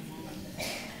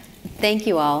 Thank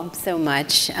you all so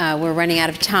much. We're running out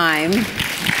of time.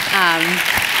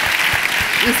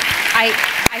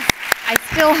 I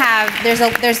still have,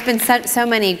 there's been so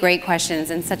many great questions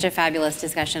and such a fabulous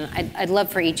discussion. I'd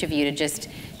love for each of you to just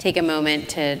take a moment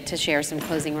to share some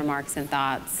closing remarks and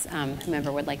thoughts,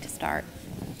 whomever would like to start.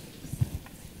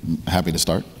 Happy to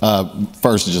start.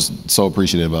 First, just so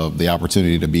appreciative of the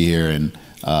opportunity to be here and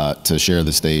to share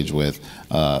the stage with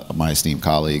my esteemed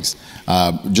colleagues.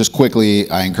 Just quickly,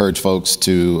 I encourage folks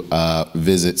to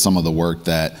visit some of the work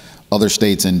that other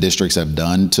states and districts have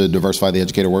done to diversify the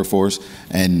educator workforce,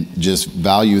 and just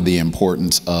value the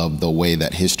importance of the way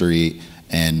that history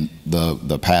and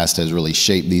the past has really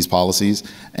shaped these policies,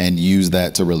 and use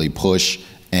that to really push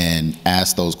and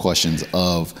ask those questions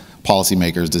of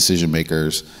policymakers, decision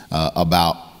makers,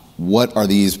 about what are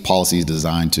these policies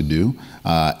designed to do,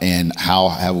 and how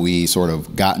have we sort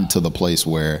of gotten to the place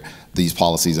where these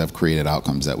policies have created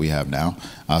outcomes that we have now.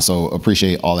 So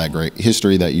appreciate all that great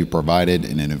history that you provided,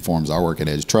 and it informs our work at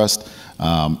Edge Trust,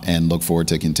 and look forward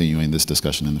to continuing this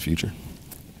discussion in the future.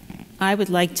 I would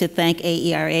like to thank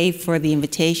AERA for the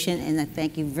invitation, and I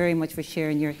thank you very much for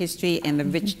sharing your history and the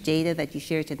rich data that you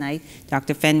shared tonight,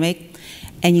 Dr. Fenwick.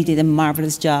 And you did a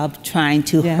marvelous job trying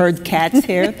to herd cats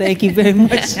here. Thank you very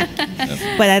much.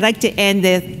 But I'd like to end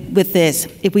with this.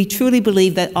 If we truly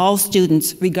believe that all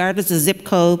students, regardless of zip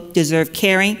code, deserve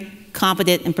caring,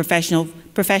 competent, and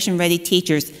profession-ready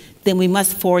teachers, then we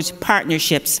must forge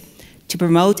partnerships to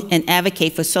promote and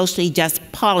advocate for socially just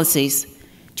policies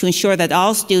to ensure that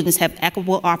all students have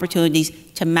equitable opportunities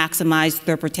to maximize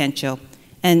their potential.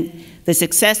 And the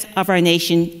success of our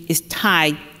nation is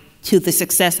tied to the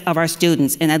success of our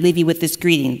students. And I leave you with this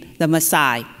greeting, the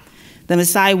Maasai. The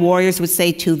Maasai warriors would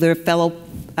say to their fellow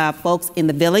folks in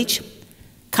the village,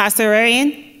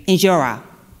 Kasararian Injora.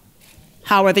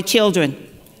 How are the children?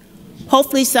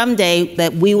 Hopefully someday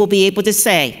that we will be able to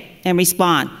say and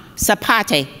respond,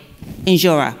 Sapate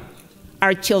Injora.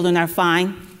 Our children are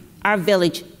fine. Our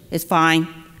village is fine.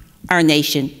 Our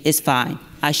nation is fine.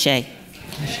 Ashe.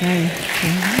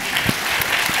 Ashe.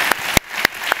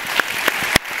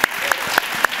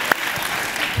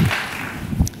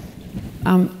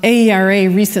 AERA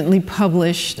recently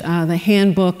published the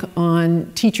handbook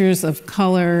on teachers of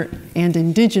color and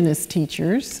indigenous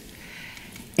teachers.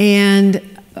 And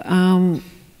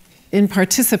in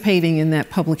participating in that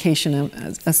publication,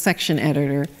 a section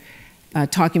editor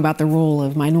talking about the role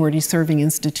of minority-serving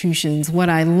institutions, what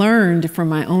I learned from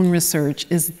my own research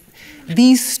is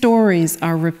these stories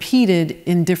are repeated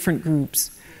in different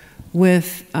groups,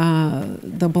 with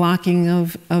the blocking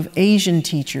of Asian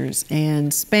teachers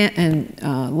and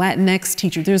Latinx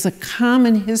teachers. There's a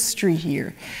common history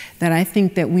here that I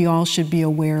think that we all should be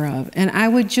aware of. And I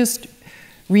would just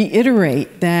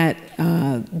reiterate that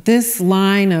this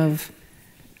line of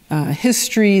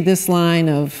history, this line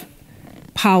of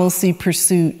policy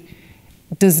pursuit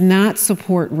does not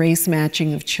support race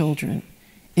matching of children.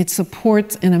 It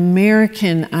supports an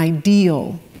American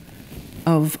ideal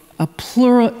of a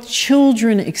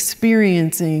children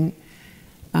experiencing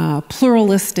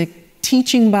pluralistic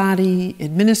teaching body,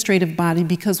 administrative body,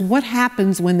 because what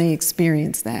happens when they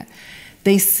experience that?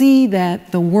 They see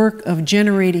that the work of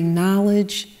generating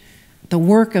knowledge, the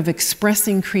work of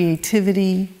expressing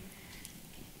creativity,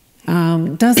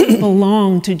 doesn't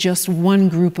belong to just one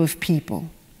group of people.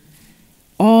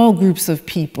 All groups of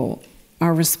people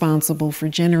are responsible for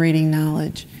generating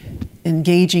knowledge,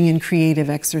 engaging in creative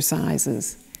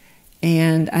exercises.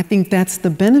 And I think that's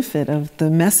the benefit of the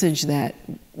message that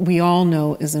we all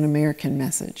know is an American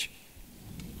message.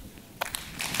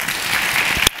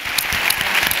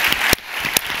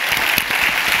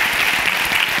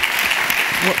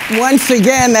 Once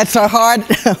again, that's a hard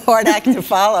act to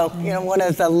follow. You know, one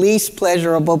of the least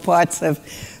pleasurable parts of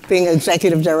being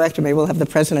executive director, maybe we'll have the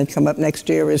president come up next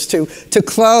year, is to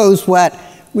close what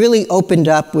really opened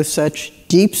up with such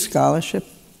deep scholarship,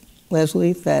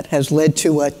 Leslie, that has led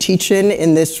to a teach-in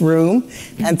in this room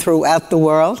and throughout the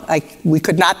world. We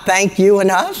could not thank you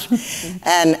enough.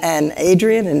 And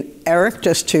Adrian and Eric,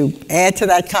 just to add to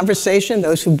that conversation,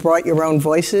 those who brought your own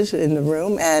voices in the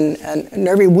room. And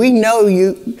Nervi, we know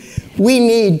you. We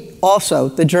need also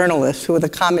the journalists who are the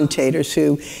commentators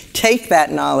who take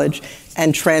that knowledge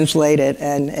and translate it.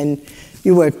 And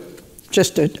you were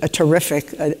just a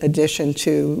terrific addition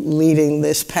to leading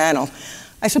this panel.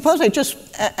 I suppose I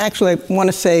just actually want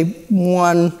to say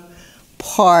one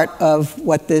part of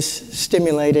what this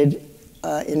stimulated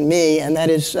in me, and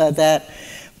that is that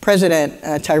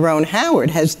President Tyrone Howard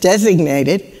has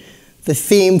designated the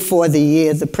theme for the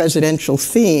year, the presidential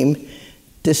theme,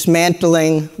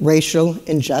 dismantling racial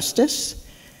injustice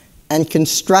and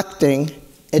constructing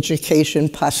education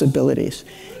possibilities.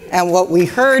 And what we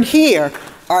heard here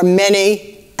are many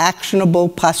actionable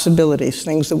possibilities,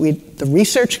 things that the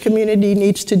research community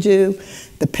needs to do,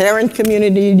 the parent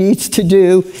community needs to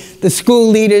do, the school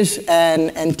leaders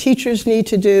and teachers need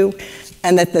to do,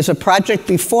 and that there's a project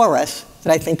before us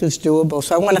that I think is doable.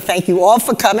 So I want to thank you all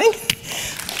for coming.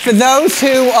 For those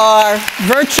who are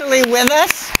virtually with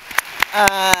us,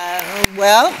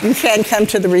 well, you can come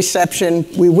to the reception.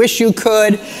 We wish you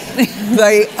could.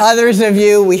 The others of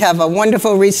you, we have a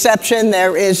wonderful reception.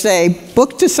 There is a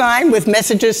book to sign with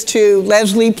messages to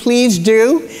Leslie. Please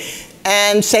do.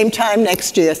 And same time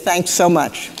next year. Thanks so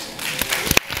much.